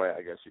off that way,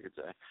 I guess you could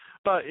say.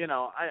 But, you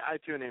know, I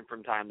tune in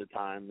from time to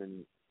time,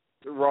 and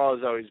Raw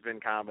has always been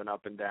kind of an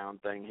up and down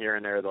thing. Here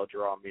and there, they'll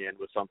draw me in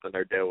with something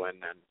they're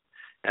doing,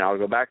 and I'll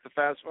go back to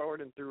fast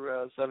forward and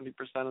through 70%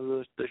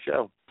 of the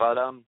show. But,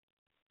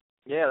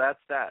 yeah,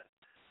 that's that.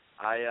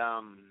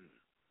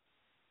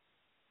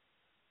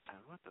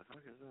 What the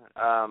fuck is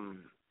that?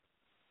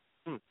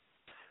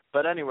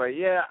 But anyway,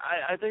 yeah,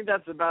 I think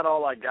that's about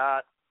all I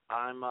got.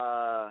 I'm,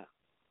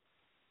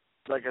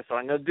 like I said,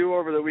 I'm going to do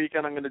over the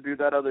weekend. I'm going to do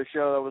that other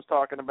show I was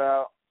talking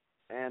about.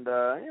 And,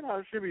 you know,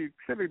 it should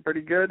be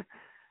pretty good.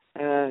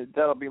 And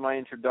that'll be my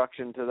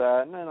introduction to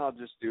that. And then I'll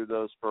just do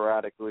those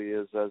sporadically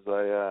as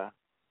I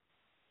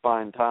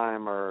find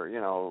time, or,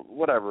 you know,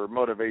 whatever,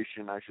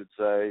 motivation, I should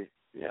say.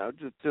 You know,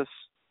 just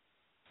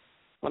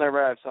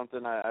whenever I have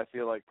something I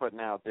feel like putting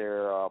out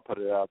there, I'll put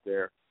it out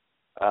there.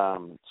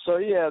 So,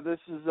 yeah, this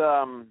is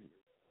the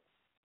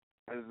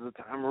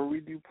time where we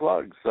do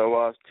plugs.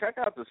 So check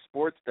out the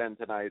Sports Den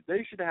tonight.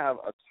 They should have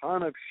a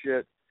ton of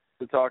shit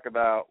to talk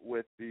about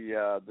with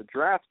the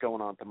draft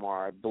going on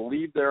tomorrow. I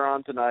believe they're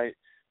on tonight.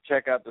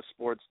 Check out the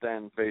Sports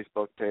Den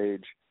Facebook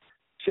page.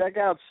 Check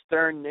out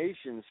Stern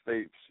Nation's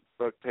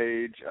Facebook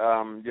page.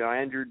 You know,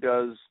 Andrew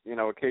does, you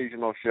know,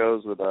 occasional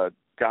shows with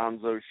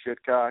Gonzo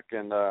Shitcock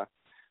and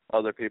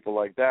other people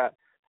like that.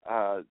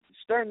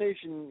 Stern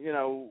Nation, you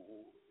know,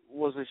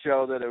 was a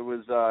show that it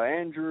was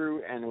Andrew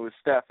and it was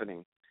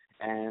Stephanie.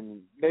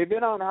 And they've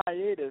been on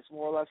hiatus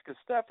more or less because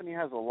Stephanie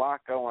has a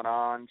lot going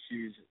on.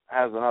 She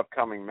has an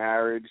upcoming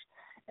marriage.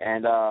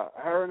 And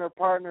her and her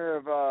partner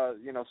have,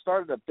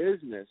 started a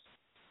business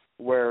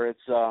where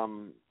it's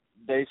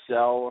they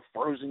sell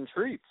frozen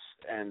treats.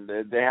 And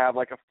they have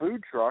like a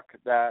food truck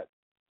that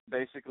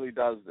basically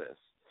does this.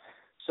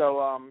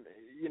 So,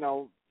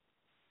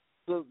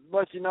 to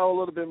let you know a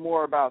little bit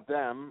more about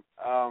them,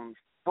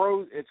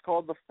 it's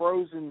called the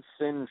Frozen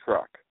Sin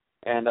Truck.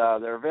 And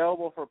they're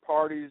available for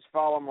parties.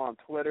 Follow them on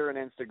Twitter and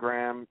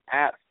Instagram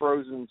at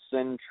Frozen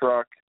Sin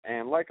Truck,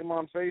 and like them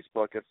on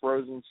Facebook at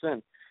Frozen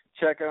Sin.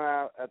 Check them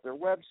out at their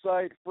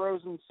website,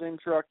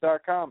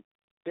 FrozenSinTruck.com.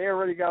 They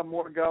already got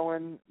more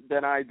going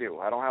than I do.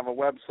 I don't have a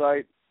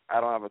website.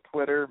 I don't have a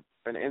Twitter,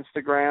 an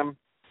Instagram.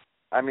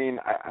 I mean,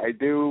 I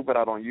do, but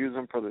I don't use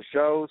them for the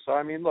show. So,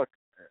 I mean, look,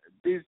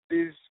 these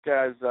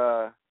guys,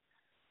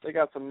 they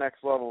got some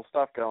next level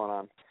stuff going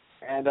on.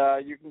 And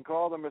you can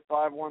call them at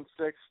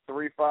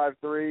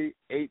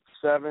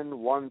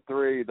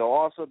 516-353-8713. They'll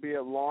also be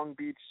at Long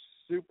Beach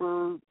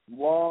Super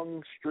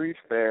Long Street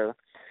Fair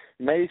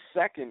May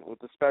 2nd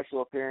with a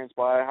special appearance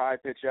by High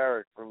Pitch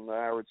Eric from the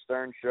Howard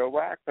Stern Show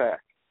Whack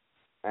Pack.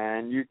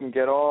 And you can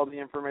get all the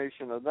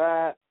information of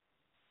that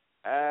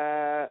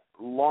at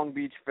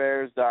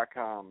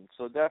longbeachfairs.com.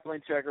 So definitely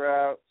check her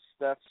out.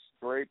 Steph's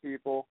great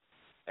people.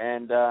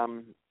 And,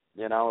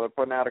 they're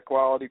putting out a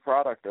quality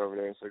product over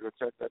there, so go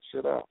check that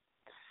shit out.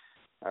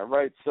 All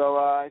right, so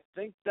I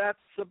think that's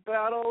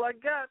about all I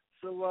got.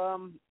 So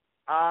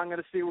I'm going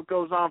to see what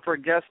goes on for a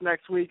guest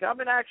next week. I've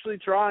been actually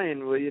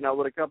trying with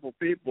a couple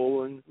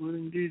people,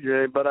 including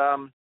DJ, but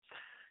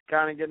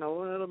kind of getting a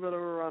little bit of a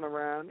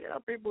runaround.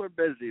 People are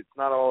busy. It's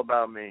not all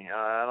about me.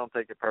 I don't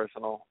take it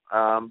personal.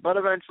 But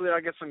eventually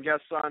I'll get some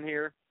guests on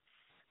here.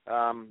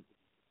 I'll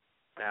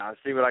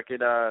see what I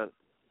could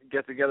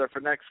get together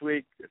for next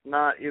week. If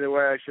not, either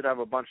way, I should have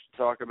a bunch to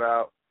talk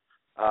about.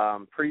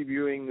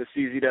 Previewing the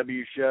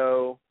CZW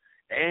show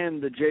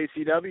and the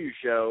JCW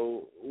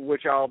show,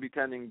 which I'll be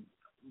attending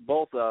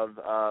both of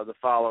the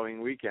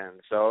following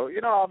weekend. So,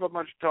 I'll have a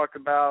bunch to talk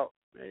about.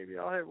 Maybe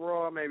I'll hit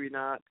Raw, maybe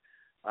not.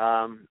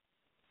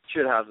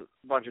 Should have a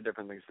bunch of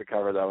different things to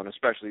cover, though, and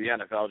especially the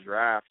NFL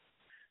draft.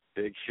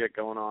 Big shit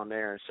going on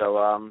there.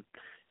 So,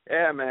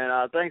 yeah,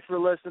 man, thanks for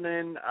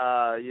listening.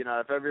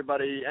 If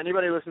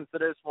anybody listens to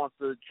this wants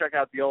to check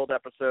out the old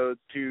episodes,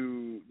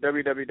 to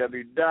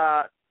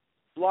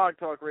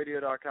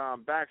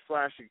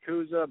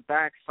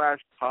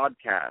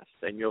www.blogtalkradio.com/Yakuza/podcast,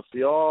 and you'll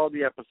see all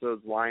the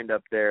episodes lined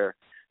up there.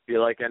 If you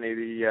like any of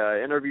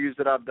the interviews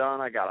that I've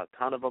done, I got a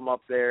ton of them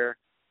up there,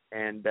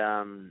 and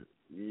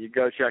you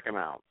go check them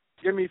out.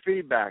 Give me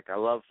feedback. I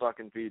love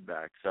fucking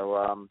feedback.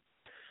 So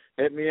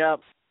hit me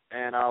up,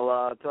 and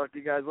I'll talk to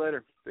you guys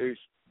later. Peace.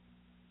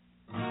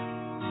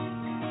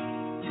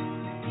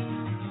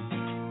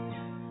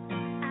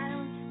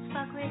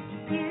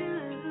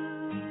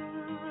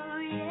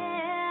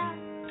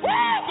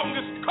 Gonna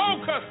get some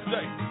cold cuts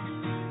today.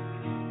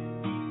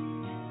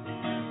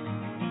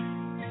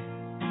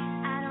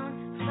 I don't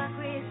fuck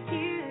with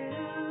you.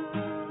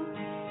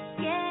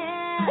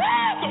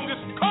 Yeah. Gonna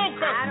get some cold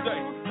cuts today.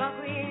 I don't fuck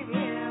with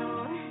you.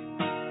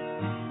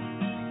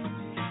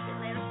 You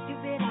little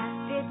stupid ass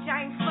bitch,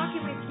 I ain't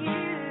fucking with you.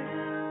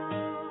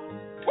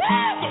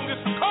 Gonna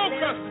get some cold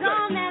cuts today.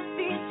 Dumb ass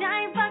bitch,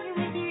 I ain't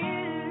fucking with you.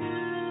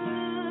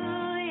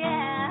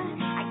 Yeah.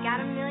 I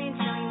got a million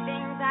trillion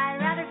things I'd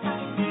rather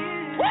fucking do.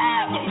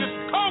 Gonna get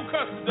some cold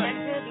cuts today.